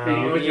 eat now.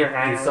 Eat with your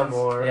Eat some hands.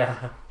 more.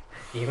 Yeah.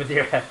 Even with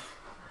your head.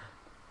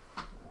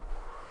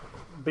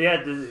 But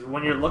yeah,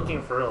 when you're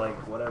looking for like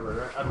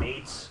whatever a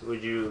mate,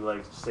 would you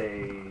like say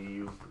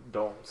you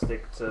don't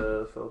stick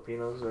to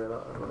Filipinos or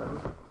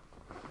whatever?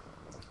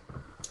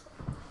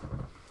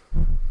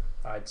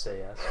 I'd say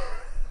yes.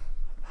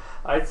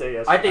 I'd say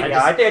yes. I think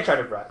I I think I try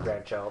to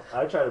branch out.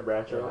 I try to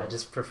branch I out.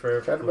 just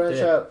prefer. Try to with branch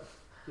it. out.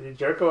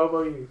 Jerko, how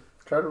about you?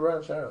 Try to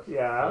branch out. Yeah,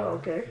 Yeah.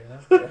 okay.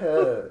 Yeah.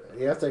 Yeah,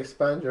 you have to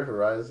expand your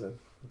horizon.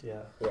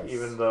 Yeah. Yes.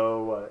 Even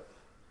though what?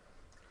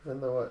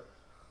 Even though what?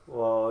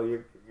 Well,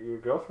 your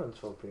girlfriend's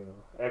Filipino,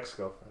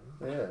 ex-girlfriend.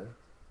 Yeah.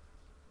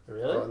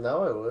 Really? Well,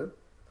 now I would.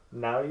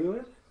 Now you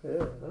would?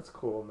 Yeah. That's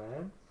cool,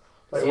 man.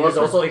 See, what there's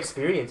also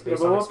experience yeah,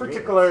 based but on what experience.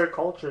 particular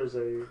cultures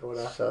are you going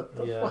after? Shut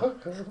the Yeah.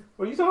 fuck up.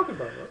 What are you talking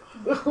about?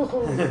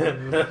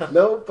 No.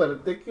 No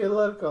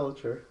particular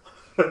culture.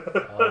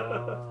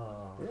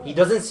 Oh. He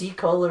doesn't see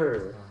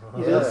color.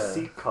 You Yeah. just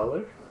see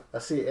color? I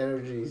see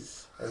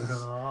energies and,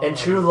 And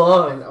true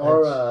love. and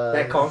aura.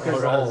 That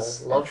conquers all.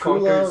 Auras. Love True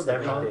conquers love that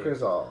everything.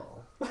 conquers all.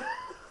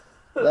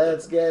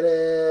 Let's get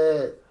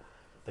it.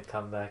 The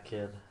comeback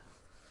kid.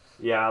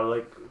 Yeah,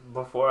 like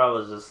before I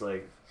was just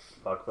like,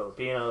 fuck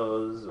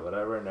Filipinos,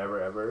 whatever,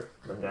 never ever.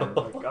 But then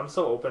like I'm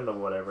so open to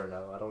whatever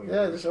now. I don't even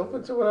Yeah, give a just shit.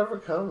 open to whatever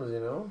comes, you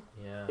know?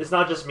 Yeah. It's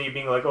not just me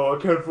being like, oh,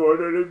 I can't find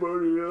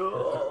anybody.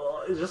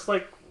 Oh. It's just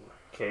like,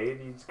 okay,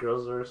 these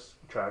girls are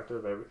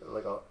attractive.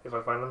 Like, if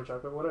I find them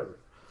attractive, whatever.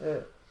 Yeah.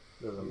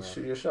 Doesn't You matter.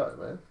 shoot your shot,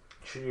 man.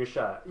 Shoot your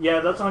shot. Yeah,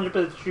 that's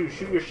 100% true.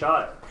 Shoot your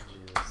shot.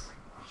 Jesus.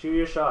 Shoot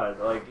your shot.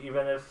 Like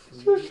even if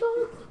Shoot your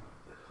shot.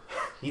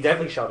 He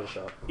definitely shot his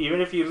shot.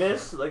 even if you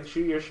miss, like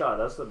shoot your shot.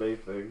 That's the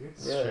big thing.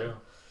 It's Yeah. true.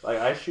 Like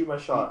I shoot my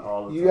shot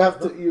all the You time. have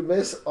to. You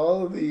miss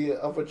all of the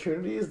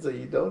opportunities that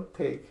you don't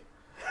take.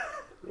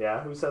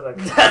 Yeah, who said that?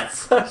 That's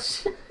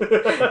such.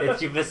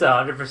 If you miss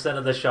 100%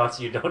 of the shots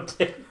you don't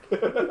take.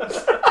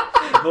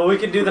 But we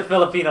can do the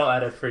Filipino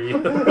edit for you.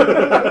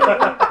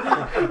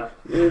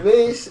 You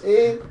miss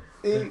it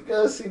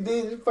because you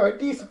didn't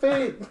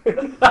participate.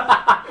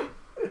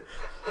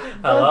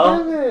 Hello?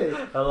 God damn it.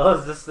 Hello,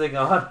 is this thing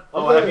on?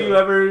 Oh, have you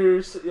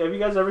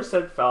guys ever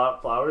sent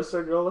flowers to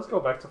a girl? Let's go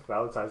back to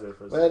Valentine's Day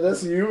for a Man, second.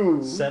 that's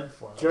you. Send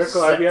flowers.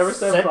 Jericho, have you ever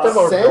sent Sent them flowers?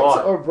 or Sent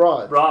brought? or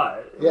brought? Brought.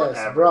 Yes,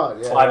 Whatever. brought. I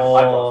Yeah. brought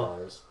Oh.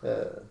 flowers.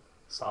 Yeah.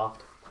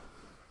 Soft.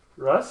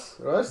 Russ?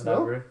 Russ, no.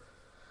 Never.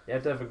 You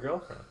have to have a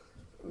girlfriend.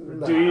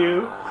 Nah. Do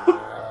you?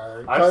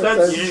 Can't I've sent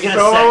send- You're just gonna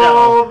so send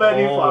them.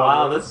 many Oh, flowers.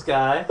 wow, this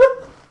guy.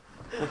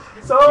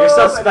 So You're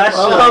so many special.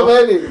 Oh, flowers. how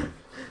many?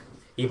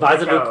 He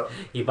buys a Count. book.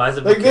 He buys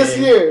a Like bouquet. this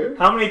year.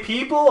 How many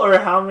people or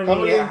how many, How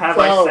many have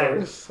I sent?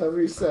 flowers have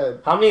you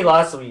sent? How many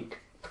last week?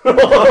 How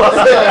many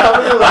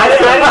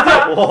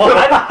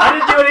I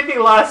didn't do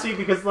anything last week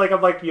because like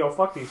I'm like, yo,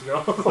 fuck these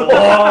girls.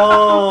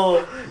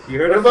 Whoa! You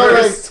heard What it about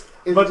first.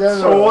 like in But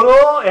general?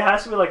 total, it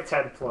has to be like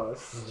 10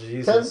 plus. 10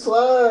 Jesus.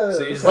 plus.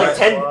 So you just Like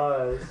 10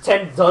 Plus.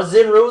 10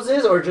 dozen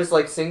roses or just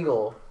like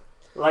single?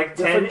 Like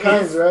 10 different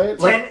kinds, right?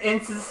 10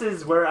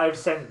 instances where I've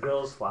sent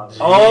girls flowers.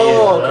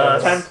 Oh,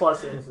 Jesus. 10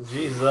 plus instances.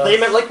 Jesus. They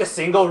meant like the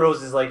single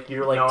roses, like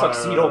your like No, no,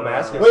 tuxedo no, no,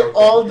 mask. no. Or Wait, something.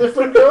 all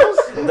different girls?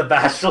 The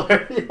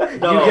Bachelor.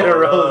 No, You get a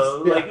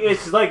rose. Like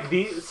it's like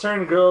these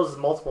certain girls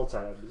multiple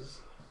times.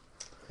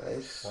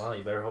 Nice. Wow,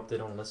 you better hope they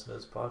don't listen to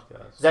this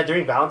podcast. Is that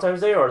during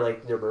Valentine's Day or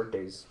like their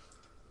birthdays?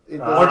 It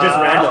Or just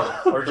Uh,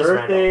 random? Or just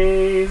random?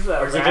 Birthdays,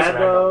 Or is it just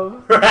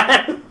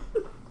random.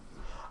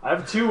 I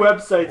have two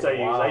websites I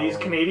use. I use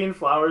Wow.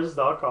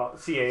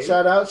 CanadianFlowers.ca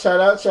Shout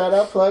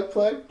out,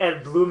 plug.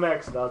 and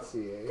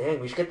BlueMax.ca. Dang,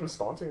 we should get them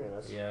sponsoring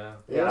us. Yeah.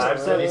 Yeah, Yeah, I've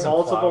man. sent Need some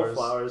multiple flowers.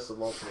 flowers to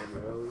multiple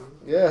girls.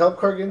 Yeah, help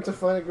Cargan to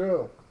find a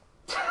girl.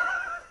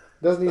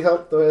 Doesn't need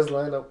help though, his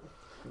lineup.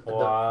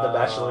 Wow. The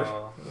Bachelor.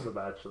 The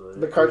Bachelor.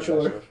 The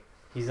Cartular.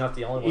 He's not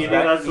the only You one.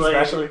 think that's He's like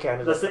Bachelor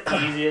Canada. that's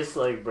the easiest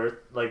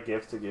like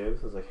gift to give?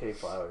 It's like, hey,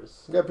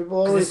 flowers. Yeah,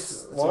 people 'Cause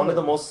always it's one of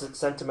the most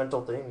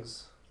sentimental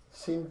things.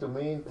 seem to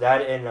me.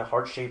 That and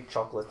heart-shaped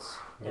chocolates.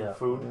 And Yeah.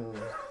 food.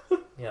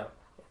 Yeah.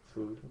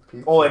 Food.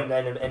 Pizza. Oh, and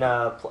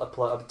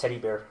a teddy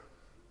bear.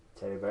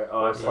 Teddy bear.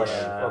 Oh, I've Plush,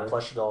 sent Yeah. that or before.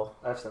 plush doll.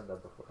 I've sent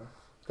that before.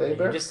 Teddy You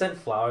bear? just send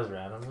flowers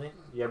randomly.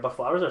 Yeah, but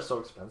flowers are so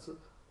expensive.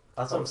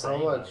 That's what I'm How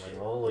saying. much? Man. Like,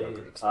 holy.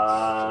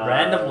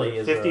 Randomly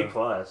is 50 a-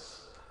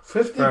 plus.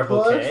 50 For a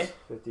plus? bouquet?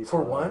 50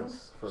 For plus one?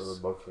 For the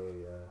bouquet,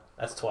 yeah.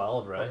 That's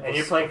 12, right? And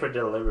you're playing for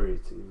delivery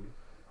too.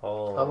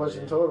 Oh, How much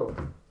in total?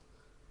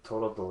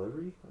 Total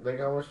delivery? Like,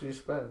 how much do you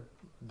spend?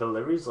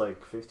 Delivery's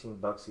like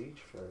 $15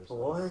 each for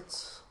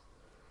What?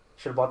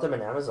 Should have bought them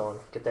in Amazon.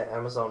 Get that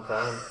Amazon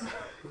Prime.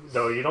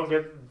 No, you don't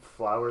get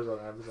flowers on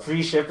Amazon.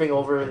 Free shipping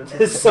over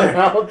this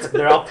amount.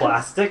 They're all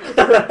plastic.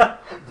 They're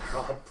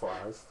all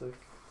plastic.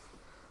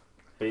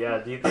 But yeah,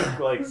 do you think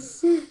like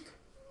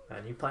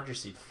Man, you plant your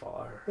seed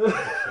far. He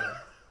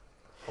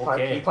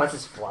Okay. plants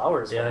his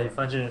flowers. Yeah, man. you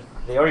plant your.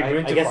 They already grew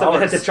I into guess I'm flowers.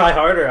 gonna have to try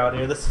harder out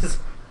here. This is.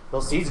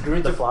 Those seeds grew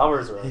into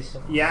flowers, Russ.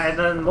 yeah, and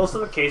then most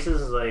of the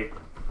cases like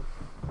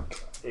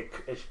it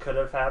could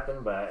have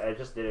happened, but I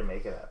just didn't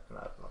make it happen.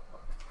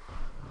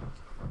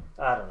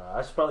 I don't know. I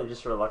was probably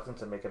just reluctant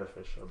to make it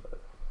official,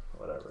 but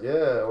whatever.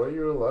 Yeah, why are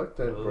you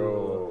reluctant, bro?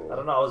 Ooh. I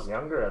don't know. I was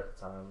younger at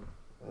the time.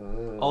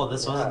 Oh,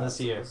 this wasn't this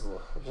year.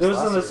 It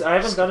was in this. I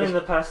haven't done it in the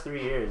past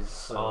 3 years.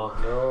 So. Oh.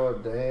 No,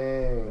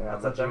 dang. Yeah, I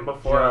but thought then you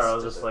before I just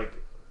was did just it. like,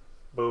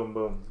 boom,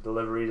 boom,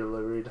 delivery.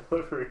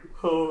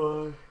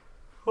 Oh,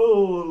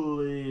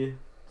 holy.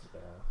 Yeah.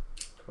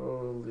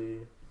 Holy.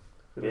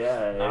 Yeah.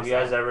 Have you Awesome.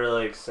 guys ever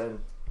like sent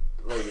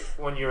like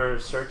when you were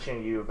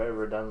searching? You've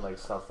ever done like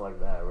stuff like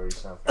that where you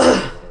sent photos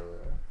or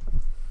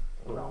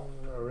whatever? No.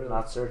 Not really.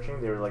 Not searching.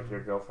 They were like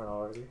your girlfriend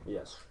already.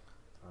 Yes.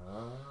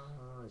 Ah,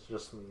 it's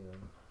just me then.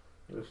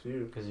 It's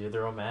you. Because you're the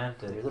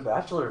romantic. You're the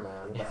bachelor,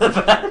 man. You're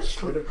the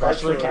Bachelor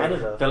bachelor.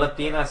 Canada.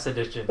 Filipinas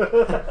edition.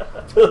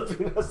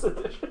 Filipinos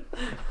edition.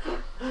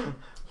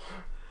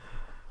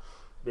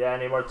 Yeah,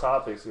 any more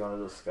topics you want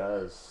to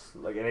discuss?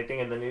 Like anything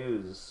in the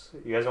news?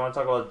 You guys want to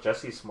talk about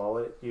Jesse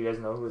Smollett? You guys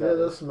know who Yeah, that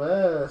that's is?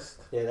 messed.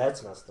 Yeah,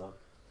 that's messed up.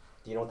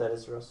 Do you know what that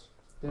is, Russ?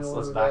 You Let's know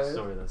let's what that is?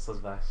 backstory this. Let's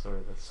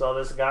backstory this. So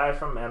this guy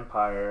from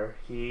Empire,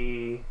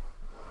 he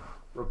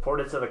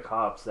reported to the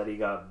cops that he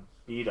got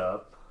beat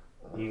up.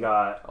 He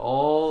got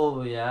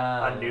Oh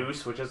yeah. a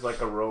noose, which is like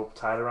a rope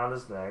tied around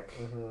his neck,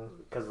 Mm-hmm.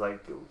 because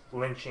like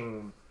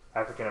lynching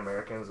African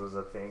Americans was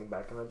a thing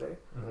back in the day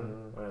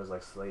Mm-hmm. when it was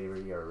like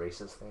slavery or a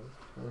racist thing.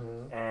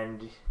 Mm-hmm.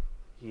 And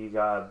he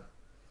got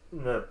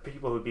the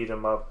people who beat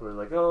him up were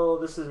like, "Oh,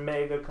 this is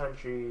mega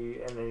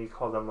country," and then he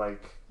called them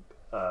like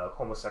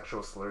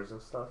homosexual slurs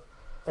and stuff.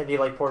 And he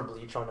like poured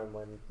bleach on him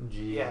when.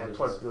 Jesus. Yeah, and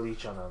poured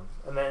bleach on them.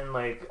 And then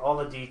like all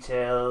the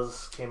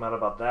details came out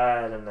about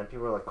that, and then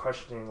people were like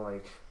questioning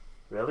like,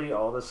 really,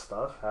 all this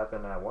stuff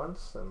happened at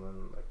once? And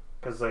then like,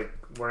 because like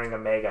wearing a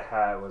MAGA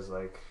hat was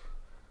like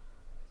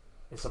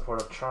in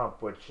support of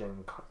Trump, which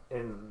in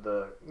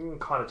the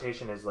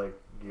connotation is like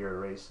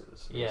you're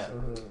racist. Yeah.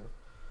 Mm-hmm.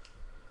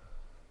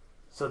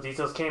 So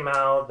details came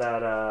out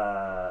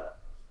that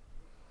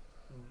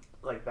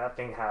like that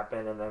thing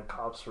happened, and then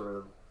cops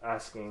were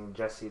asking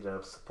Jesse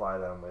to supply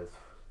them with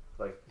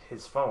like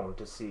his phone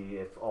to see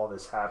if all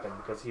this happened,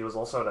 because he was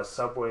also at a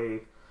Subway,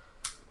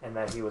 and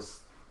that he was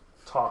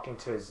talking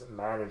to his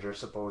manager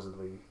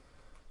supposedly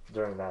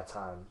during that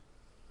time.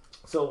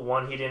 So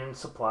one, he didn't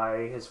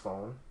supply his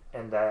phone,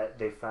 and that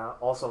they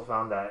found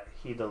that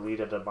he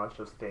deleted a bunch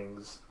of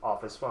things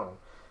off his phone,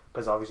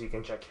 because obviously you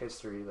can check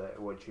history that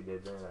what you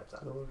did during that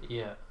time.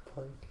 Yeah.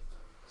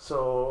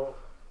 So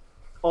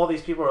all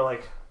these people are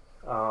like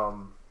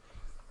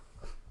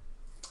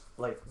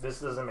this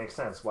doesn't make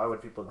sense. Why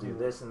would people do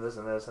this and this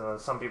and this? And then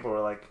some people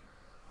were like,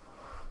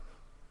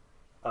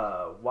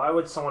 why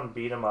would someone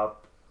beat him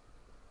up,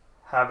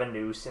 have a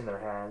noose in their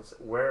hands,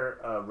 wear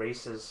a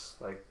racist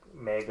like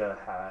MAGA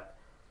hat,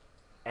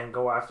 and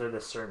go after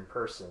this certain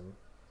person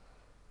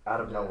out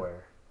of Yeah.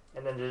 nowhere?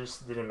 And then it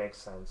just didn't make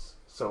sense.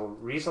 So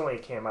recently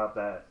it came out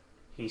that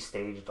he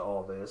staged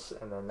all this,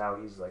 and then now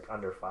he's like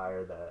under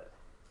fire that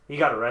he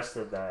got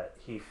arrested, that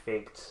he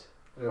faked.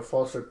 Yeah,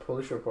 false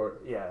police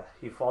report. Yeah,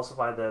 he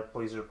falsified the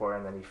police report,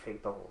 and then he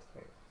faked the whole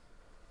thing.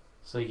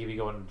 So you could be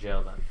going to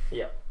jail then.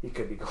 He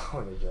could be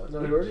going to jail. No,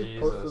 he already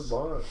Jesus. posted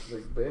bond,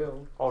 like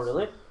bail. Oh,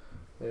 really?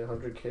 Yeah,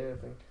 100K, I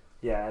think.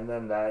 Yeah, and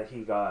then that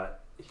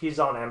he's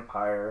on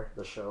Empire,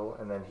 the show,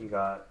 and then he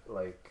got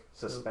like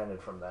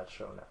suspended from that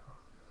show now.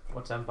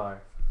 What's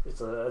Empire? It's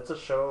a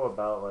show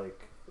about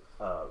like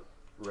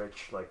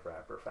rich like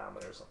rapper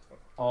family or something.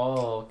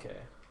 Oh, okay.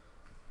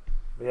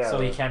 But yeah.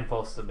 So he can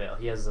post the bail.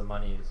 He has the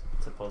money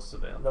to post the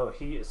bail. No,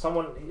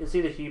 it's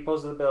either he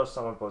posted the bill or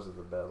someone posted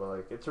the bill. But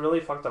like, it's a really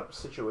fucked up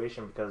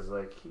situation, because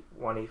like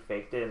he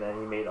faked it, and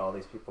then he made all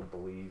these people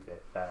believe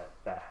that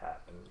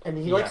happened. And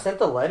he Yeah. like sent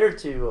the letter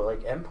to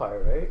like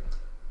Empire, right?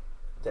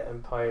 The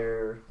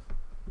Empire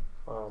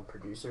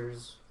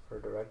producers or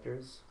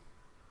directors.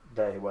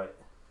 That what?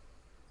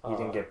 He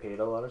didn't Uh, get paid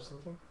a lot or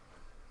something.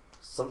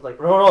 Something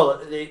like no.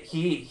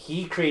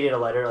 He created a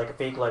letter, like a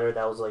fake letter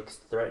that was like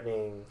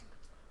threatening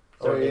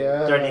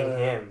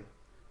him.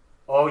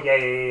 Oh yeah.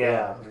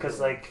 Yeah. Because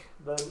like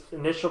the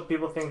initial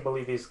people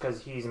believe he's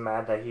because he's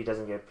mad that he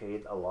doesn't get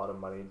paid a lot of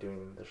money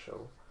doing the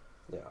show.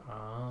 Yeah.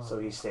 Oh. So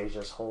he staged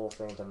this whole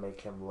thing to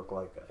make him look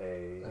like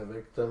a. A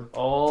victim.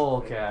 Oh,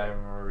 okay. I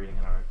remember reading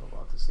an article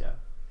about this. Yeah.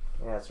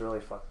 Yeah, it's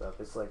really fucked up.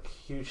 It's like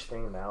huge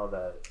thing now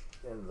that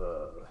in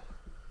the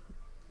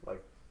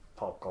like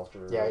pop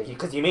culture. Yeah,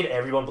 because he made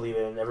everyone believe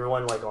it, and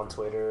everyone like on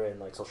Twitter and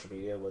like social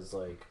media was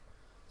like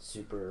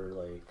super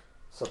like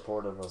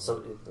supportive of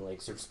super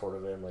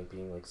supportive of him, like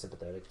being like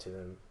sympathetic to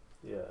him,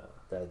 yeah.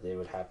 that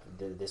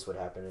this would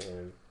happen to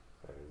him,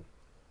 and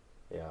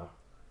yeah,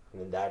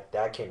 and then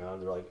that came out,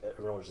 and they're like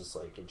everyone was just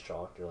like in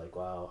shock. They're like,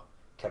 wow,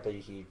 can't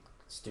believe he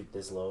stooped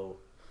this low,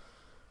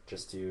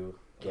 just to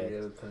Get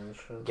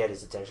attention. get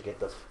his attention, get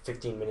the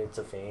 15 minutes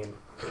of fame.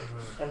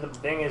 And the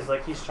thing is,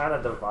 like, he's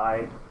trying to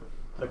divide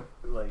the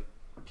like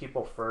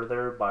people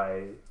further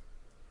by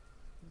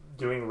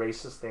doing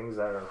racist things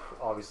that are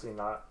obviously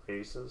not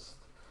racist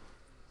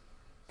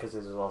because it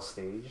is all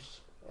staged.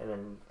 And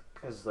then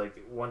because like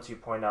once you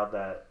point out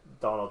that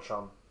Donald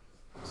Trump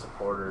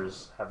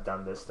supporters have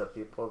done this to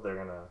people, they're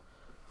gonna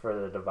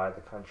further divide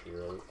the country,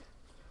 right?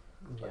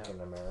 Like in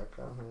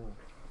America,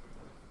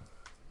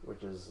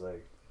 which is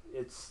like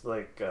it's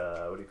like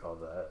what do you call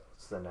that?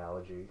 What's the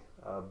analogy?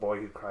 Boy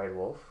Who Cried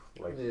Wolf.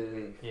 Like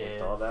Yeah.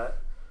 all that.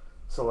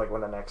 So like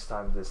when the next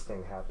time this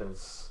thing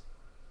happens,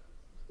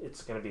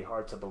 it's gonna be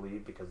hard to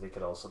believe because they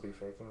could also be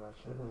faking that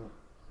shit.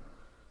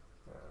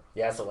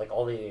 Yeah, so like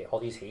all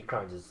these hate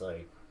crimes is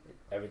like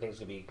everything's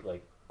gonna be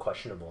like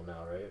questionable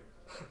now, right?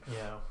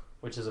 Yeah,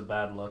 which is a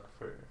bad look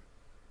for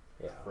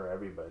For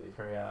everybody.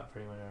 pretty much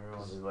everyone.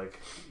 Because like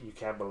you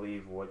can't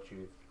believe what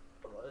you,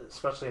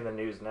 especially in the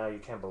news now, you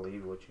can't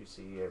believe what you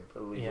see or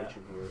believe what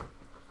you hear,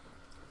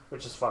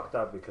 which is fucked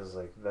up because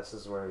like this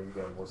is where you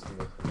get most of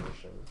the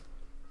information.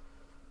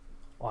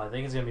 Well, I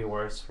think it's gonna be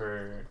worse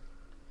for,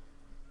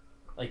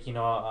 like,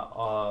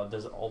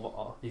 there's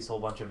these whole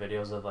bunch of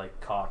videos of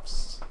like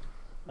cops,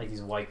 like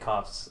these white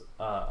cops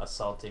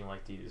assaulting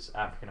like these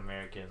African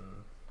American,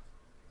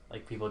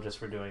 like people just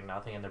for doing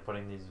nothing, and they're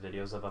putting these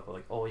videos up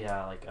like, oh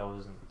yeah, like I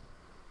wasn't,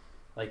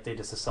 like they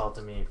just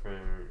assaulted me for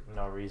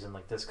no reason,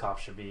 like this cop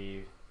should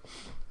be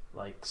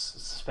like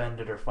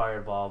suspended or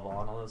fired, blah blah,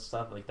 and all this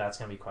stuff. Like that's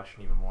gonna be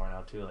questioned even more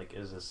now too. Like,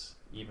 is this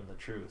even the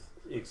truth?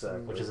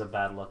 Exactly. Which is a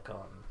bad look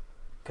on,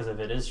 because if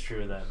it is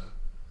true, then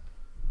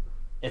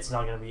it's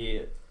not gonna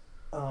be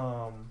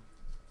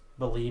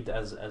believed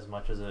as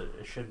much as it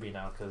should be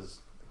now because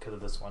of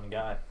this one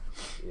guy.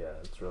 Yeah,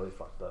 it's really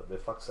fucked up.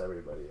 It fucks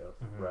everybody up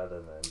rather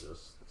than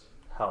just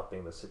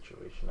helping the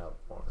situation out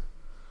more.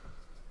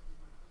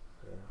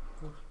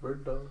 Yeah.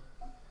 Bird dog.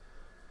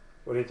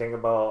 What do you think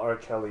about R.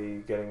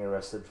 Kelly getting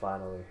arrested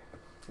finally?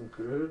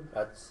 Good.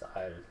 That's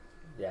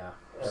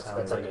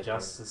Sounds like like a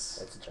justice.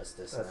 That's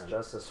justice. That's man.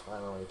 justice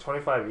finally.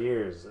 25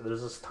 years.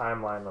 There's this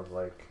timeline of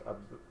like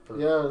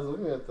Yeah, I was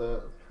looking at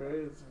that.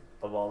 Crazy.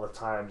 of all the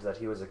times that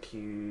he was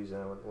accused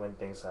and when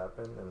things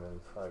happened, and then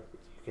fuck,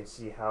 you can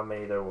see how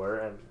many there were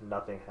and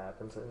nothing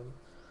happened to him.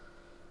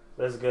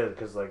 But it's good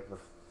because like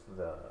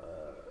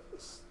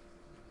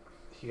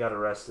he got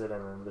arrested,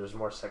 and then there's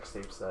more sex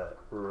tapes that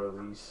were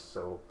released,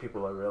 so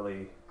people are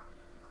really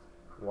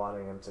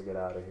wanting him to get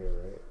out of here,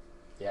 right?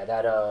 Yeah,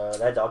 that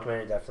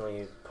documentary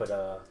definitely put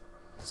a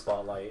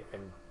spotlight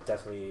and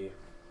definitely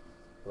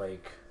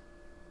like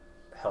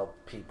help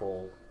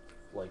people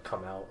like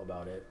come out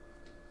about it.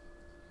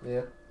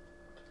 Yeah.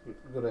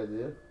 Good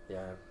idea.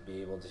 Yeah,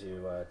 be able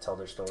to tell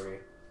their story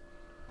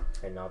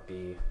and not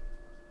be,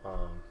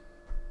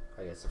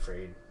 I guess,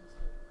 afraid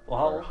Well,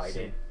 how or old is he?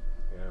 hiding.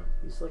 Yeah.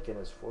 He's like in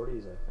his 40s,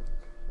 I think.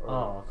 Or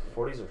Oh,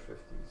 okay. 40s or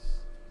 50s.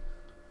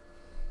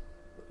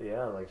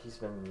 Yeah, like he's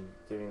been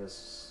doing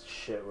this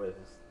shit with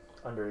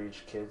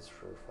underage kids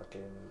for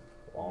fucking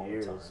Long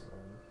years, time.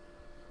 man.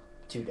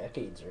 2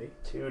 decades, right?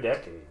 2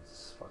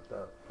 decades. Fucked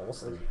up.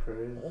 Almost That's 3.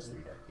 crazy. Almost 3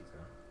 decades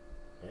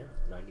now.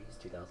 Yeah, 90s,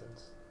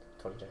 2000s,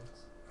 2010s.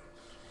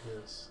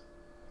 Yes.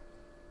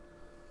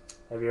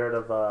 Have you heard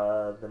of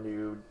the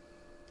new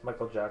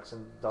Michael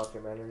Jackson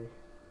documentary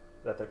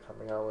that they're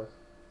coming out with?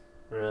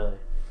 Really?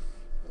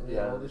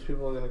 Yeah, all these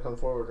people are gonna come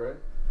forward, right?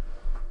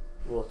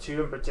 Well,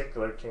 2 in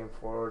particular came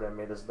forward and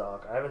made this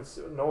doc.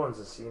 No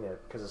one's seen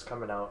it because it's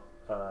coming out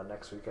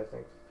next week, I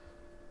think.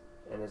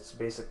 And it's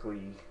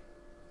basically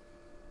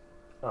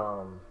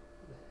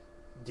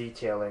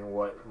detailing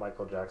what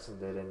Michael Jackson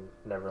did in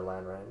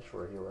Neverland Ranch,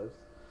 where he lived.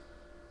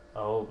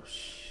 Oh,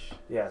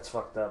 Yeah, it's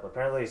fucked up.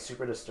 Apparently, it's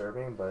super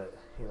disturbing, but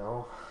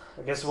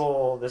I guess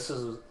we'll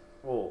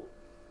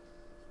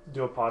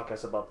do a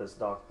podcast about this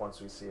doc once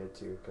we see it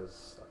too,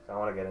 because I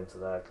want to get into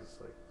that because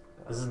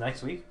this is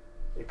next week?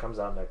 it comes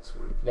out next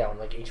week. Yeah, on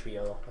like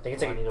HBO. I think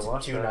it's I need to like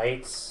watch 2 that.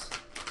 nights.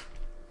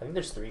 I think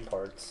there's 3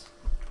 parts.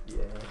 Yeah.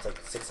 It's like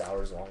 6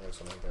 hours long or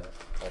something like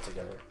that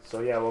altogether.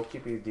 So yeah, we'll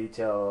keep you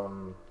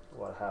detail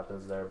what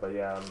happens there. But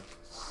yeah,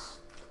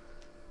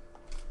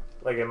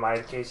 like in my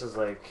case is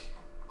like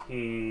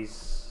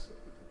he's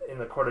in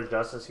the court of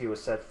justice. He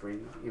was set free,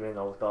 even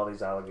though with all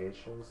these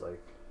allegations,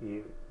 like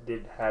he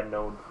had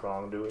no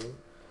wrongdoing.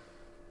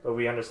 But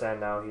we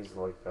understand now he's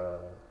like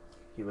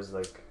he was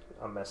like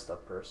a messed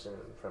up person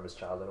from his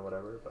childhood or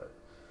whatever. But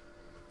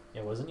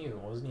Yeah, wasn't he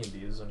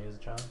abused when he was a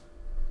child?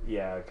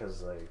 yeah,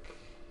 because like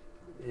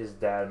his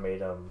dad made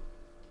him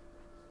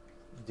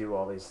do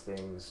all these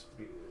things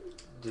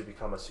to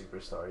become a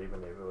superstar,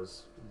 even if it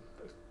was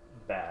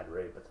bad,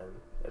 right? But then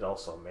it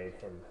also made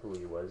him who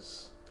he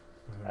was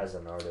as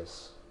an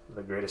artist,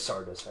 the greatest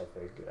artist I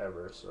think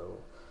ever. So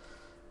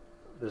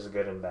there's a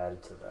good and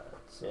bad to that.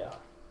 So. Yeah.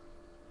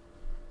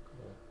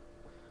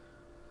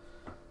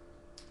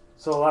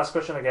 So last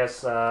question, I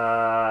guess. What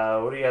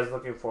are you guys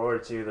looking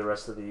forward to the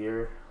rest of the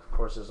year? Of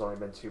course, there's only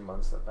been 2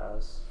 months that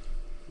passed.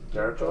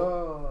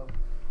 Jericho,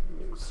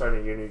 Job.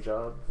 starting your new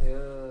job.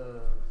 Yeah.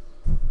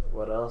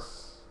 What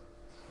else?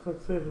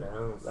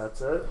 No.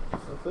 That's it.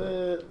 That's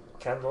it.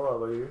 Kendall, how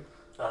about you?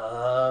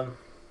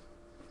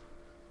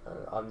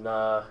 I'm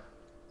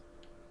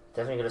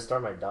definitely gonna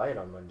start my diet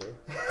on Monday.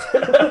 Wait,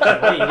 you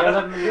guys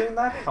have been doing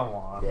that? Come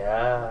on.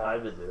 Yeah.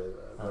 I've been doing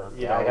that. But,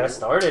 Yeah, I gotta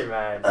start it,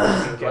 man.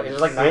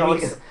 There's like You 9 know,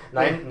 weeks,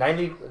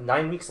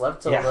 9 weeks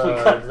left till Yeah, we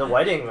got- the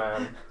wedding,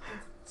 man.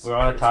 We're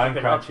on a time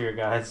Keep it up. crunch here,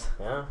 guys.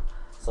 Yeah,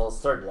 so I'll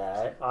start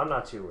that. I'm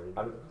not too worried.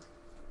 I'm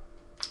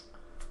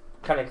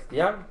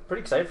I'm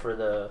pretty excited for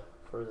the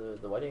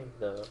wedding,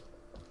 the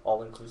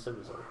all inclusive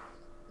resort.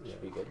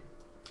 Should be good.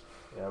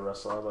 Yeah,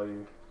 Russell, how about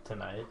you?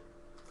 Tonight.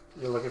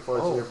 You're looking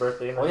forward to Oh. your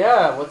birthday night? Oh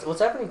yeah, what's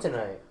happening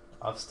tonight?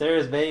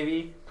 Upstairs,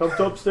 baby. Come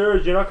to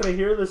upstairs. You're not going to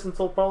hear this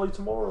until probably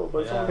tomorrow. But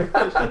it's Yeah. only-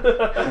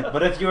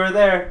 But if you were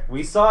there,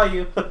 we saw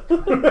you. I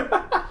don't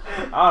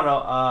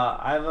know.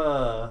 I have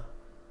a,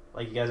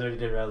 like you guys already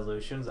did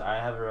resolutions. I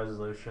have a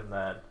resolution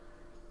that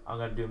I'm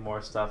gonna do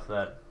more stuff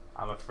that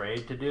I'm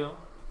afraid to do.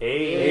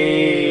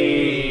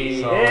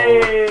 Hey. So-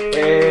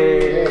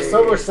 Hey. Yeah,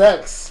 sober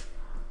sex.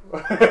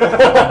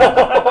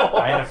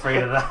 I ain't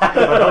afraid of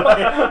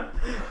that.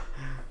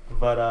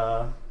 But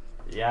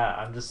yeah,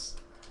 I'm just.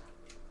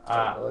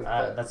 I like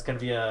that. That's gonna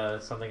be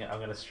something I'm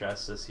gonna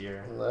stress this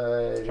year.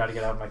 Nice. Try to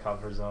get out of my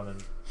comfort zone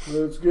and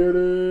Let's get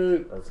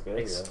it. That's good.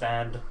 Yeah.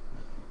 expand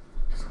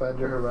Expand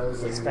your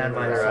horizons. expand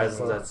my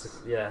horizons. That's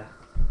yeah.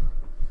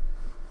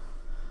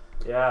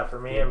 Yeah, for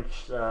me, I'm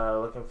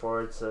looking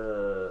forward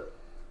to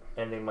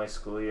ending my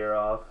school year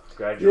off,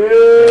 graduating,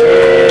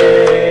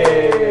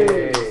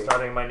 Yay!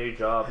 starting my new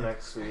job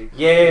next week,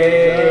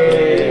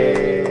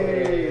 Yay!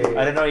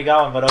 I didn't know you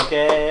got one, but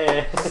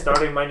okay.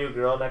 starting my new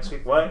girl next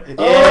week. What? Yay!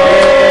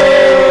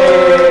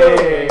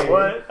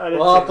 What? I didn't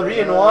Well, say 3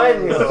 that. in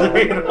 1. Yeah.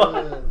 3 in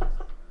 1.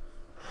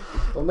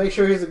 Well, make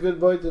sure he's a good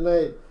boy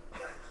tonight.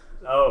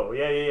 Oh,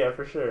 yeah,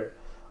 for sure.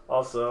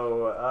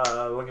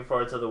 Also, looking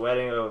forward to the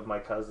wedding of my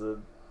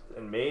cousin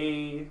in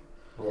May.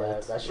 Yeah,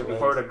 that should be. Looking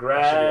forward to that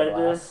grad. should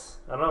be a blast.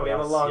 I don't know, we have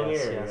a Yes, long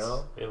yes, year, yes. you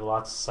know? We have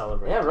lots to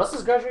celebrate. Yeah, Russ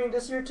is graduating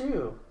this year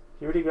too.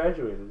 He already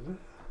graduated.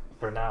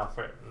 For now,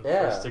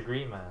 Yeah. first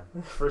degree, man.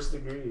 First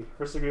degree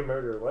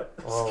murder. What?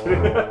 Whoa, Just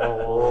kidding. whoa,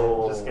 whoa,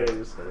 whoa. Just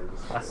kidding.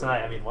 That's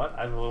not. I mean, what?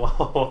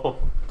 Whoa.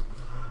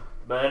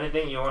 But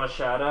anything you want to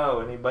shout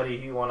out? Anybody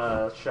you want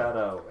to shout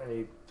out?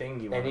 Anything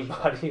you want?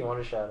 Anybody you want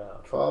to shout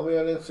out? Follow me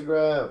on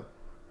Instagram.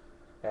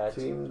 Yeah,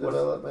 Team what's-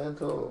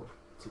 Developmental.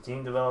 To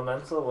Team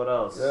Developmental. What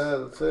else? Yeah,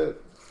 that's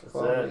it. That's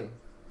Follow it. me.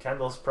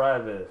 Kendall's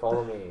private.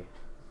 follow me.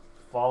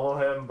 Follow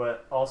him,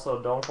 but also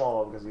don't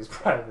follow him because he's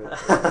private.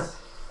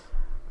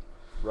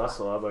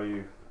 Russell, how about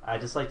you? I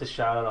just like to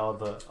shout out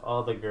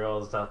all the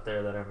girls out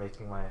there that are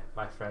making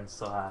my friends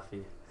so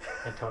happy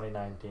in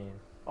 2019.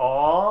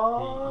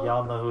 Aww.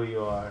 Y'all know who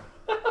you are.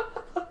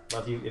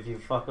 But if you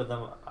fuck with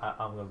them,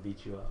 I'm gonna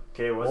beat you up.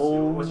 Okay,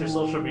 what's your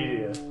social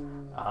media?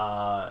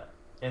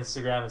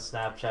 Instagram and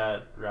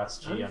Snapchat,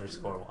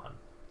 RussG_1.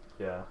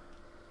 Yeah.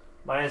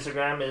 My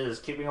Instagram is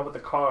Keeping Up with the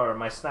Car.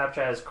 My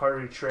Snapchat is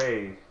Carter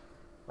Trey.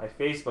 My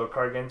Facebook,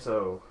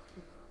 Cargento.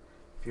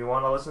 If you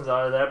want to listen to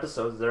other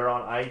episodes, they're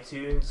on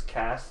iTunes,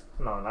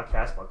 not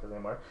Castbox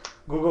anymore.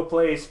 Google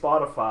Play,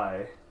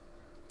 Spotify.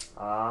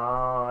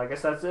 I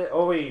guess that's it.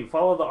 Oh wait,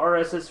 follow the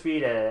RSS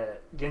feed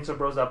at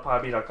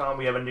ginsobros.podbean.com.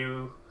 We have a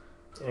new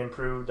and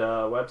improved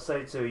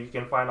website, so you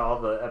can find all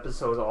the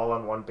episodes all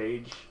on one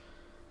page.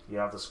 You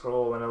don't have to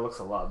scroll, and it looks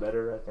a lot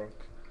better, I think.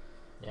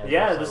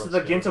 Yeah, this is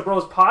the Ginto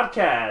Bros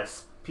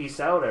podcast. Peace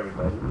out,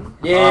 everybody.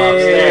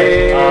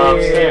 Yay!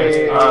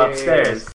 Upstairs.